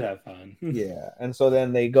 we did have fun. Yeah, and so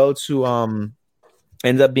then they go to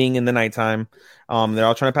ends up being in the nighttime. They're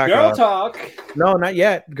all trying to pack Girl up. Talk. No, not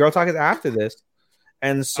yet. Girl Talk is after this.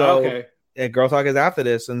 And so Girl Talk is after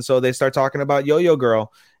this. And so they start talking about Yo-Yo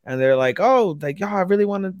Girl. and they're like, oh, like, I really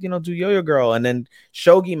want to, do Yo-Yo Girl. And then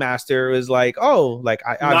Shogi Master was like, oh, like,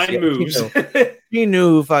 I 9 moves. She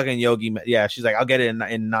knew fucking Yogi. Yeah, she's like, I'll get it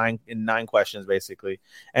in nine questions, basically.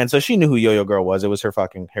 And so she knew who Yo-Yo Girl was. It was her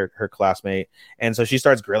fucking her classmate. And so she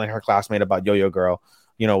starts grilling her classmate about Yo-Yo Girl,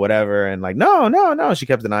 whatever. And like, no. She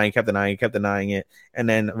kept denying it. And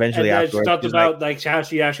then eventually afterwards, she talked about like how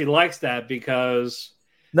she actually likes that because.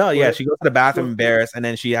 No, yeah, she goes to the bathroom embarrassed, and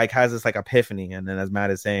then she like has this like epiphany, and then as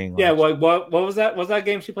Matt is saying, yeah, what was that? Was that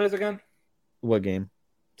game she plays again? What game?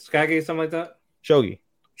 Skaggy, something like that. Shogi,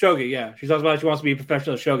 yeah. She talks about she wants to be a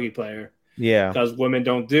professional shogi player. Yeah, because women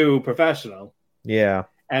don't do professional. Yeah,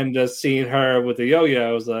 and just seeing her with the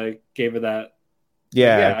yo-yo was like gave her that.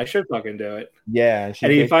 Yeah, I should fucking do it. Yeah,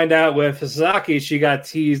 and you find out with Sasaki, she got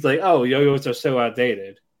teased like, oh, yo-yos are so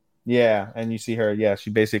outdated. Yeah, and you see her. Yeah,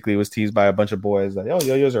 she basically was teased by a bunch of boys like, "Oh,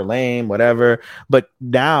 yo-yos are lame, whatever." But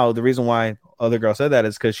now the reason why other girl said that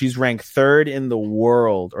is because she's ranked 3rd in the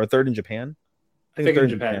world or 3rd in Japan. I think in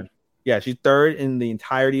Japan. Yeah, she's 3rd in the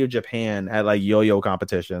entirety of Japan at like yo-yo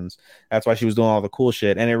competitions. That's why she was doing all the cool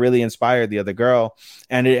shit, and it really inspired the other girl,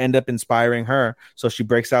 and it ended up inspiring her. So she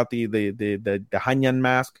breaks out the Hanyan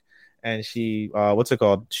mask. And she, what's it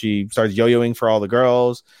called? She starts yo-yoing for all the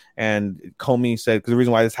girls. And Komi said, because the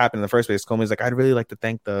reason why this happened in the first place, Komi's like, I'd really like to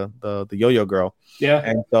thank the yo-yo girl. Yeah.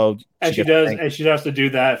 And so she does, and she has to do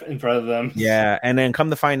that in front of them. Yeah. And then come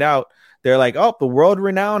to find out, they're like, oh, the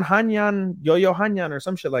world-renowned Hanyan, Yo-Yo Hanyan, or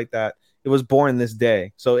some shit like that. It was born this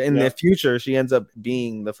day. So in the future, she ends up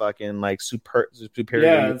being the fucking like superior.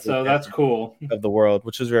 Yeah. So that's cool of the world,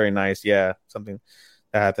 which was very nice. Yeah, something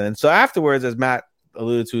that happened. And so afterwards, as Matt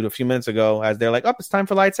alluded to it a few minutes ago, as they're like, oh, it's time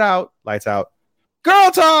for lights out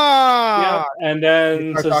girl talk. Yeah. And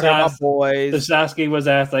then Sasaki was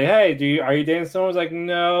asked like, hey, are you dating someone? I was like,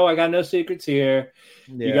 no, I got no secrets here.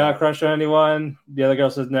 You got a crush on anyone? The other girl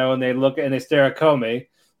says no, and they look and they stare at Komi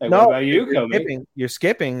like, what about you, Komi? You're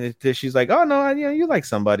skipping. She's like, oh no, you like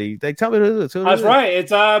somebody. They tell me who that's right,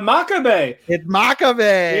 it's Makabe. It's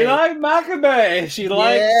Makabe. You like Makabe. She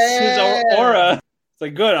likes his aura.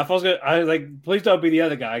 Like, good. I was like, please don't be the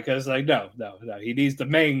other guy, because like, no, he needs the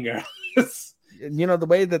main girl. The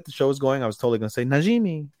way that the show is going, I was totally gonna say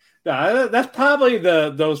Najimi. That's probably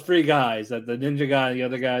those 3 guys, that the ninja guy and the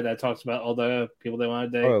other guy that talks about all the people they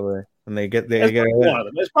want to date. Probably. And they get one of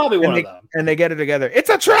them. It's probably one of them. And they get it together. It's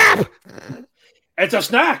a trap. It's a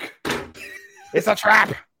snack. It's a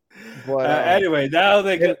trap. But, anyway, now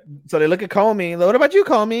they look at Komi. What about you,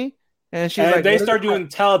 Komi? And she's like, they start doing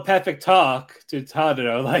telepathic talk to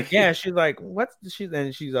Tadano. Like, yeah, she's like, what's she's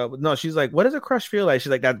like, what does a crush feel like?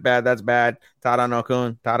 She's like, that's bad.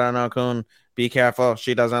 Tadano-kun, be careful.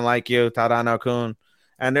 She doesn't like you, Tadano-kun.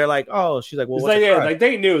 And they're like, oh, she's like, well, what's a crush? Like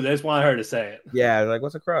they knew, they just wanted her to say it. Yeah, like,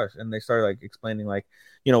 what's a crush? And they started like explaining like,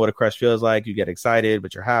 what a crush feels like. You get excited,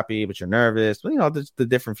 but you're happy, but you're nervous. But the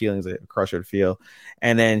different feelings that a crush would feel.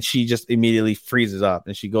 And then she just immediately freezes up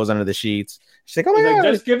and she goes under the sheets. She's like, oh my God.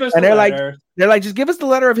 Just give us and they're like, just give us the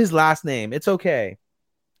letter of his last name. It's okay.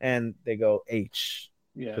 And they go H.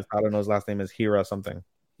 Yeah. Because I don't know, his last name is Hira something.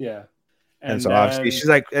 Yeah. And so obviously she's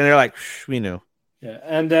like, and they're like, we knew. Yeah.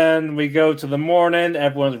 And then we go to the morning.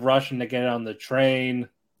 Everyone's rushing to get on the train.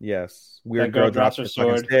 Yes. Weird girl drops her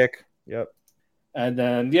sword. Stick. Yep. And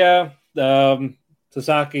then,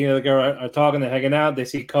 Sasaki and the girl are talking, they're hanging out. They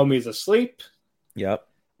see Komi's asleep. Yep.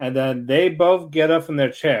 And then they both get up from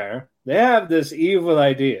their chair. They have this evil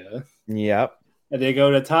idea. Yep. And they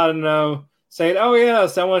go to Tadano saying, oh, yeah,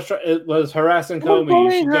 someone was harassing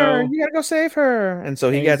Komi. You gotta go save her. And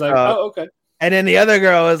so he gets like, oh, okay. And then the other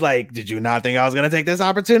girl is like, did you not think I was going to take this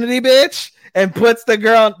opportunity, bitch? And puts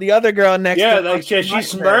the other girl next to her. Yeah, like she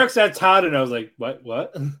smirks at Tadano. I was like,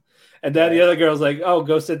 what? And then the other girl's like, "Oh,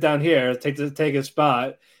 go sit down here, take a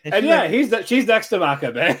spot." And she's next to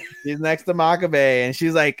Makabe. She's next to Makabe, and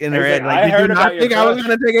she's like in her head, like, I heard "Did you not think I was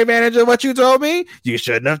going to take advantage of what you told me? You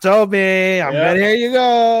shouldn't have told me. I'm good. Here you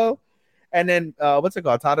go." And then what's it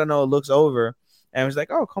called? Tadano looks over and was like,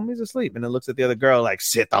 "Oh, Komi's asleep," and then looks at the other girl like,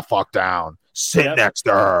 "Sit the fuck down. Sit next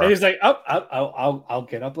to her." And he's like, "Oh, I'll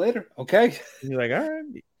get up later." Okay. He's like, "All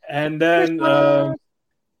right." And then.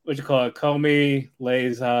 What you call it? Komi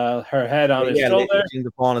lays her head on his shoulder. She's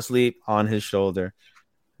falling asleep on his shoulder.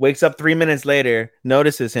 Wakes up 3 minutes later,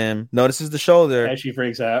 notices him, notices the shoulder. And she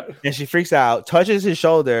freaks out. Touches his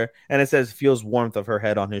shoulder, and it says feels warmth of her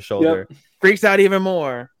head on his shoulder. Yep. Freaks out even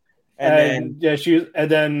more. And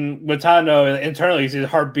then with Tadano internally, you see his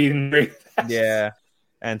heart beating very fast. Yeah.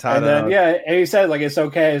 And Tadano. And he said like it's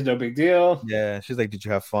okay, it's no big deal. Yeah. She's like, did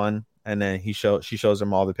you have fun? And then she shows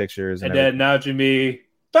him all the pictures. And then Najimi,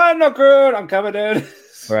 Tadano-kun, I'm coming in.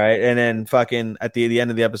 Right, and then fucking at the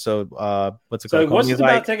end of the episode, what's it So called? what's He's it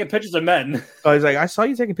about like, taking pictures of men? oh, he's like, I saw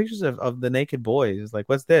you taking pictures of the naked boys. Like,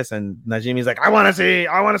 what's this? And Najimi's like, I want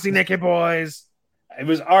to see naked boys. It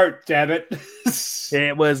was art, damn it.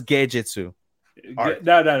 It was geijitsu. Art.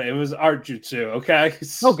 No, it was art jutsu. Okay.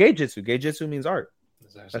 No, geijitsu. Geijitsu means art.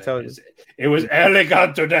 That's how it is. It was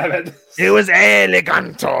eleganto, damn it. It was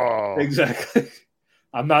eleganto. Exactly.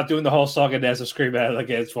 I'm not doing the whole song and dance of scream at it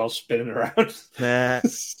again while spinning around. Nah.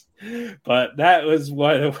 But that was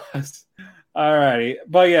what it was. Alrighty.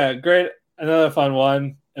 But yeah, great. Another fun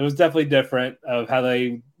one. It was definitely different of how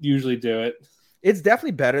they usually do it. It's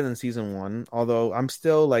definitely better than season 1, although I'm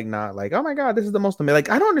still like not like, oh my god, this is the most amazing. Like,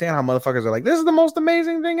 I don't understand how motherfuckers are like, this is the most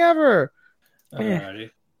amazing thing ever. Alrighty.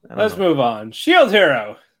 Let's move on. Shield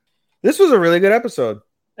Hero. This was a really good episode.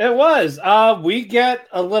 It was. We get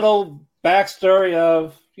a little backstory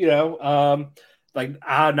of, like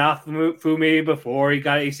Nafumi before he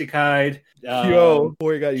got isekai'd.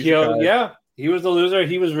 Before he got isekai'd. Yeah. He was the loser.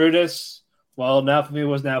 He was Rudis. Well, Nafumi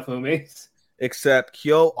was Nafumi. Except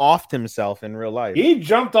Kyo offed himself in real life. She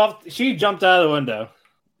jumped out of the window.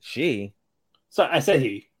 She? So I said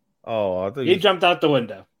he. Oh, I thought he jumped out the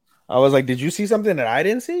window. I was like, did you see something that I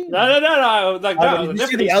didn't see? No. I was like, no. Did you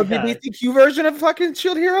see the LGBTQ version of fucking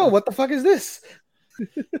Shield Hero? What the fuck is this?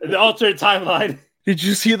 The alternate timeline. Did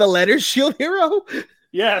you see the letters, Shield Hero?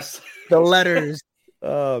 Yes. The letters.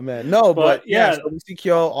 Oh man, no, but yeah. So we see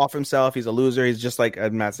Kyo off himself. He's a loser. He's just like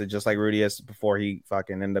Matt said, just like Rudius before he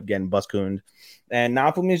fucking ended up getting buscooned. And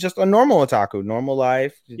Nafumi is just a normal otaku, normal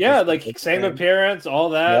life. Yeah, like same appearance, all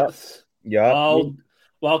that. Yeah.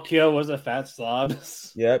 While Kyo was a fat slob.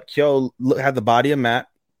 Yep. Kyo had the body of Matt.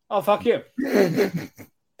 Oh, fuck you. I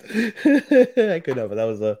couldn't help it. That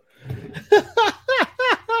was a.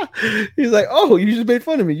 He's like, oh, you just made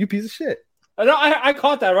fun of me, you piece of shit. I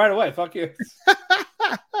caught that right away. Fuck you.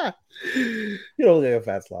 You don't look like a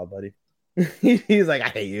fat slob, buddy. He's like, I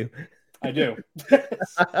hate you. I do.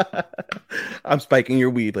 I'm spiking your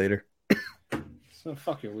weed later. So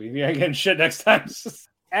fuck your weed. Yeah, getting shit next time.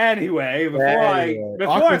 Anyway, before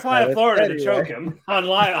I fly to Florida to choke him on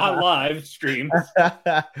live stream,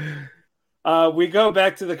 we go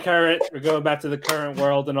back to the current. We're going back to the current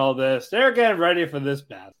world and all this. They're getting ready for this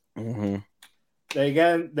battle. Mm-hmm. They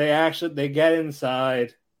get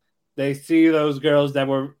inside. They see those girls that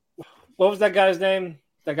were. What was that guy's name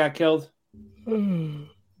that got killed?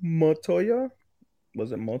 Motoya?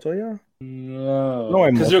 Was it Motoya? No,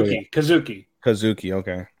 Kazuki. Kazuki. Kazuki.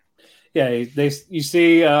 Okay. Yeah, you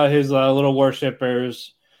see his little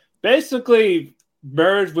worshippers basically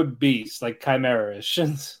merge with beasts, like chimera-ish.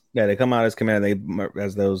 Yeah, they come out as chimera.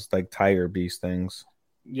 As those like tiger beast things.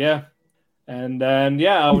 Yeah, and then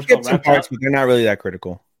I was get some parts, but they're not really that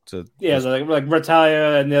critical. Yeah, so like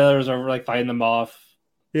Ratalia and the others are like fighting them off.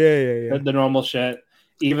 Yeah. The normal shit.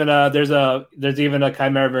 Even there's even a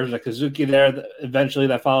chimera version of Kazuki there that eventually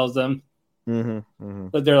that follows them.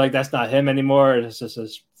 But they're like, that's not him anymore. It's just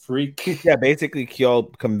this freak. Yeah, basically Kyo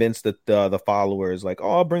convinced the followers like,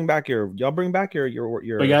 oh, y'all bring back your We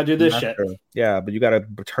gotta do this master. shit. Yeah, but you gotta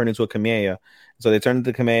turn into a Kameya. So they turned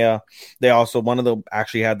into Kameya. They also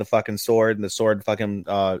actually had the fucking sword, and the sword fucking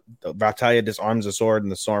Ratalia disarms the sword,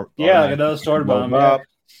 and the sword like another sword bomb. Yeah.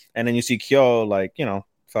 And then you see Kyo like,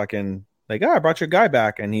 fucking like, I brought your guy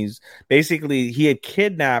back, and he had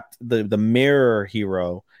kidnapped the mirror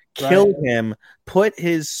hero, killed him, put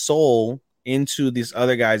his soul into this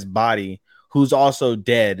other guy's body, who's also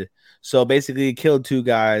dead. So basically, he killed two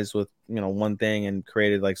guys with one thing and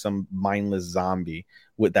created like some mindless zombie.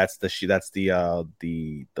 That's the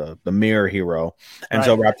mirror hero. And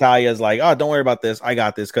so Ratalia is like, oh, don't worry about this, I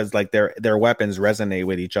got this, because like their weapons resonate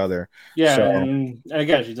with each other. Yeah, so, and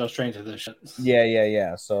again, she's all trained to this shit.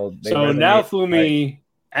 Yeah. So now Fumi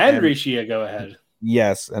and Rishia go ahead.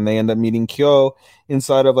 Yes, and they end up meeting Kyo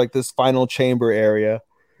inside of like this final chamber area.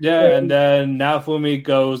 Yeah, and then now Fumi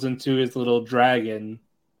goes into his little dragon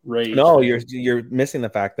rage. No, you're missing the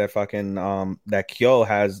fact that fucking that Kyo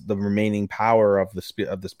has the remaining power of the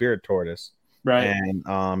spirit tortoise, right?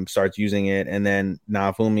 And starts using it, and then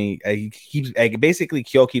Nafumi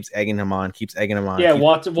Kyo keeps egging him on. Yeah,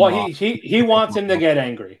 he wants him to get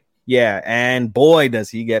angry. Yeah, and boy does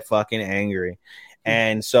he get fucking angry.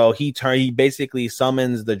 And so he basically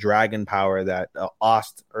summons the dragon power that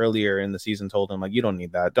Ost earlier in the season told him, like, you don't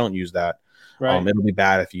need that, don't use that. Right. It'll be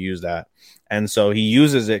bad if you use that. And so he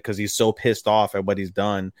uses it because he's so pissed off at what he's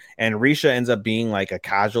done. And Risha ends up being like a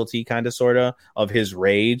casualty kind of of his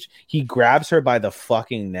rage. He grabs her by the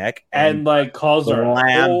fucking neck and like calls her a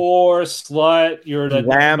whore, slut. You're the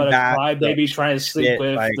crybaby trying to sleep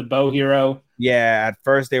with the bow hero. Yeah, at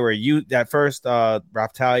first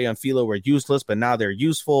Raphtalia and Philo were useless, but now they're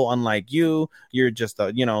useful. Unlike you, you're just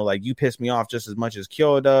like you piss me off just as much as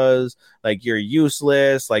Kyo does. Like you're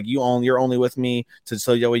useless. Like you're only with me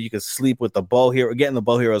so that way you can sleep with the bow hero, get in the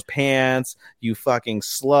bow hero's pants. You fucking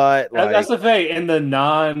slut. That's the thing in the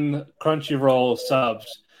non-Crunchyroll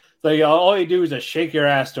subs. Like all you do is just shake your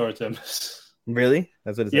ass towards him. Really?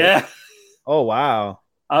 That's what it's like? Oh wow.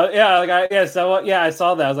 I saw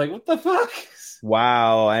that. I was like, what the fuck?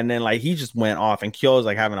 Wow. And then like he just went off, and Kyo's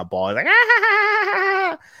like having a ball. He's like,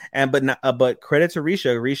 ah! But credit to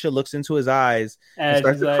Risha. Risha looks into his eyes and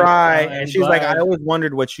starts to cry, and she's like, I always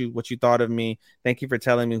wondered what you thought of me. Thank you for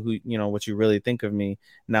telling me what you really think of me.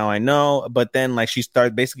 Now I know. But then like she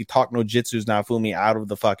started basically talk no jutsus Naofumi out of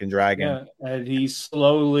the fucking dragon. Yeah, and he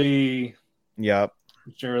slowly,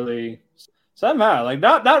 surely. Somehow, like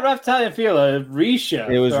not Raphtalia Philo, Risha.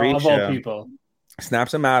 It was Risha of all people.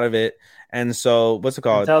 Snaps him out of it, and so what's it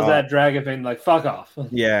called? Tells that dragon thing like fuck off.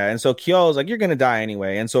 Yeah, and so Kyo's like, you're gonna die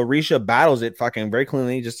anyway, and so Risha battles it fucking very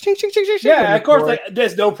cleanly, just ching. Yeah, of course,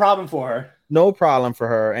 there's no problem for her. No problem for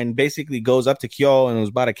her, and basically goes up to Kyo and was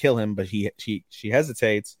about to kill him, but she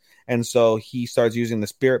hesitates, and so he starts using the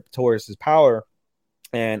Spirit Taurus's power,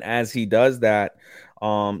 and as he does that,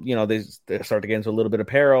 they start to get into a little bit of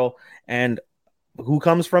peril, and who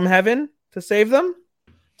comes from heaven to save them?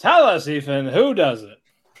 Tell us, Ethan. Who does it?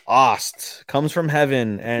 Ost comes from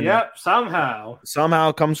heaven, and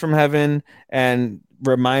somehow comes from heaven and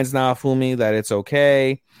reminds Naofumi that it's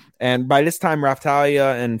okay. And by this time,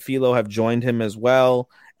 Raphtalia and Philo have joined him as well,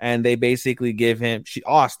 and they basically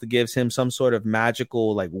Ost gives him some sort of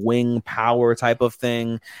magical like wing power type of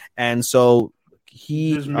thing, and so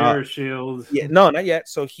his mirror shield. Yeah, no, not yet.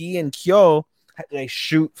 So he and Kyo, they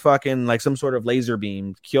shoot fucking like some sort of laser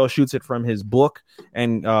beam. Kyo shoots it from his book,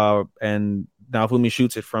 and Naofumi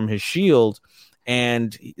shoots it from his shield,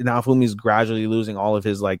 and Naofumi's gradually losing all of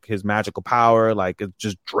his magical power, like it's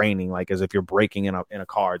just draining, like as if you're breaking in a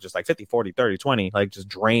car, just like 50, 40, 30, 20, like just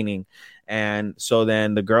draining. And so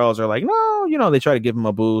then the girls are like, no, they try to give him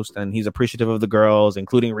a boost, and he's appreciative of the girls,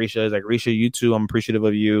 including Risha. He's like, Risha, you too, I'm appreciative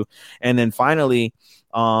of you. And then finally,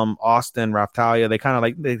 Austin, Raphtalia, they kind of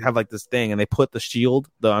like, they have like this thing, and they put the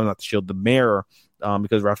mirror,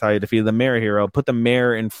 because Raphtalia defeated the mirror hero, put the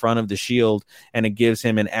mirror in front of the shield, and it gives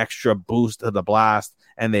him an extra boost to the blast,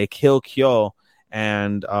 and they kill Kyo,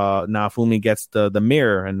 and Naofumi gets the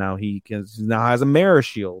mirror, and now he now has a mirror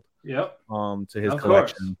shield. Yep. To his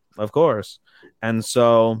collection. Of course. And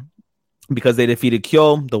so because they defeated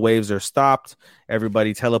Kyo, the waves are stopped.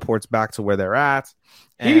 Everybody teleports back to where they're at.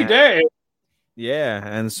 He did. Yeah,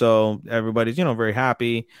 and so everybody's very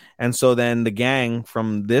happy. And so then the gang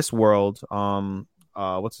from this world,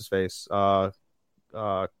 what's his face? What's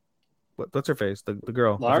her face? The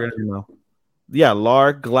girl. Lark? Yeah,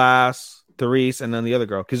 Lark, Glass, Therese, and then the other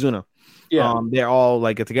girl, Kizuna. Yeah. They're all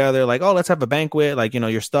like get together, like, oh, let's have a banquet. Like,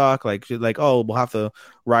 you're stuck. Like, oh, we'll have to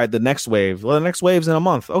ride the next wave. Well, the next wave's in a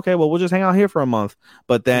month. Okay, well, we'll just hang out here for a month.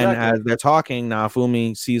 But then as they're talking,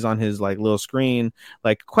 Naofumi sees on his like little screen,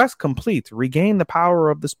 like, quest complete. Regain the power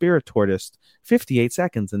of the Spirit Tortoise. 58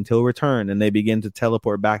 seconds until return. And they begin to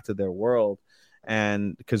teleport back to their world.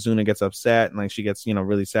 And Kizuna gets upset, and like she gets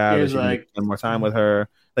really sad. She like spend more time with her.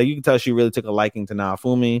 Like you can tell she really took a liking to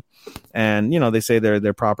Naofumi, and they say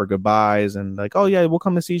their proper goodbyes, and like, oh yeah, we'll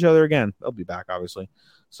come to see each other again. They'll be back, obviously.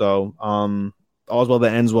 So all's well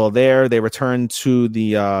that ends well there. They return to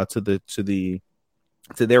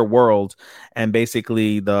their world, and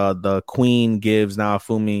basically the queen gives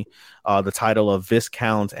Naofumi the title of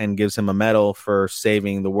Viscount and gives him a medal for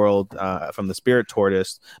saving the world from the Spirit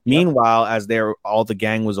Tortoise. Meanwhile, as all the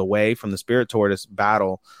gang was away from the Spirit Tortoise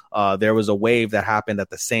battle, there was a wave that happened at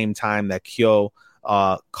the same time that Kyo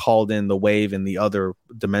called in the wave in the other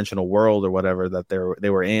dimensional world or whatever that they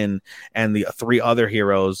were in, and the three other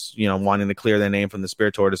heroes, wanting to clear their name from the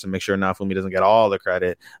Spirit Tortoise and make sure Naofumi doesn't get all the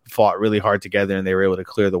credit, fought really hard together, and they were able to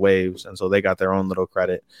clear the waves, and so they got their own little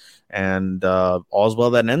credit. And all's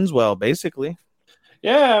well that ends well, basically.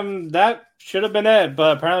 Yeah, that should have been it,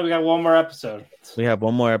 but apparently we got one more episode. We have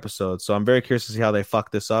one more episode, so I'm very curious to see how they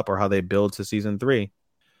fuck this up or how they build to season 3.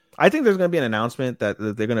 I think there's going to be an announcement that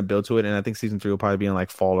they're going to build to it, and I think season 3 will probably be in like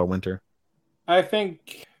fall or winter. I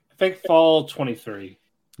think fall 23.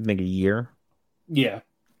 You think a year? Yeah.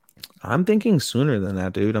 I'm thinking sooner than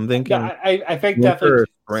that, dude. I'm thinking I think definitely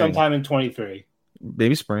sometime in 23.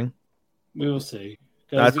 Maybe spring. We will see.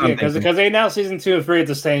 That's what I'm Because thinking. they announced season 2 and 3 at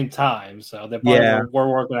the same time, so they probably were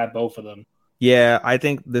working at both of them. Yeah, I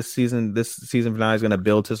think this season finale is going to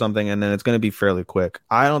build to something, and then it's going to be fairly quick.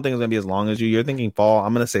 I don't think it's going to be as long as you. You're thinking fall.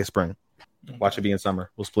 I'm going to say spring. Watch it be in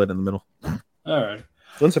summer. We'll split in the middle. All right.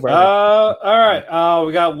 Wouldn't surprise me. All right.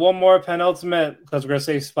 We got one more penultimate because we're going to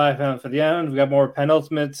say Spy Family for the end. We got more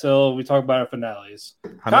penultimate till we talk about our finales.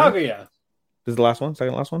 Kaguya. This is the last one?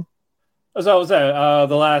 Second last one? So was that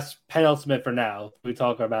the last penultimate for now? We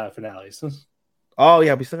talk about our finales. Oh,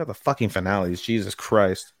 yeah. We still got the fucking finales. Jesus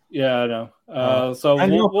Christ. Yeah, I know. So I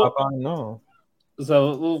know, Papa, I know.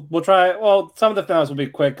 So we'll try. Well, some of the finales will be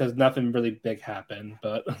quick because nothing really big happened.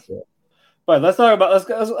 But let's talk about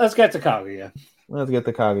let's get to Kaguya. Let's get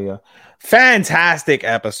to Kaguya. Fantastic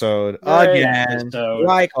episode again,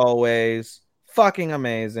 like always. Fucking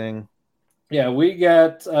amazing. Yeah, we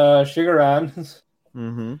get Shigeran.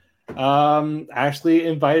 Actually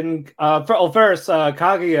inviting. First,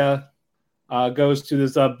 Kaguya goes to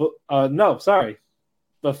this. No, sorry.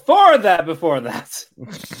 Before that,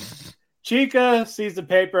 Chika sees the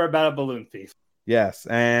paper about a balloon thief. Yes,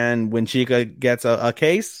 and when Chika gets a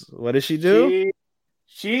case, what does she do?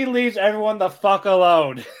 She leaves everyone the fuck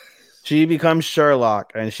alone. She becomes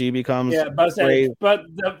Sherlock, and she becomes but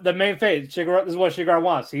the main phase, this is what Shigeru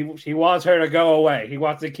wants. He wants her to go away. He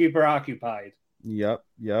wants to keep her occupied. Yep.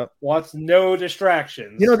 Wants no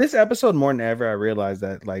distractions. You know, this episode more than ever, I realized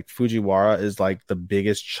that like Fujiwara is like the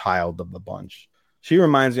biggest child of the bunch. She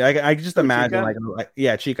reminds me. I could just imagine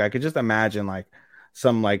Chika. I could just imagine like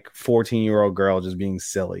some like 14-year-old girl just being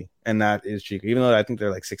silly, and that is Chika. Even though I think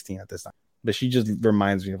they're like 16 at this time, but she just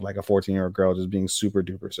reminds me of like a 14-year-old girl just being super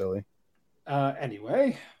duper silly.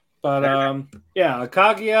 Anyway, but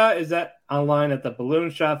Kaguya is online at the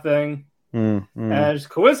balloon shop thing, and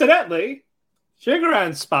coincidentally,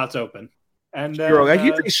 Shigeran's spot's open, and you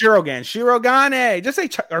say Shirogane. Just say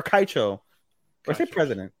or Kaicho, or say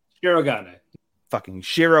President Shirogane. Fucking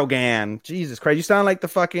Shirogan. Jesus Christ. You sound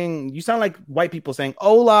like white people saying,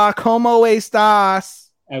 Hola, ¿cómo estás?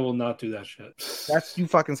 I will not do that shit. That's you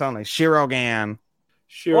fucking sound like Shirogan.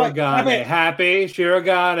 Shirogane, happy.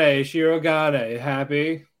 Shirogane,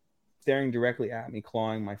 happy. Staring directly at me,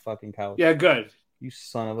 clawing my fucking couch. Yeah, good. You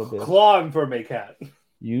son of a bitch. Clawing for me, cat.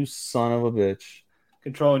 You son of a bitch.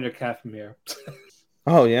 Controlling your cat from here.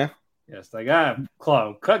 Oh, yeah? Yes, like I have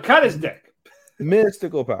claw. Cut his dick.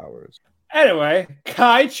 Mystical powers. Anyway,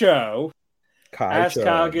 Kaicho asks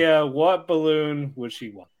Kaguya what balloon would she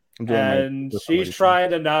want. And she's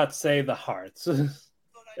trying to not say the hearts.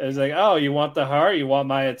 It's like, oh, you want the heart? You want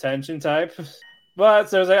my attention type? But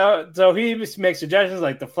so it's like, so he makes suggestions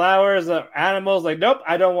like the flowers, the animals. Like, nope,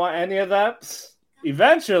 I don't want any of that.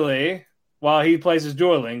 Eventually, while he plays his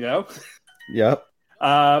Duolingo. Yep.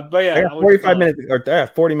 But yeah, I got 45 minutes or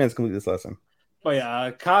 40 minutes to complete this lesson. But yeah,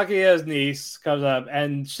 Kaguya's niece comes up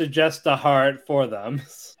and suggests the heart for them.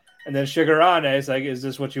 And then Shigerane is like, is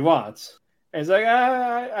this what you want? And he's like,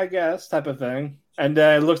 I guess, type of thing. And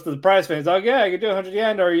then looks at the price and he's like, yeah, you can do 100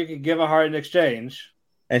 yen or you can give a heart in exchange.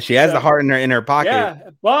 And she has the heart in her pocket. Yeah,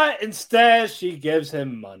 but instead she gives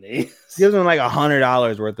him money. She gives him like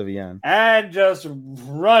 $100 worth of yen. And just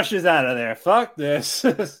rushes out of there. Fuck this.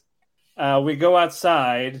 We go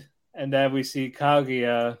outside and then we see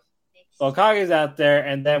Kaguya. Well, Kaguya's out there,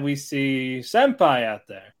 and then we see Senpai out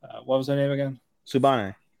there. What was her name again?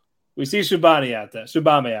 Tsubame. We see Tsubame out there.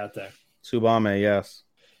 Tsubame, yes.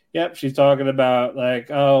 Yep, she's talking about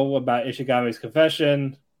about Ishigame's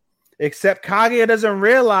confession. Except Kaguya doesn't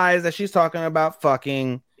realize that she's talking about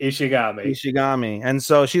fucking Ishigami. And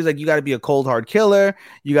so she's like, you got to be a cold hard killer.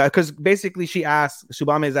 Because basically she asks,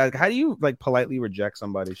 Tsubame is like, how do you like politely reject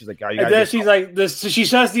somebody? She's like, and then she's like, she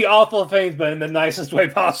says the awful things, but in the nicest way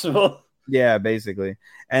possible. Yeah, basically.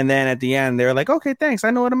 And then at the end, they're like, okay, thanks.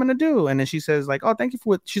 I know what I'm going to do. And then she says like, oh, thank you for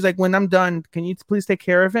what. She's like, when I'm done, can you please take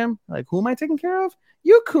care of him? Like, who am I taking care of?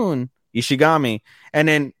 Yukun. Ishigami. And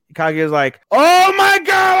then Kaguya's like, oh my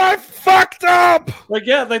God, I fucked up. Like,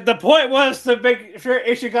 yeah, like the point was to make sure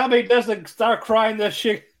Ishigami doesn't start crying this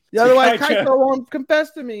shit. Yeah, otherwise Kaito won't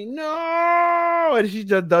confess to me. No. And she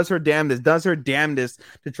just does her damnedest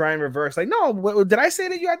to try and reverse. Like, no, did I say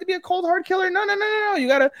that you have to be a cold hard killer? No. You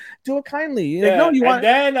got to do it kindly. Yeah. Like, no, you want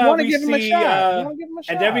to give him a shot.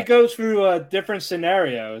 And then we go through different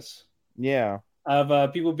scenarios. Yeah.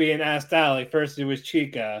 Of people being asked out. Like, first it was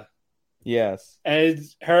Chika. Yes. And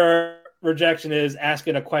her rejection is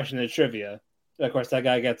asking a question in trivia. Of course, that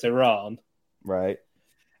guy gets it wrong. Right.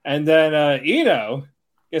 And then Ino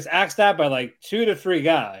gets asked out by like 2 to 3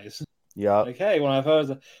 guys. Yeah. Like, hey, when I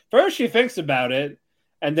pose, first she thinks about it,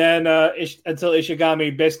 And then until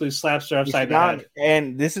Ishigami basically slaps her upside the head.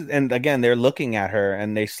 And again, they're looking at her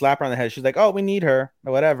and they slap her on the head. She's like, "Oh, we need her,"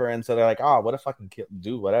 or whatever. And so they're like, "Oh, what if I can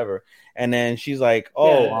do whatever?" And then she's like,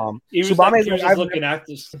 "Oh, he was looking out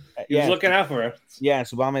for her." Yeah, and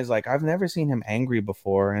Tsubame's like, "I've never seen him angry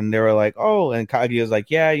before." And they were like, "Oh," and Kaguya's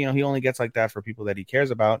like, "Yeah, you know, he only gets like that for people that he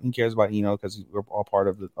cares about. He cares about Ino because we're all part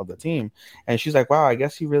of the team." And she's like, "Wow, I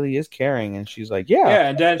guess he really is caring." And she's like, "Yeah." Yeah,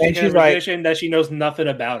 and then she's like, that she knows nothing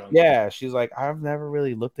about him. Yeah, she's like, "I've never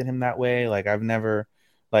really looked at him that way. Like, I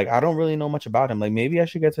don't really know much about him. Like, maybe I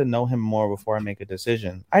should get to know him more before I make a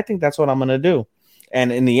decision. I think that's what I'm gonna do."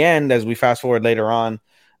 And in the end, as we fast forward later on,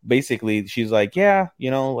 basically she's like, "Yeah, you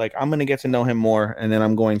know, like I'm gonna get to know him more, and then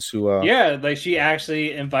I'm going to like she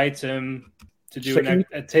actually invites him to do an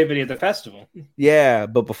activity at the festival." Yeah,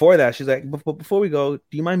 but before that, she's like, "Before we go, do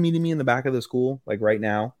you mind meeting me in the back of the school, like right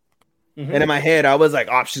now?" Mm-hmm. And in my head, I was like,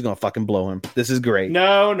 "Oh, she's gonna fucking blow him. This is great."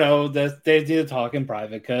 No, they need to talk in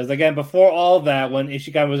private because again, before all that, when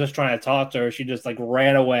Ishigami was just trying to talk to her, she just like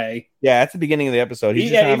ran away. Yeah, that's the beginning of the episode.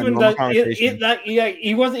 He's just having a normal conversation.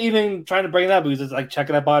 He wasn't even trying to bring it up. He was just like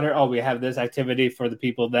checking up on her. "Oh, we have this activity for the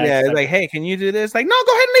people that." Yeah, it's like, "Hey, can you do this?" Like, "No,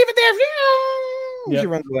 go ahead and leave it there." Yep. She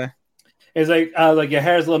runs away. It's like your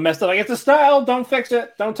hair's a little messed up. Like, it's a style. Don't fix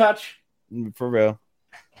it. Don't touch. For real.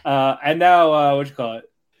 And now, what you call it?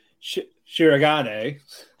 Shirogane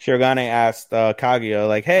asked Kaguya,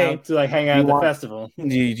 like, "Hey, to like hang out at the festival. Do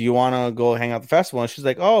you want to go hang out at the festival?" And she's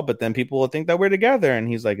like, "Oh, but then people will think that we're together." And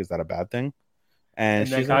he's like, "Is that a bad thing?" And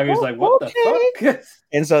she's Kaguya's like, "What the fuck?"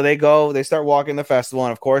 And so they start walking the festival,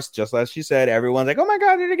 and of course, just as she said, everyone's like, "Oh my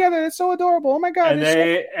god, they're together! It's so adorable! Oh my god!"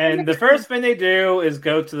 And the first thing they do is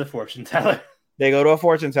go to the fortune teller. They go to a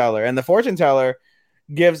fortune teller, and the fortune teller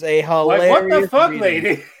gives a hilarious. Like, what the fuck,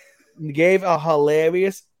 lady? Gave a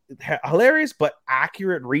hilarious but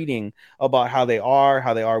accurate reading about how they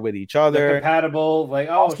are with each other. They're compatible, like,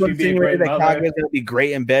 "Oh, she'd be a great mother. Kaguya's gonna be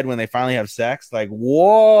great in bed when they finally have sex." Like,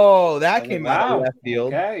 whoa, that came out of left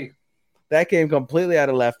field. Okay. That came completely out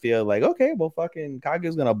of left field. Like, okay, well, fucking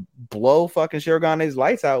Kaguya's gonna blow fucking Shirogane's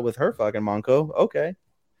lights out with her fucking Monko. Okay.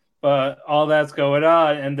 But all that's going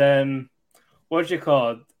on, and then what you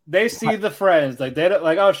call it? They see the friends, like they don't,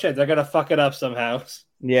 like, oh shit, they're gonna fuck it up somehow.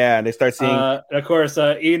 Yeah, they start seeing. Of course,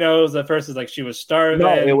 Ino's at first is like she was starving.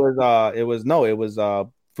 No, it was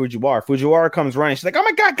Fujiwara. Fujiwara comes running. She's like, "Oh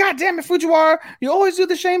my god, god damn it, Fujiwara! You always do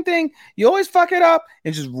the same thing. You always fuck it up,"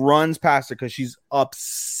 and just runs past her because she's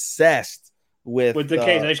obsessed with the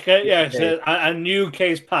case. A new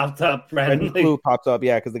case popped up. Randomly. A new clue pops up.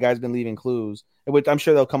 Yeah, because the guy's been leaving clues, which I'm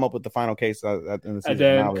sure they'll come up with the final case in the season. And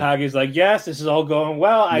then Kaguya's like, "Yes, this is all going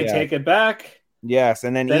well. I take it back." Yes,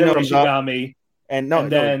 and then Ino comes up.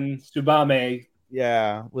 Then Tsubame,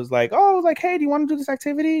 was like, "Hey, do you want to do this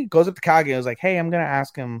activity?" Goes up to Kaguya, was like, "Hey, I'm gonna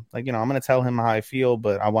ask him, like, you know, I'm gonna tell him how I feel,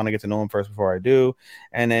 but I want to get to know him first before I do."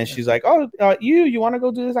 And then she's like, "Oh, you want to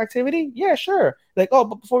go do this activity?" "Yeah, sure." Like, "Oh,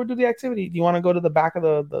 but before we do the activity, do you want to go to the back of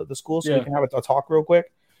the school so we can have a talk real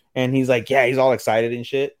quick?" And he's like, "Yeah," he's all excited and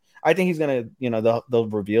shit. I think he's gonna, you know, they'll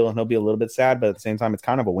reveal and he'll be a little bit sad, but at the same time, it's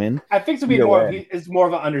kind of a win. I think it's more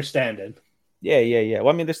of an understanding. Yeah.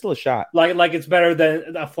 Well, I mean, there's still a shot. Like it's better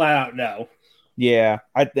than a flat out no. Yeah,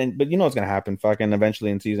 I think, but you know what's gonna happen? Fucking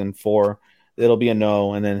eventually in season 4, it'll be a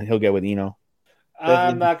no, and then he'll get with Ino.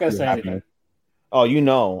 I'm not gonna say anything. Oh, you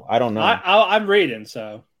know, I don't know. I'm reading,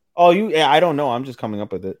 so. Oh, I don't know. I'm just coming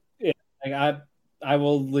up with it. Yeah, like I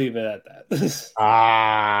will leave it at that.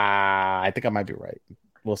 I think I might be right.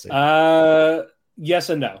 We'll see. Yes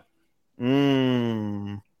and no.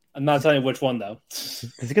 I'm not telling you which one though.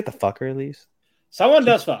 Does he get the fucker at least? Someone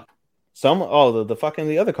does fuck.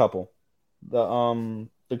 The other couple.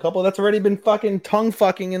 The couple that's already been fucking tongue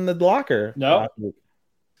fucking in the locker. No.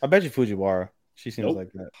 I bet you Fujiwara. She seems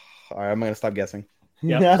like that. All right, I'm gonna stop guessing.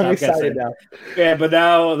 Yeah, I'm excited now. Yeah, but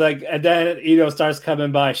now and then Ino starts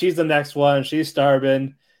coming by. She's the next one. She's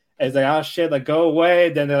starving. And it's like, oh shit, like go away.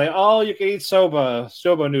 Then they're like, oh, you can eat soba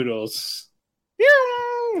noodles.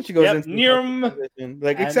 She goes into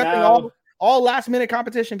like accepting all last minute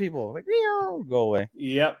competition people. Like, go away.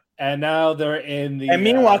 Yep. And now they're in the. And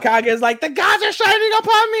meanwhile, Kaguya's like, the gods are shining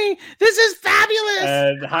upon me. This is fabulous.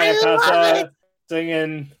 And Hayakasa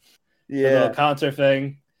singing the little concert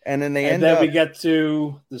thing. And then we get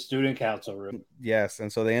to the student council room. Yes,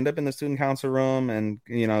 and so they end up in the student council room, and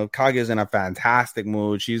you know, Kaguya's in a fantastic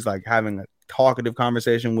mood. She's like having a talkative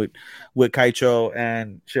conversation with Kaicho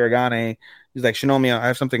and Shirogane. He's like, Shinomiya, I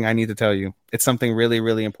have something I need to tell you. It's something really,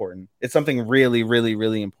 really important. It's something really, really,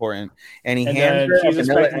 really important. And hands her she's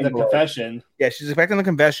expecting the confession. Yeah, she's expecting the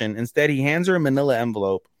confession. Instead, he hands her a manila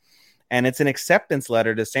envelope, and it's an acceptance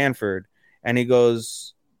letter to Sanford. and he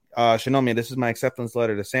goes, Shinomiya, this is my acceptance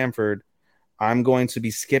letter to Stanford. I'm going to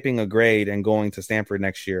be skipping a grade and going to Stanford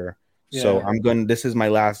next year. Yeah. So this is my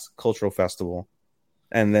last cultural festival.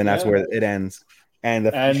 And then that's where it ends. And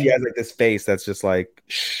she has like this face that's just like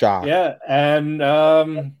shocked. Yeah.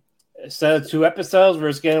 And instead of 2 episodes, we're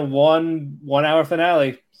just getting 1 hour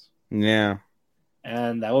finale. Yeah.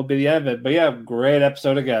 And that will be the end of it. But yeah, great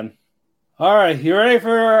episode again. All right. You ready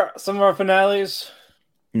for some of our finales?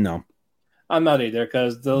 No. I'm not either,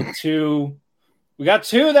 because we got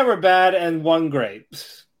 2 that were bad and 1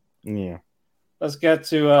 great. Yeah. Let's get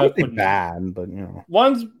to I would think bad, but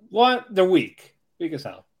they're weak. Weak as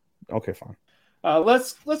hell. Okay, fine.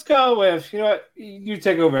 Let's go with, you know what? You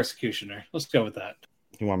take over Executioner. Let's go with that.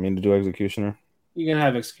 You want me to do Executioner? You can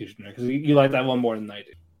have Executioner because you like that one more than I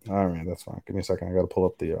do. All right, that's fine. Give me a second. I got to pull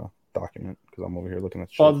up the document because I'm over here looking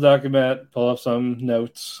at shit. Pull up the document. Pull up some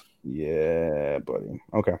notes. Yeah, buddy.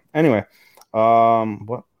 Okay. Anyway, what? I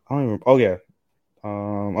don't even. Oh yeah.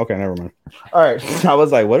 Okay, never mind. All right. I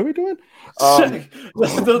was like, what are we doing?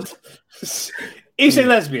 He's a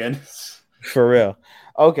lesbian. For real.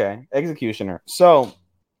 Okay, Executioner. So,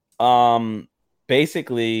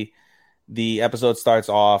 basically, the episode starts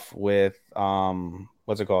off with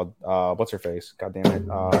what's it called? What's her face? God damn it.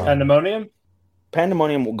 Pandemonium.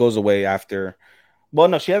 Pandemonium goes away after. Well,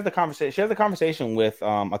 no, she has the conversation. She has the conversation with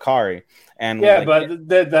Akari, and yeah, but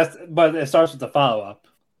it starts with the follow up.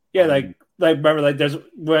 Yeah, like remember, like there's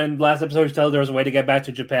when last episode she told there was a way to get back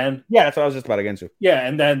to Japan. Yeah, that's what I was just about to get into. Yeah,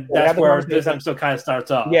 and then that's where this episode kind of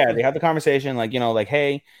starts off. Yeah, they have the conversation, like, you know, like,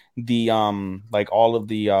 hey, the like all of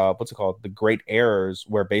the what's it called, the great errors.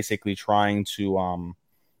 We're basically trying to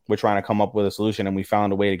we're trying to come up with a solution, and we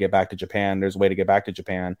found a way to get back to Japan. There's a way to get back to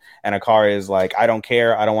Japan, and Akari is like, I don't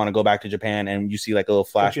care, I don't want to go back to Japan. And you see like a little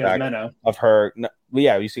flashback of her.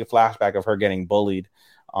 Yeah, you see a flashback of her getting bullied.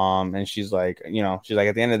 And she's like, you know, she's like,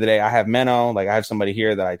 at the end of the day, I have Menno, like I have somebody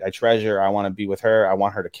here that I treasure. I want to be with her. I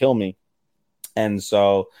want her to kill me. And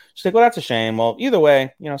so she's like, well, that's a shame. Well, either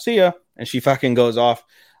way, you know, see ya. And she fucking goes off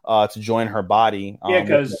to join her body. Yeah,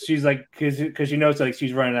 because she's like, because she knows like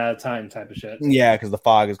she's running out of time, type of shit. Yeah, because the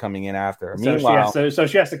fog is coming in after her. So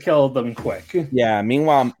she has to kill them quick. Yeah.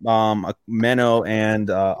 Meanwhile, Menno and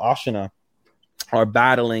Ashina are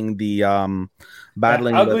battling the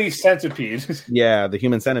ugly centipede. Yeah, the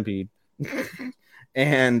human centipede.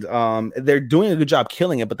 And they're doing a good job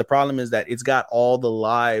killing it, but the problem is that it's got all the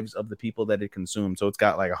lives of the people that it consumed, so it's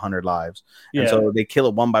got like 100 lives. Yeah. And so they kill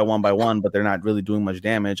it one by one, but they're not really doing much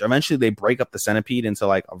damage. Eventually they break up the centipede into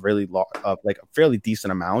like a really like a fairly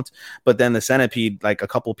decent amount, but then the centipede, like a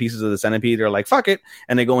couple pieces of the centipede are like, fuck it,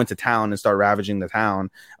 and they go into town and start ravaging the town.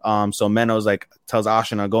 So Menno's like tells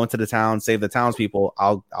Ashina, go into the town, save the townspeople,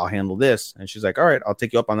 I'll handle this. And she's like, all right, I'll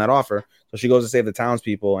take you up on that offer. So she goes to save the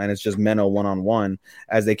townspeople, and it's just Menno one-on-one.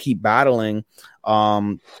 As they keep battling,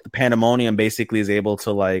 Pandemonium basically is able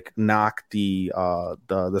to like knock the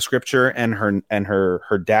scripture and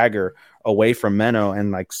her dagger away from Menno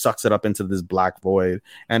and like sucks it up into this black void.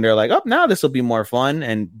 And they're like, oh, now this will be more fun.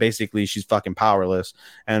 And basically she's fucking powerless.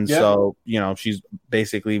 And so, you know, she's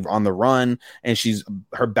basically on the run, and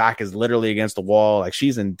her back is literally against the wall. Like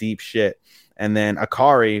she's in deep shit. And then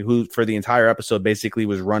Akari, who for the entire episode basically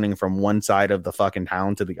was running from one side of the fucking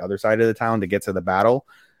town to the other side of the town to get to the battle,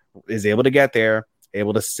 is able to get there,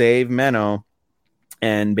 able to save Menno.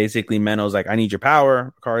 And basically Menno's like, I need your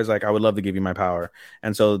power. Akari's like, I would love to give you my power.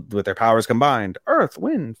 And so with their powers combined, earth,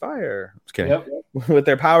 wind, fire. Just kidding. Yep. With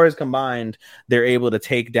their powers combined, they're able to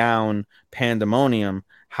take down Pandemonium.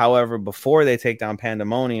 However, before they take down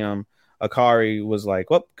Pandemonium, Akari was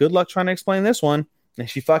like, well, good luck trying to explain this one. And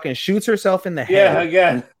she fucking shoots herself in the head. Yeah,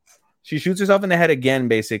 again. She shoots herself in the head again,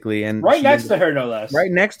 basically. And right next to her, no less. Right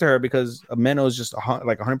next to her, because Menno's just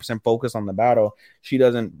like 100% focused on the battle. She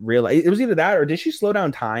doesn't realize. It was either that, or did she slow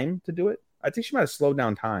down time to do it? I think she might have slowed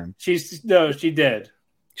down time. She did.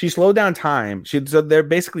 She slowed down time. So they're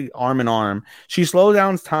basically arm in arm. She slowed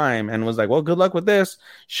down time and was like, well, good luck with this.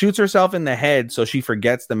 Shoots herself in the head so she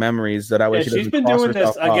forgets the memories. So that way she's been doing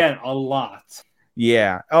this again a lot.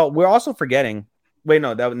 Yeah. Oh, we're also forgetting. Wait,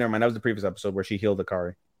 no, never mind. That was the previous episode where she healed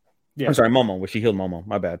Akari. Yeah. I'm sorry, Momo, where she healed Momo.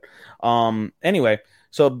 My bad. Anyway,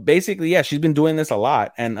 so basically, yeah, she's been doing this a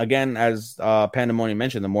lot. And again, as Pandemonium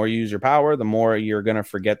mentioned, the more you use your power, the more you're going to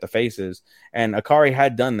forget the faces. And Akari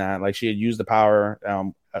had done that. Like, she had used the power,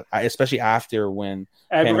 especially after when...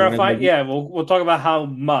 And we're going to find... Yeah, we'll talk about how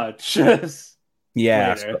much.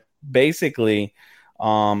 Yeah. So basically...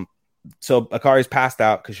 So Akari's passed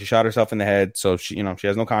out because she shot herself in the head. So she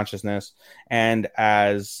has no consciousness. And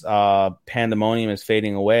as Pandemonium is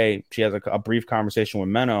fading away, she has a brief conversation with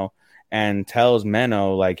Menno and tells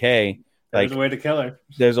Menno, like, hey, There's a way to kill her.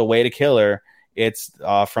 There's a way to kill her. It's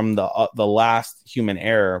from the last human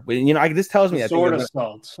era. You know, this tells me the sword of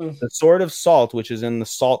salt. The sword of salt, which is in the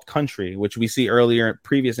Salt Country, which we see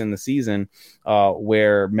previous in the season,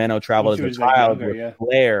 where Menno traveled as a child with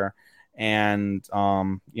Flare, and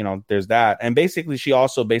you know, there's that. And basically, she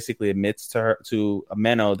also admits to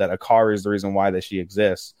Menno that Akari is the reason why that she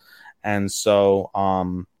exists. And so,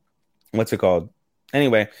 what's it called?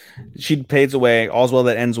 Anyway, she fades away. All's well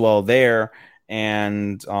that ends well there.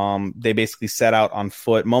 And they basically set out on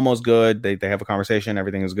foot. Momo's good. They have a conversation.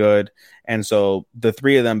 Everything is good. And so the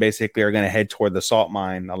three of them basically are going to head toward the salt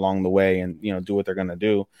mine along the way and, you know, do what they're going to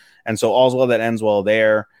do. And so all's well that ends well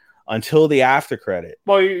there until the after credit.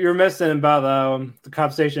 Well, you're missing about the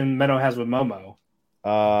conversation Menno has with Momo.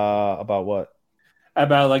 About what?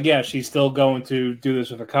 About, like, yeah, she's still going to do this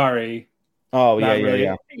with Akari. Oh,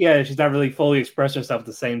 yeah, she's not really fully expressed herself at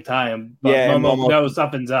the same time. But Momo knows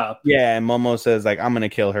something's up. Yeah, and Momo says, like, I'm gonna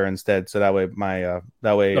kill her instead, so that way because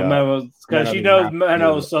she knows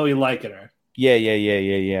Menno's slowly liking her.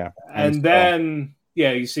 Yeah. And then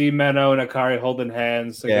you see Menno and Akari holding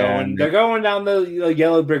hands. They're going down the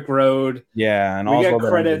yellow brick road. Yeah, and we get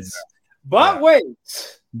credits. But wait,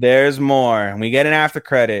 there's more. And we get an after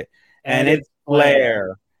credit, and it's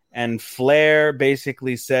Flare. And Flare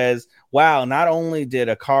basically says, wow, not only did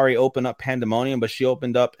Akari open up Pandemonium, but she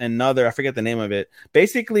opened up another, I forget the name of it.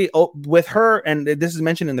 Basically, with her, and this is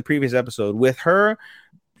mentioned in the previous episode, with her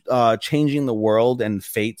changing the world and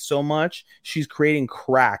fate so much, she's creating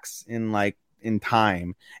cracks in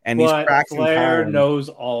time. And these cracks Flare in time knows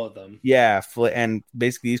all of them. Yeah, and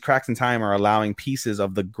basically these cracks in time are allowing pieces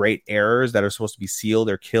of the great errors that are supposed to be sealed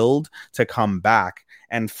or killed to come back.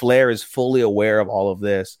 And Flare is fully aware of all of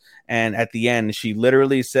this. And at the end, she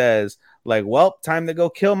literally says, like, well, time to go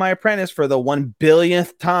kill my apprentice for the 1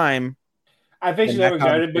 billionth time. I think she's never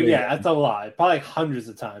got it, but yeah, that's a lot. Probably hundreds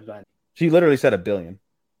of times. She literally said 1 billion.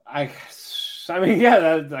 I mean,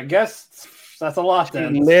 yeah, I guess that's a lot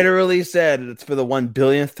then. She literally said it's for the 1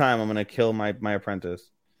 billionth time I'm going to kill my apprentice.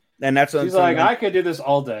 And that's she's like, I could do this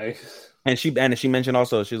all day. And she mentioned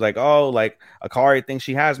also, she's like, oh, like Akari thinks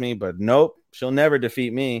she has me, but nope, she'll never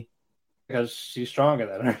defeat me because she's stronger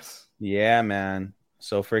than her. Yeah, man.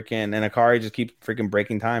 So freaking, and Akari just keeps freaking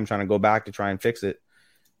breaking time, trying to go back to try and fix it.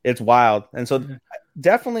 It's wild. And so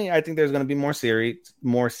definitely, I think there's going to be more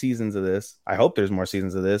seasons of this. I hope there's more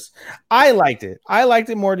seasons of this. I liked it. I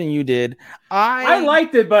liked it more than you did. I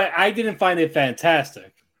liked it, but I didn't find it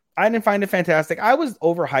fantastic. I didn't find it fantastic. I was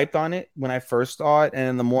overhyped on it when I first saw it,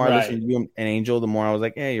 and the more I listened to you and Angel, the more I was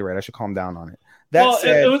like, "Hey, you're right. I should calm down on it."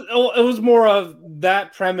 It was more of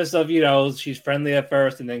that premise of, you know, she's friendly at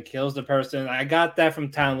first and then kills the person. I got that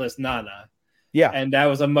from Talentless Nana. Yeah, and that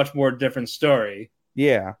was a much more different story.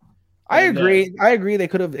 Yeah, I agree. I agree. They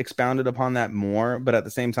could have expounded upon that more, but at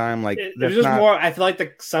the same time, like it was just more. I feel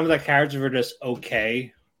like some of the characters were just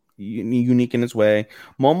okay. Unique in its way.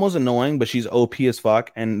 Momo's annoying, but she's OP as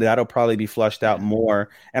fuck, and that'll probably be flushed out more.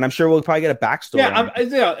 And I'm sure we'll probably get a backstory.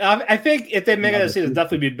 Yeah, I think if they make it a season, it'll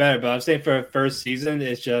definitely be better. But I'm saying for a first season,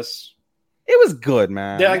 it's just it was good,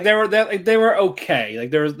 man. They were okay.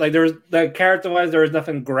 Like there was character wise, there was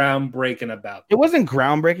nothing groundbreaking about them. It wasn't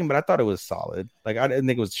groundbreaking, but I thought it was solid. Like I didn't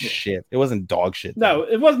think it was shit. It wasn't dog shit. No,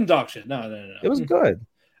 it wasn't dog shit. No. It was good.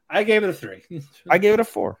 I gave it a 3. I gave it a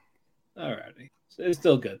 4. Alrighty. It's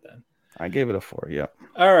still good then. I gave it a 4. Yeah.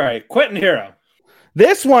 All right, Quentin Hero.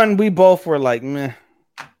 This one we both were like, meh.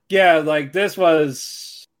 Yeah, like this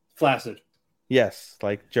was flaccid. Yes,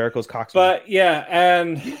 like Jericho's cocksman. But yeah,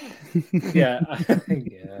 and yeah.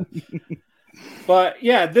 But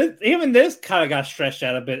yeah, even this kind of got stretched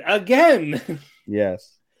out a bit again.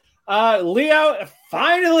 Yes. Leo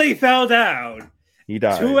finally fell down. He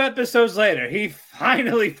died. 2 episodes later, he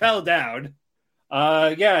finally fell down.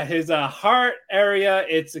 His heart area,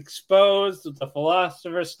 it's exposed with the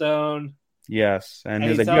Philosopher's Stone. Yes, and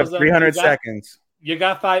he's like, you have 300 seconds. You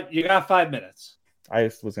got 5 minutes. I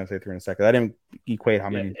was gonna say 300 seconds. I didn't equate how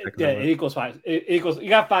many seconds. Yeah, it equals 5. It equals. You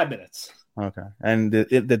got 5 minutes. Okay, and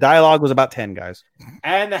the dialogue was about 10, guys.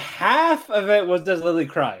 And half of it was just Lily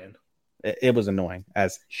crying. It was annoying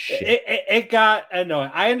as shit. It got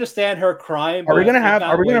annoying. I understand her crying. Are we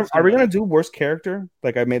gonna do worst character?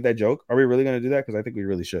 Like I made that joke. Are we really gonna do that? Because I think we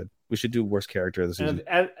really should. We should do worst character of the season.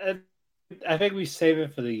 And I think we save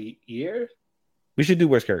it for the year. We should do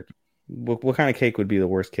worst character. What kind of cake would be the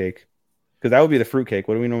worst cake? Because that would be the fruit cake.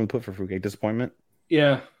 What do we normally put for fruit cake? Disappointment.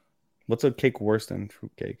 Yeah. What's a cake worse than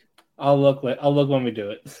fruit cake? I'll look when we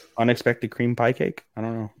do it. Unexpected cream pie cake? I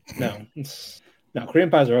don't know. No,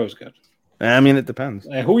 cream pies are always good. I mean, it depends.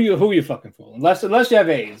 Who you fucking fool? Unless you have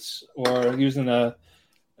AIDS or using a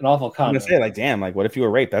an awful I'm comment. gonna say like, damn, like what if you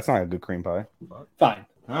were raped? That's not a good cream pie. Fine.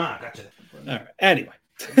 Gotcha. All right. Anyway,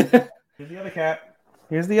 here's the other cat.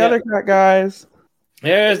 Here's the other cat, guys.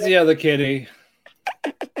 Here's the other kitty.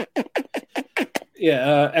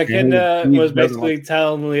 Yeah, Echidna was basically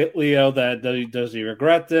telling Leo that does he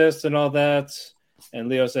regret this and all that, and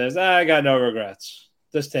Leo says, "I got no regrets.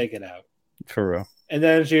 Just take it out." For real. And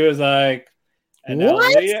then she was like, and now,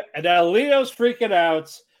 Leo's freaking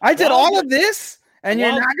out. I did all of this, and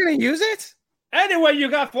you're not going to use it? Anyway, you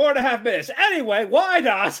got 4.5 minutes. Anyway, why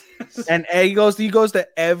not? And he goes to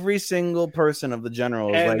every single person of the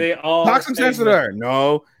generals. And like, they all talk some sense with her.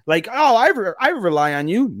 No. Like, oh, I rely on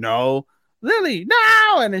you. No. Lily,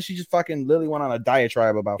 no. And then she just fucking Lily went on a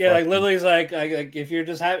diatribe about like Lily's like if you're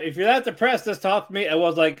that depressed, just talk to me. I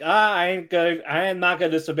was like, I am not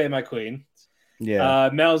gonna disobey my queen. Yeah.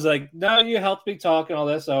 Mel's like, no, you helped me talk and all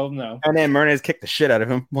this, so no. And then Mernez kicked the shit out of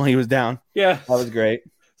him while he was down. Yeah. That was great.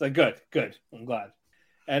 It's like good. I'm glad.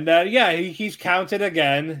 And he's counted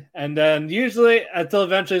again. And then usually until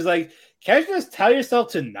eventually he's like, can't you just tell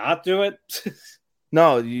yourself to not do it?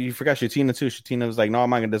 No, you forgot Shutina too. Shutina was like, no, I'm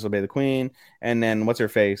not gonna disobey the queen. And then what's her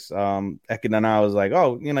face? Echidna was like,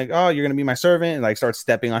 oh, you're gonna be my servant, and like starts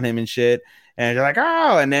stepping on him and shit. And you're like,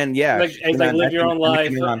 oh, and then it's like live your own life.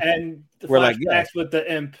 And the we're like, with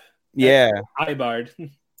the imp. Yeah. Ibard.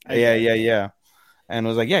 Yeah. And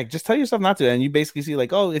was like, yeah, just tell yourself not to. And you basically see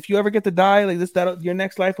like, oh, if you ever get to die, like this, that your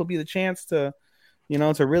next life will be the chance to,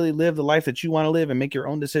 to really live the life that you want to live and make your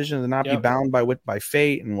own decisions and not be bound by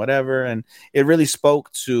fate and whatever. And it really spoke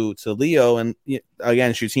to Leo and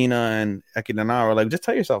again, Shutina and Echidna were like, just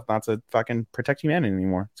tell yourself not to fucking protect humanity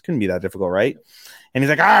anymore. It couldn't be that difficult, right? And he's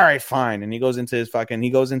like, all right, fine. And he goes into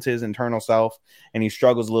his internal self and he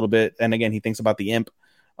struggles a little bit. And again, he thinks about the imp,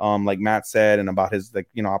 like Matt said, and about his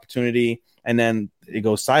opportunity. And then it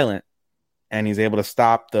goes silent. And he's able to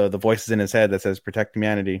stop the voices in his head that says, protect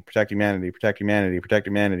humanity, protect humanity, protect humanity, protect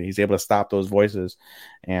humanity. He's able to stop those voices.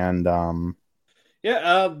 And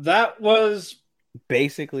that was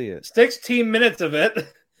basically it. 16 minutes of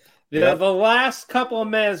it. The last couple of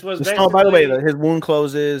minutes was basically... Oh, by the way, his wound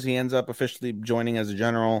closes. He ends up officially joining as a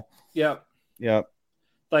general. Yep.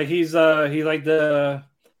 Like he's like the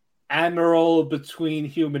admiral between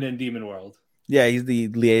human and demon world. Yeah, he's the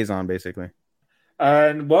liaison, basically.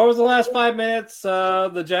 And what was the last 5 minutes?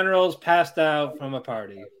 The generals passed out from a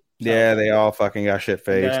party. Yeah, they all fucking got shit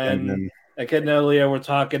faced. And then Echidna and Leo were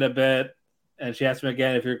talking a bit, and she asked him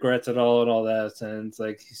again if he regrets it all and all that. And it's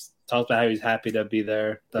like he talks about how he's happy to be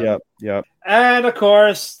there. Yep. And of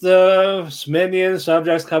course, the minion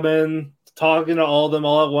subjects come in, talking to all of them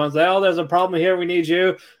all at once. Like, oh, there's a problem here. We need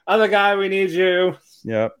you. Other guy, we need you.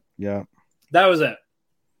 Yep. That was it.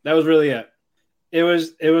 That was really it. It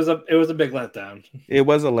was a big letdown. It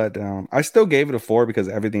was a letdown. I still gave it a 4 because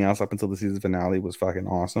everything else up until the season finale was fucking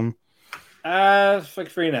awesome. Like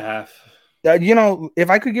 3.5. If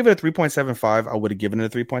I could give it a 3.75, I would have given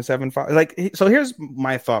it a 3.75. Like, so here's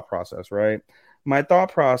my thought process, right? My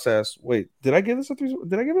thought process. Wait, did I give this a 3?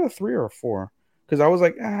 Did I give it a 3 or a 4? Because I was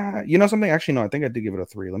like, something. Actually, no, I think I did give it a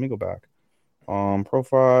 3. Let me go back.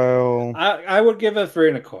 Profile. I would give it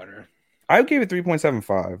 3.25. I gave it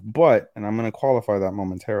 3.75, and I'm going to qualify that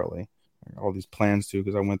momentarily. All these plans too,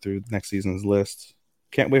 because I went through next season's list.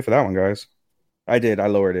 Can't wait for that one, guys. I did. I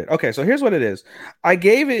lowered it. Okay, so here's what it is. You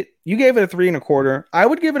gave it a 3.25. I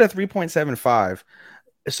would give it a 3.75.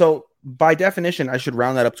 So by definition, I should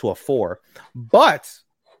round that up to a 4. But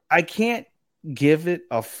I can't give it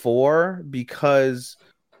a 4 because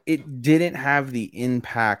it didn't have the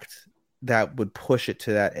impact that would push it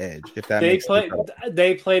to that edge. If that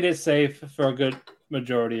they played it safe for a good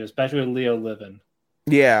majority, especially with Leo living.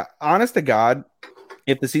 Yeah, honest to God,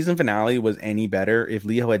 if the season finale was any better, if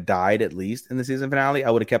Leo had died at least in the season finale,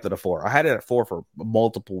 I would have kept it a 4. I had it at 4 for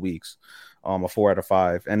multiple weeks, a 4 out of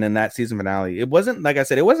 5. And then that season finale, it wasn't, like I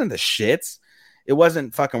said, it wasn't the shits. It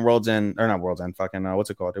wasn't fucking World's End, or not World's End, fucking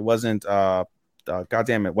what's it called? It wasn't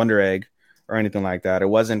goddamn it, Wonder Egg or anything like that. It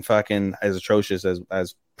wasn't fucking as atrocious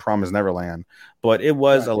as Promised Neverland, but it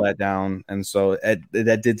was a letdown, and so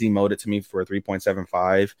that did demote it to me for a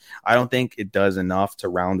 3.75. I don't think it does enough to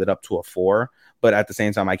round it up to a 4, but at the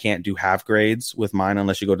same time, I can't do half grades with mine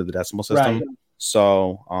unless you go to the decimal system. Right.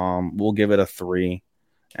 So we'll give it a 3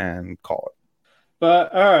 and call it.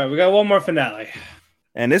 But all right, we got one more finale,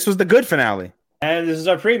 and this was the good finale, and this is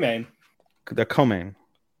our pre-main, the co-main.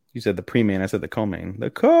 You said the pre-main. I said the co-main. The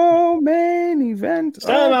co-main event.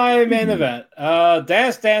 Semi-main event.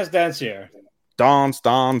 Dance here. Dance.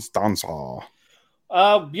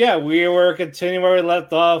 Yeah, we were continuing where we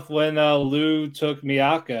left off when Lou took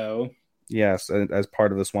Miyako. Yes, as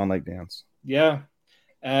part of the Swan Lake dance. Yeah.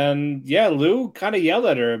 And yeah, Lou kind of yelled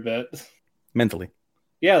at her a bit. Mentally.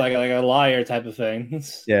 Yeah, like a liar type of thing.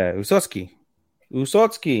 Yeah, Usotsuki.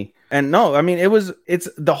 And no, I mean it's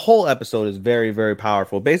the whole episode is very, very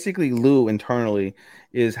powerful. Basically, Lou internally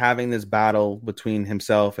is having this battle between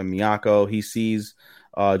himself and Miyako. He sees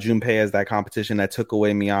Junpei as that competition that took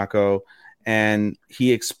away Miyako, and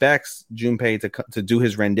he expects Junpei to do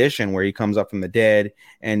his rendition where he comes up from the dead,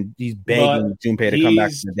 and he's begging Junpei to come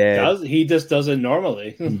back from the dead. He just does it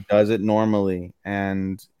normally. He does it normally,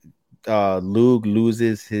 and Luke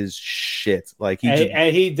loses his shit. Like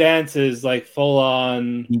he dances like full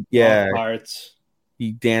on parts.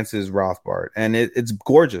 He dances Rothbard, and it's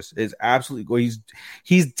gorgeous. It's absolutely gorgeous.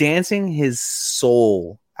 He's dancing his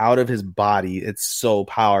soul out of his body. It's so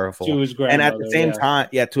powerful. To his grandmother, and at the same time,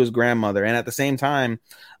 to his grandmother, and at the same time,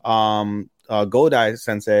 Godai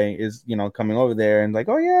Sensei is coming over there and like,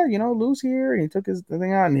 oh yeah, Lou's here, and he took his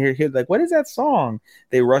thing out, and here like, what is that song?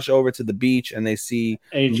 They rush over to the beach and they see,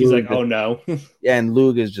 and she's like, oh no. Yeah, and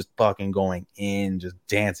Lug is just fucking going in, just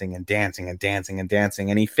dancing and dancing and dancing and dancing,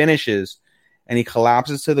 and he finishes and he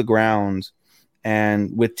collapses to the ground,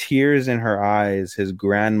 and with tears in her eyes, his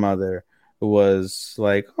grandmother was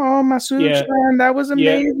like, oh, Masuda-chan, that was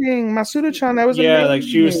amazing. Masuda-chan, that was amazing. Yeah, like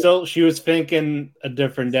she was thinking a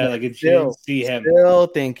different dad, like she didn't see him. Still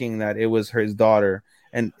thinking that it was his daughter.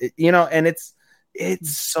 And and it's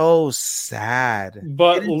so sad.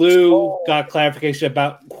 But Lou got clarification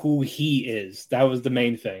about who he is. That was the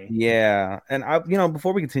main thing. Yeah. And I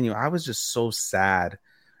before we continue, I was just so sad.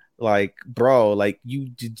 Like, bro, like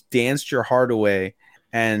you danced your heart away,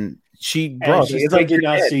 and she it's like did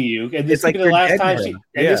not see you. And this is the last time she.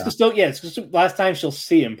 And this is still it's the last time she'll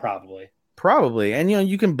see him probably. And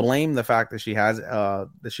you can blame the fact that she has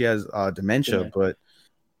dementia, but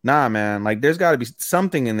nah, man, like there's got to be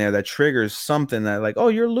something in there that triggers something that like, oh,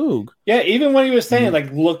 you're Lug. Yeah, even when he was saying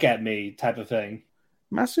like, look at me type of thing.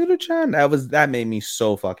 Masuda-chan, that made me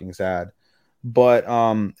so fucking sad. But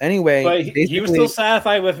anyway, but he was still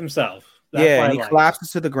satisfied with himself. That's and he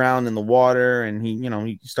collapses to the ground in the water, and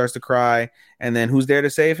he starts to cry. And then who's there to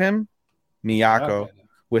save him? Miyako,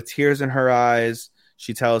 with tears in her eyes.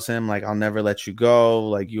 She tells him like, "I'll never let you go.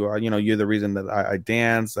 Like you are, you're the reason that I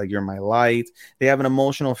dance. Like you're my light." They have an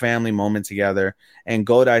emotional family moment together, and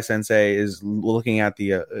Godai Sensei is looking at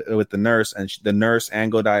with the nurse, and the nurse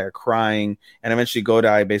and Godai are crying. And eventually,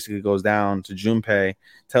 Godai basically goes down to Junpei,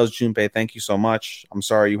 tells Junpei, "Thank you so much. I'm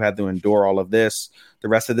sorry you had to endure all of this. The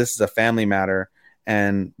rest of this is a family matter."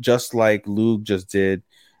 And just like Luke just did,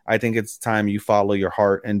 I think it's time you follow your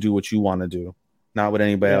heart and do what you want to do. Not what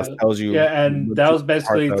anybody else tells you. Yeah, and that was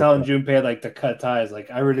basically telling Junpei like to cut ties.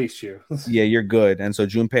 Like, I release you. Yeah, you're good. And so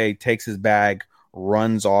Junpei takes his bag,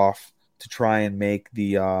 runs off to try and make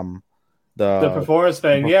the performance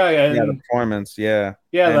thing. The performance. Yeah.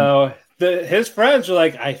 Yeah, though his friends were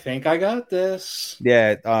like, I think I got this.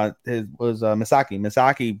 Yeah, it was Misaki.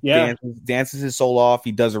 Misaki dances his soul off.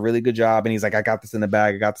 He does a really good job, and he's like, I got this in the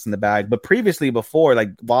bag. But previously, before, like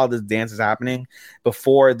while this dance is happening,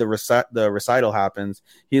 before the recital happens,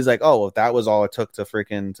 he's like, oh, if that was all it took to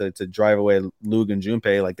freaking to drive away Lug and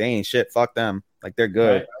Junpei, like they ain't shit. Fuck them. Like they're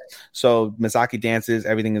good. Right. So Misaki dances,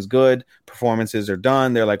 everything is good. Performances are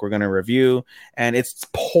done. They're like, we're gonna review, and it's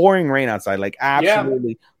pouring rain outside, like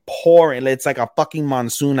absolutely pouring. It's like a fucking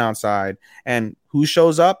monsoon outside. And who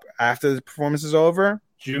shows up after the performance is over?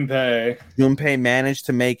 Junpei managed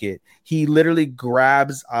to make it. He literally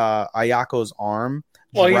grabs Ayako's arm.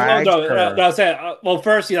 Well,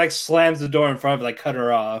 first he like slams the door in front of her, like cut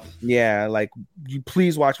her off. Yeah, like you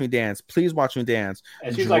please watch me dance. And she's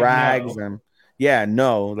drags like, no. him. Yeah,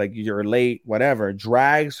 no, like you're late, whatever.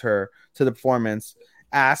 Drags her to the performance.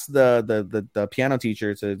 Asks the piano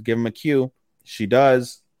teacher to give him a cue. She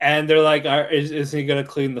does. And they're like, is he going to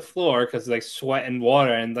clean the floor? Because like sweat and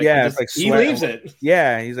water. And like, it's like he leaves it.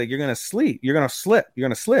 Yeah. He's like, you're going to sleep. You're going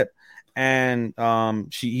to slip. And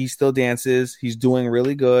he still dances. He's doing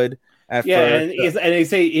really good. And they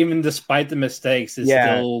say even despite the mistakes, it's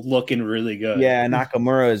still looking really good. Yeah.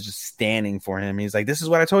 Nakamura is just standing for him. He's like, this is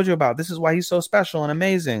what I told you about. This is why he's so special and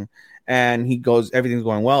amazing. And he goes, everything's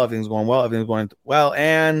going well. Everything's going well.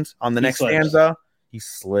 And on the next stanza, he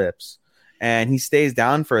slips. And he stays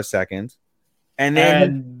down for a second, and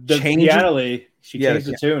then Piano Lady changed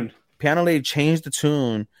the tune. Piano Lady changed the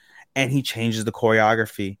tune, and he changes the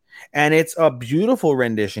choreography, and it's a beautiful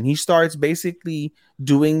rendition. He starts basically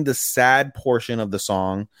doing the sad portion of the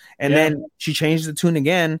song, and then she changes the tune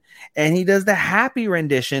again, and he does the happy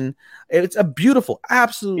rendition. It's a beautiful,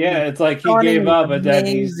 absolutely. Yeah, it's like he gave up, but then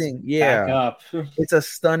he's back up. It's a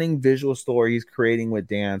stunning visual story he's creating with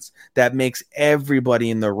dance that makes everybody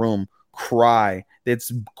in the room cry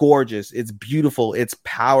It's gorgeous. It's beautiful. It's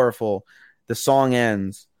powerful. The song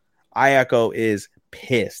ends. Ayako is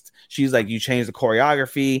pissed. She's like, you changed the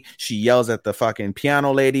choreography. She yells at the fucking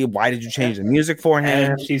piano lady. Why did you change the music for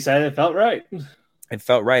him? And she said it felt right. It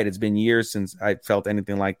felt right. It's been years since I felt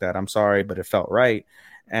anything like that. I'm sorry, but it felt right.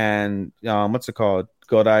 And what's it called?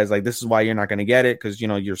 Godai is like, this is why you're not going to get it, because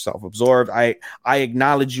you're self-absorbed. I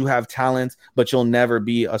acknowledge you have talent, but you'll never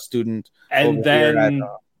be a student. And then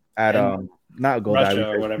at not Godai, Russia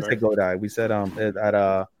or whatever. We said Godai. We said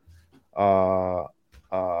at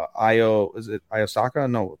is it Ayosaka?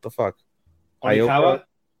 No, what the fuck?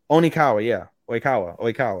 Onikawa, yeah.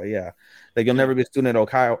 Oikawa, yeah. Like, you'll never be a student at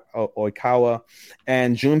Oikawa.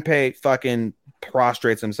 And Junpei fucking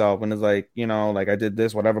prostrates himself and is like, like, I did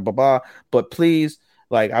this, whatever, blah, blah. But please,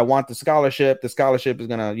 like, I want the scholarship. The scholarship is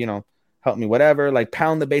going to, help me, whatever. Like,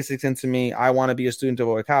 pound the basics into me. I want to be a student of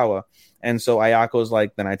Oikawa. And so Ayako's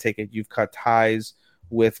like, then I take it you've cut ties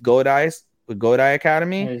with Godai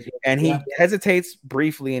Academy. And he hesitates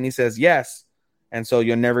briefly and he says, yes. And so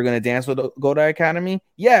you're never going to dance with Godai Academy?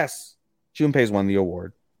 Yes. Junpei's won the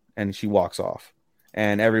award. And she walks off.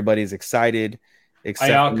 And everybody's excited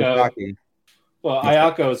except Misaki. Well,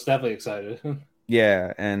 Ayako is definitely excited.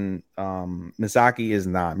 Yeah, and Misaki is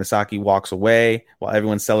not. Misaki walks away while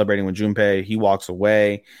everyone's celebrating with Junpei. He walks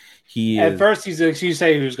away. At first, he's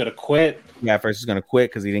saying he was going to quit. Yeah, at first he's going to quit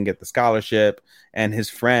because he didn't get the scholarship. And his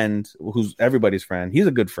friend, who's everybody's friend, he's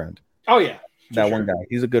a good friend. Oh, yeah. One guy.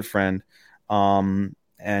 He's a good friend. And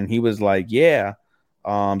he was like, yeah,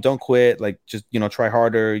 don't quit. Like, just, try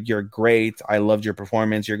harder. You're great. I loved your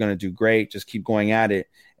performance. You're going to do great. Just keep going at it.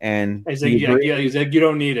 And he's like, he's like, you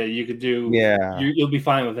don't need it. You could do, you'll be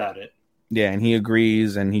fine without it. Yeah, and he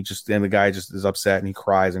agrees, and the guy just is upset, and he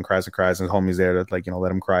cries and cries and cries, and his homie's there to, like,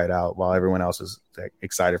 let him cry it out while everyone else is, like,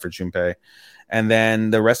 excited for Junpei. And then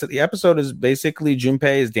the rest of the episode is basically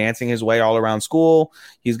Junpei is dancing his way all around school.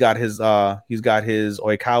 He's got his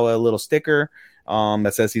Oikawa little sticker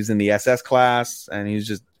that says he's in the SS class, and he's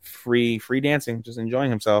just free dancing, just enjoying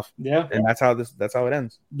himself. Yeah, and that's how it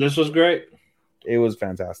ends. This was great. It was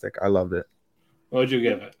fantastic. I loved it. What would you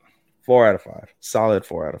give it? 4 out of 5. Solid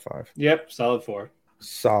 4 out of 5. Yep, solid 4.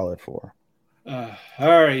 Solid 4. All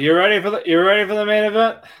right, you ready for the main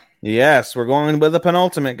event? Yes, we're going with the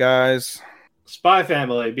penultimate, guys. Spy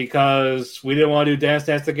Family, because we didn't want to do Dance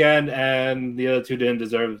Dance again, and the other two didn't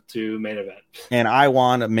deserve to main event. And I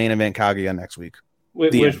want a main event Kaguya next week.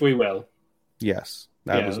 Which we will. Yes.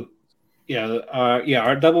 Our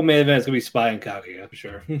double main event is going to be Spy and Kaguya, for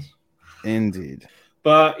sure. Indeed.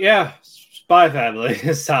 But yeah, Spy Family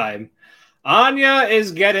this time. Anya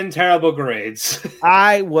is getting terrible grades.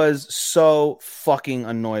 I was so fucking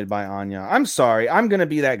annoyed by Anya. I'm sorry. I'm going to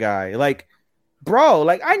be that guy. Like, bro,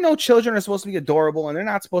 like, I know children are supposed to be adorable and they're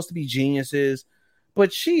not supposed to be geniuses,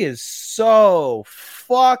 but she is such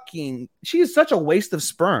a waste of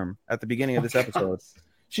sperm at the beginning of this episode.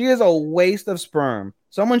 She is a waste of sperm.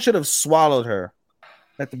 Someone should have swallowed her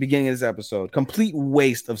at the beginning of this episode. Complete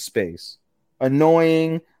waste of space.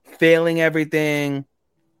 Annoying, failing everything,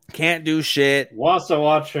 can't do shit. Wants to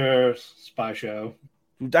watch her spy show.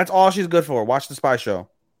 That's all she's good for. Watch the spy show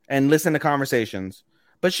and listen to conversations.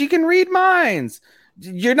 But she can read minds.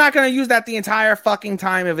 You're not going to use that the entire fucking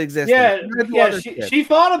time of existence. She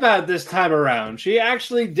thought about it this time around. She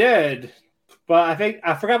actually did. But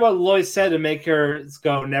I forgot what Lloyd said to make her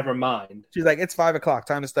go, never mind. She's like, it's 5 o'clock,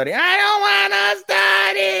 time to study. I don't want to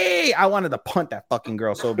study. I wanted to punt that fucking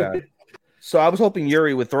girl so bad. So I was hoping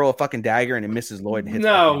Yuri would throw a fucking dagger and it misses Lloyd and hits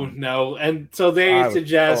No. And so they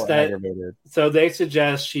suggest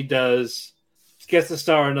she gets to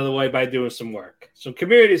start another way by doing some work. So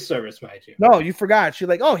community service, mind you. No, you forgot. She's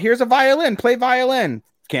like, oh, here's a violin. Play violin.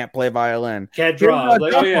 Can't play violin. Can't draw.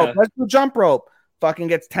 Let's do jump rope. Fucking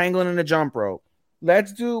gets tangled in a jump rope.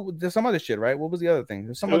 Let's do some other shit, right? What was the other thing?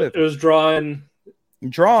 It was drawing.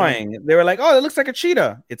 They were like, oh, it looks like a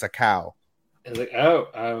cheetah. It's a cow. It's like,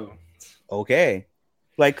 oh. Okay.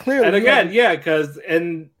 Like, clearly. And again, because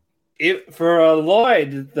for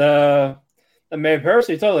Lloyd, the main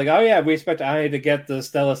person, he told like, oh yeah, we expect Anya to get the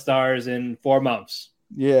Stella Stars in 4 months.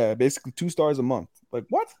 Yeah, basically 2 stars a month. Like,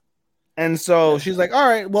 what? And so she's like, all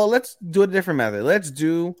right, well, let's do a different method. Let's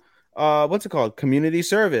do what's it called? Community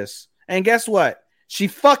service. And guess what? She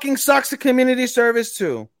fucking sucks at community service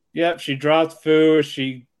too. Yep, she dropped food.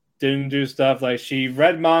 She didn't do stuff like she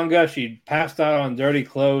read manga. She passed out on dirty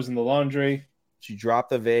clothes in the laundry. She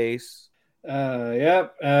dropped the vase.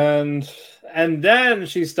 Yep, and then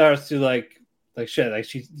she starts to like shit. Like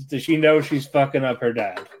does she know she's fucking up her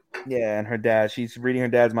dad? Yeah, and her dad, she's reading her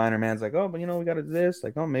dad's mind. Her man's like, oh, but we got to do this.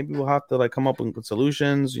 Like, oh, maybe we'll have to like come up with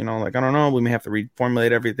solutions. Like, I don't know. We may have to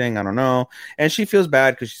reformulate everything. I don't know. And she feels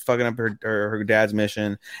bad because she's fucking up her dad's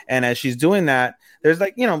mission. And as she's doing that, there's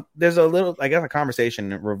like, there's a little, I guess, a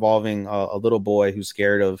conversation revolving a little boy who's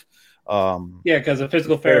scared of, because of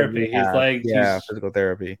physical therapy. He's like, physical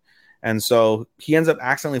therapy. And so he ends up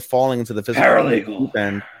accidentally falling into the physical paralegal.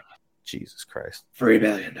 And Jesus Christ, $3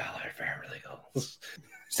 billion paralegals.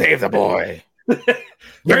 Save the boy. Give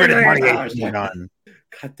it to Johnny Ace.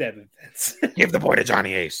 God damn it, Vince. Give the boy to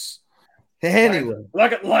Johnny Ace. Anyway.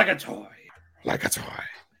 Like a toy. Like a toy.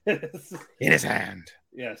 In his hand.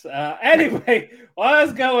 Yes. Anyway,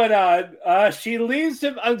 what's going on? She leaves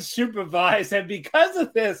him unsupervised, and because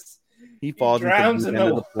of this, he falls into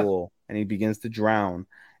the pool, and he begins to drown.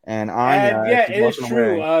 And Anya, it is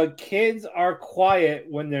true. Kids are quiet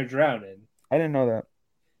when they're drowning. I didn't know that.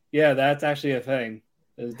 Yeah, that's actually a thing.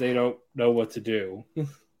 They don't know what to do. I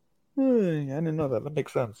didn't know that. That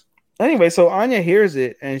makes sense. Anyway, so Anya hears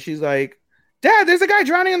it and she's like, "Dad, there's a guy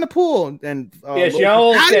drowning in the pool." And she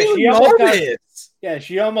almost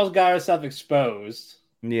got herself exposed.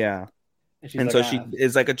 Yeah. And so she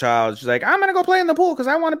is like a child. She's like, "I'm gonna go play in the pool because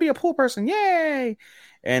I want to be a pool person. Yay!"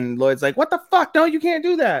 And Lloyd's like, "What the fuck? No, you can't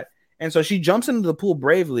do that." And so she jumps into the pool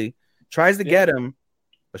bravely, tries to get him,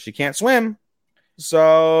 but she can't swim.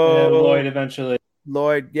 So and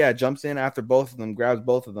Lloyd jumps in after both of them, grabs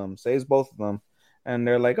both of them, saves both of them, and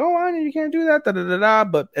they're like, "Oh, Anya, you can't do that." Da, da, da, da.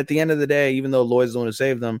 But at the end of the day, even though Lloyd's the one who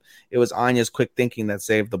saved them, it was Anya's quick thinking that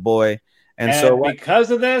saved the boy. And so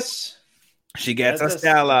because of this, she gets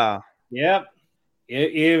Estella. Yep.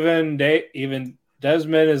 Even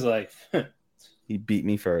Desmond is like, he beat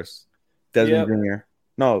me first. Desmond Jr.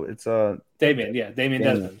 No, it's Damien. Yeah, Damien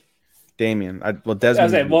Desmond. Damien.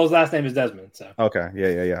 Desmond. His last name is Desmond. So okay,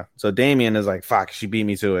 yeah. So Damien is like, fuck, she beat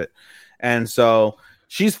me to it, and so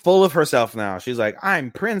she's full of herself now. She's like,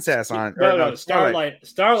 I'm princess on. Starlight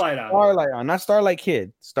on, not Starlight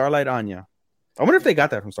Kid. Starlight Anya. I wonder if they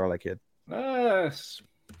got that from Starlight Kid.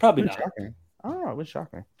 Probably not. Shocking. Oh, it was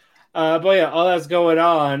shocking. But yeah, all that's going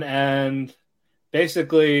on, and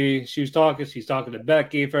basically she's talking to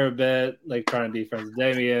Becky for a bit, like trying to be friends with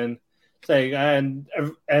Damien. Saying and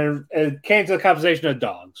it came to the conversation of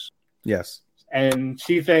dogs. Yes. And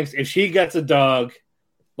she thinks if she gets a dog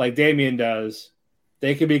like Damien does,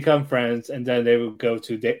 they could become friends, and then they would go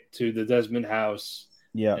to the Desmond house.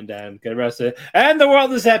 Yeah. And then get arrested. And the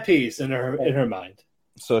world is at peace in her mind.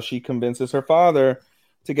 So she convinces her father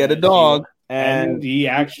to get a dog. And he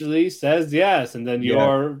actually says yes. And then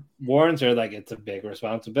Yor warns her like it's a big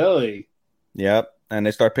responsibility. Yep. And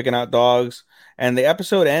they start picking out dogs. And the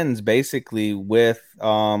episode ends basically with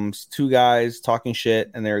two guys talking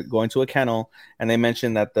shit, and they're going to a kennel, and they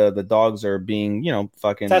mention that the dogs are being,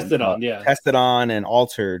 fucking tested on and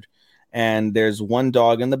altered. And there's one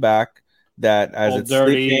dog in the back that as it's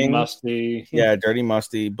dirty, sleeping, musty. Yeah, dirty,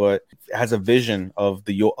 musty, but has a vision of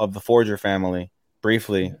the Forger family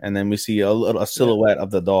briefly, and then we see a silhouette of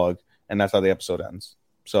the dog, and that's how the episode ends.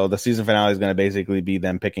 So the season finale is going to basically be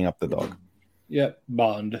them picking up the dog. Yep,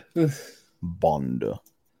 Bond. Bond.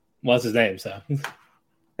 What's his name? So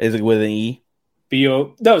is it with an E?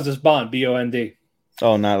 No, it's just Bond. B-O-N-D.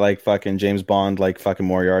 Oh, not like fucking James Bond, like fucking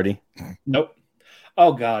Moriarty. Nope.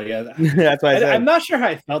 Oh god, yeah. That's why I'm not sure how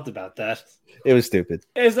I felt about that. It was stupid.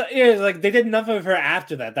 It was like they did nothing of her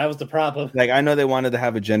after that. That was the problem. Like I know they wanted to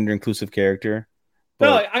have a gender inclusive character. But...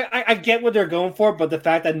 No, I get what they're going for, but the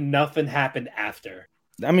fact that nothing happened after.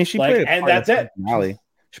 I mean, she played, and that's it. Finale.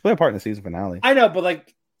 She played a part in the season finale. I know, but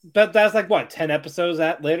that's like what 10 episodes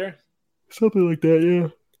later, something like that. Yeah.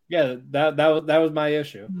 Yeah, that was my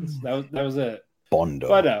issue. That was it. Bond.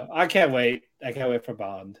 But no, I can't wait. I can't wait for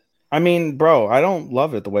Bond. I mean, bro, I don't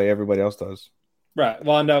love it the way everybody else does. Right.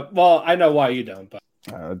 Well, no. Well, I know why you don't, but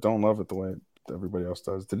I don't love it the way everybody else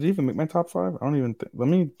does. Did it even make my top 5? I don't even think. Let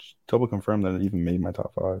me double confirm that it even made my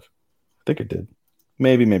top 5. I think it did.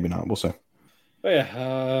 Maybe not. We'll see. But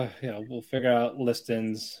yeah, we'll figure out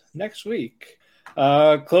listings next week.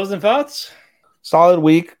 Closing thoughts? Solid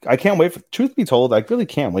week. I can't wait for. Truth be told, I really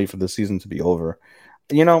can't wait for the season to be over.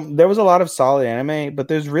 There was a lot of solid anime, but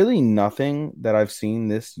there's really nothing that I've seen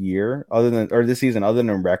this season other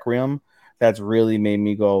than Requiem that's really made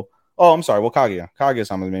me go, oh, I'm sorry. Well,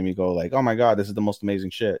 Kaguya-sama made me go like, oh my god, this is the most amazing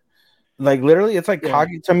shit. Like literally, it's like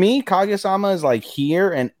to me, Kaguya-sama is like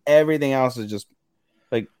here, and everything else is just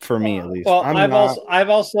like for me at least. Well, I've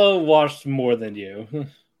also watched more than you.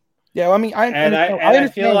 Yeah, well, I mean, I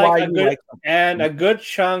feel like a good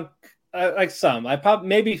chunk, like some,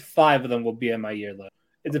 maybe 5 of them will be in my year list.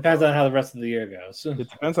 It depends on how the rest of the year goes. It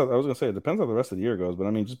depends. I was gonna say it depends how the rest of the year goes, but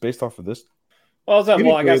I mean, just based off of this. Well,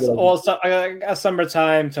 I guess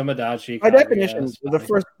summertime, Tomodachi. By definition,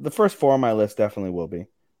 the first 4 on my list definitely will be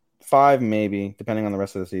 5, maybe depending on the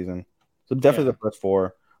rest of the season. So definitely the first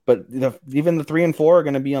 4, but even the 3 and 4 are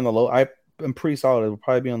going to be on the low. I'm pretty solid. It will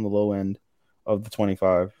probably be on the low end of the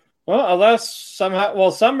 25. Well, unless somehow,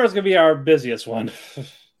 summer's going to be our busiest one.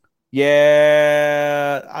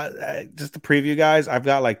 Yeah, just the preview, guys. I've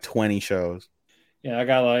got like 20 shows. Yeah, I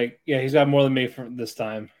got he's got more than me for this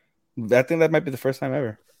time. I think that might be the first time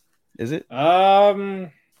ever. Is it?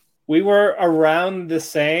 We were around the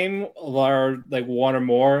same, or like one or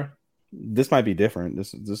more. This might be different.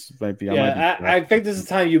 This might be. I think this is the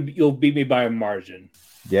time you'll beat me by a margin.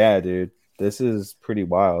 Yeah, dude, this is pretty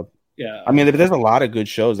wild. Yeah, I mean, there's a lot of good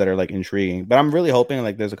shows that are like intriguing, but I'm really hoping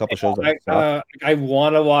like there's a couple shows. I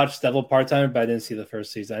want to watch Devil Part-Time, but I didn't see the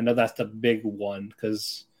first season. I know that's the big one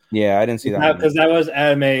because I didn't see that because that was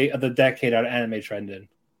anime of the decade out of Anime Trending.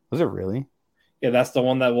 Was it really? Yeah, that's the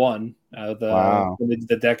one that won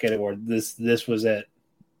the decade award. This was it.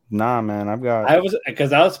 Nah, man, I was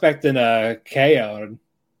expecting KO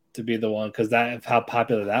to be the one because that how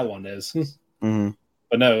popular that one is. Mm-hmm.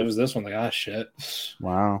 But no, it was this one. Like, shit.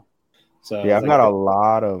 Wow. So yeah, I've got a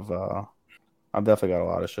lot of. I've definitely got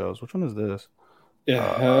a lot of shows. Which one is this?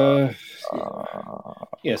 Yeah.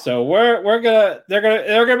 Yeah. So they're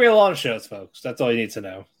gonna be a lot of shows, folks. That's all you need to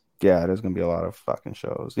know. Yeah, there's gonna be a lot of fucking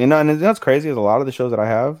shows. And that's crazy is a lot of the shows that I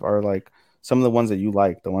have are like some of the ones that you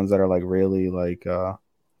like, the ones that are like really like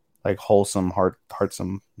wholesome,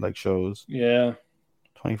 heartsome like shows. Yeah.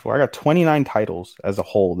 24. I got 29 titles as a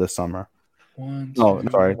whole this summer. 1, 2,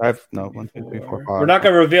 sorry. I have 1, 2, 3, 4, 5. We're not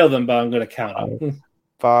gonna reveal them, but I'm gonna count them.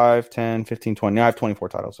 5, 10, 15, 20. I have 24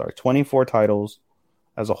 titles. Sorry, 24 titles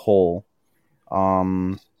as a whole. How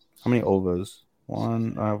many OVAs?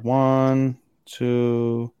 I have 1,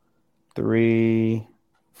 2, 3,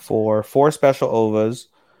 4 special OVAs,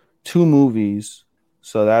 2 movies.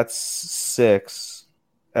 So that's 6.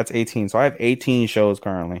 That's 18. So I have 18 shows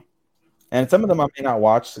currently. And some of them I may not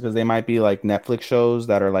watch because they might be like Netflix shows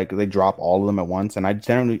that are like they drop all of them at once. And I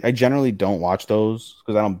generally don't watch those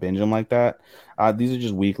because I don't binge them like that. These are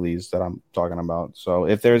just weeklies that I'm talking about. So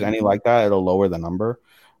if there's any like that, it'll lower the number.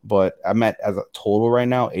 But I'm at as a total right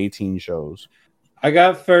now 18 shows. I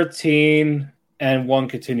got 13 and 1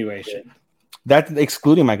 continuation. That's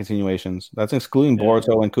excluding my continuations. That's excluding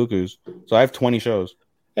Boruto and Cuckoos. So I have 20 shows.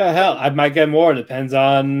 Yeah, hell, I might get more. Depends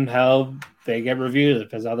on how they get reviewed.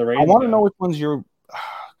 Depends on the rating. I want to know which ones you're.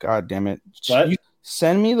 God damn it! What?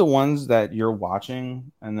 Send me the ones that you're watching,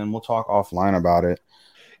 and then we'll talk offline about it.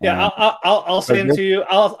 Yeah, I'll say them to you.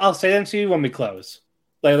 I'll say them to you when we close.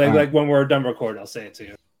 Like when we're done recording, I'll say it to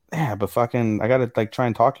you. Yeah, but fucking, I gotta like try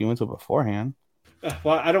and talk you into it beforehand.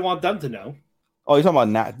 Well, I don't want them to know. Oh, you're talking about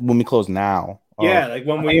now, when we close now? Yeah, like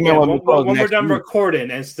when we're done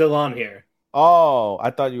recording and still on here. Oh,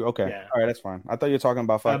 I thought you okay. Yeah. All right, that's fine. I thought you were talking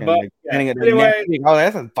about fucking getting it. Anyway, oh,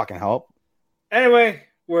 that doesn't fucking help. Anyway,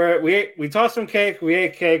 we tossed some cake. We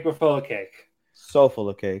ate cake. We're full of cake. So full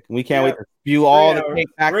of cake. We can't wait to view all the cake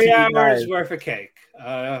back 3 to hours worth of cake.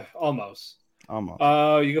 Almost.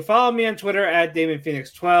 You can follow me on Twitter at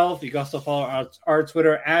DamonPhoenix12. You can also follow our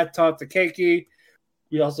Twitter at TalkToKeiki.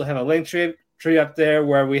 We also have a link tree up there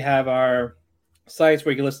where we have our sites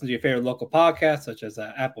where you can listen to your favorite local podcasts, such as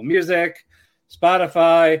Apple Music,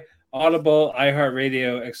 Spotify, Audible,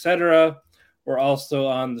 iHeartRadio, etc. We're also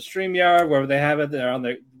on the StreamYard where they have it.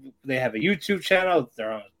 They have a YouTube channel.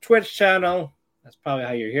 They're on a Twitch channel. That's probably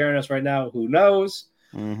how you're hearing us right now. Who knows?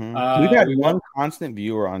 Mm-hmm. We've had one constant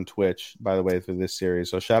viewer on Twitch, by the way, through this series.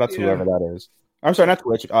 So shout out to whoever that is. I'm sorry, not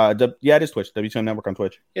Twitch. It is Twitch. WTM Network on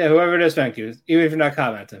Twitch. Yeah, whoever it is, thank you. Even if you're not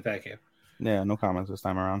commenting, thank you. Yeah, no comments this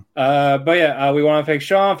time around. We want to thank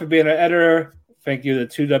Sean for being our editor. Thank you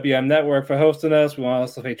to 2WM Network for hosting us. We want to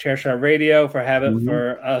also thank Chairshot Radio for having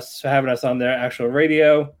us on their actual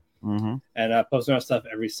radio and posting our stuff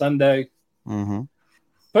every Sunday. Mm-hmm.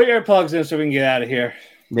 Put your plugs in so we can get out of here.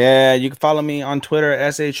 Yeah, you can follow me on Twitter,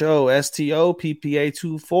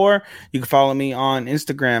 SHOSTOPPA24. You can follow me on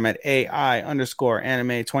Instagram at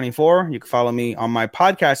AI_anime24. You can follow me on my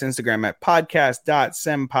podcast Instagram at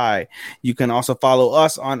podcast.senpai. You can also follow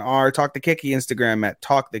us on our Talk the Keiki Instagram at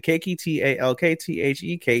Talk the Keiki,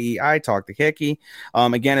 TALKTHEKEI, Talk the Keiki.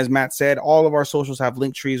 Again, as Matt said, all of our socials have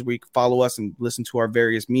link trees where you can follow us and listen to our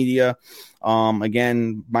various media.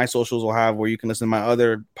 Again, my socials will have where you can listen to my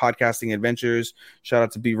other podcasting adventures. Shout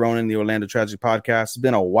out to be Ronan, the Orlando Tragedy podcast. It's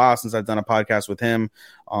been a while since I've done a podcast with him.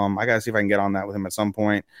 I got to see if I can get on that with him at some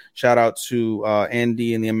point. Shout out to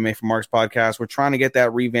Andy and the MMA for Marks podcast. We're trying to get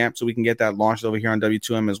that revamped so we can get that launched over here on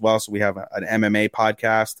W2M as well. So we have an MMA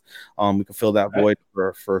podcast. We can fill that void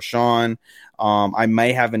for Sean. I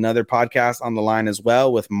may have another podcast on the line as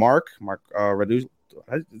well with Mark Radulich.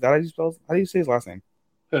 How do you say his last name?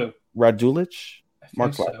 Who? Radulich?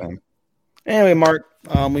 Mark's last name. Anyway, Mark,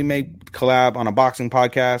 we may collab on a boxing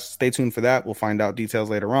podcast. Stay tuned for that. We'll find out details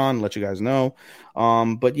later on, let you guys know.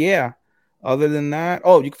 But yeah, other than that,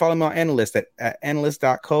 you can follow me on Analyst at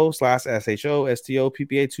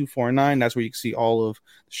analyst.co/SHOSTOPPA249. That's where you can see all of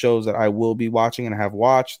the shows that I will be watching and have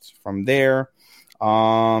watched from there.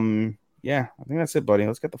 Yeah, I think that's it, buddy.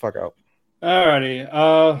 Let's get the fuck out.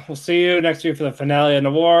 Alrighty. We'll see you next week for the finale and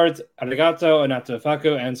awards. Arigato, anato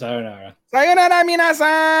faku, and sayonara. Sayonara,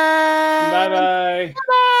 minasan! Bye-bye.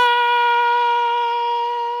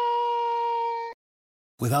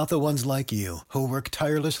 Without the ones like you, who work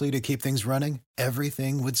tirelessly to keep things running,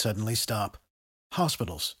 everything would suddenly stop.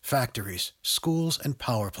 Hospitals, factories, schools, and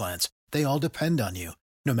power plants, they all depend on you.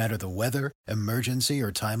 No matter the weather, emergency,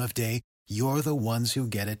 or time of day, you're the ones who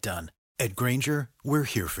get it done. At Grainger, we're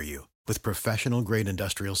here for you with professional-grade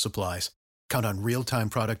industrial supplies. Count on real-time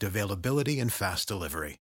product availability and fast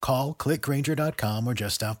delivery. Call, click Grainger.com, or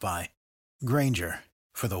just stop by. Grainger,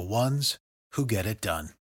 for the ones who get it done.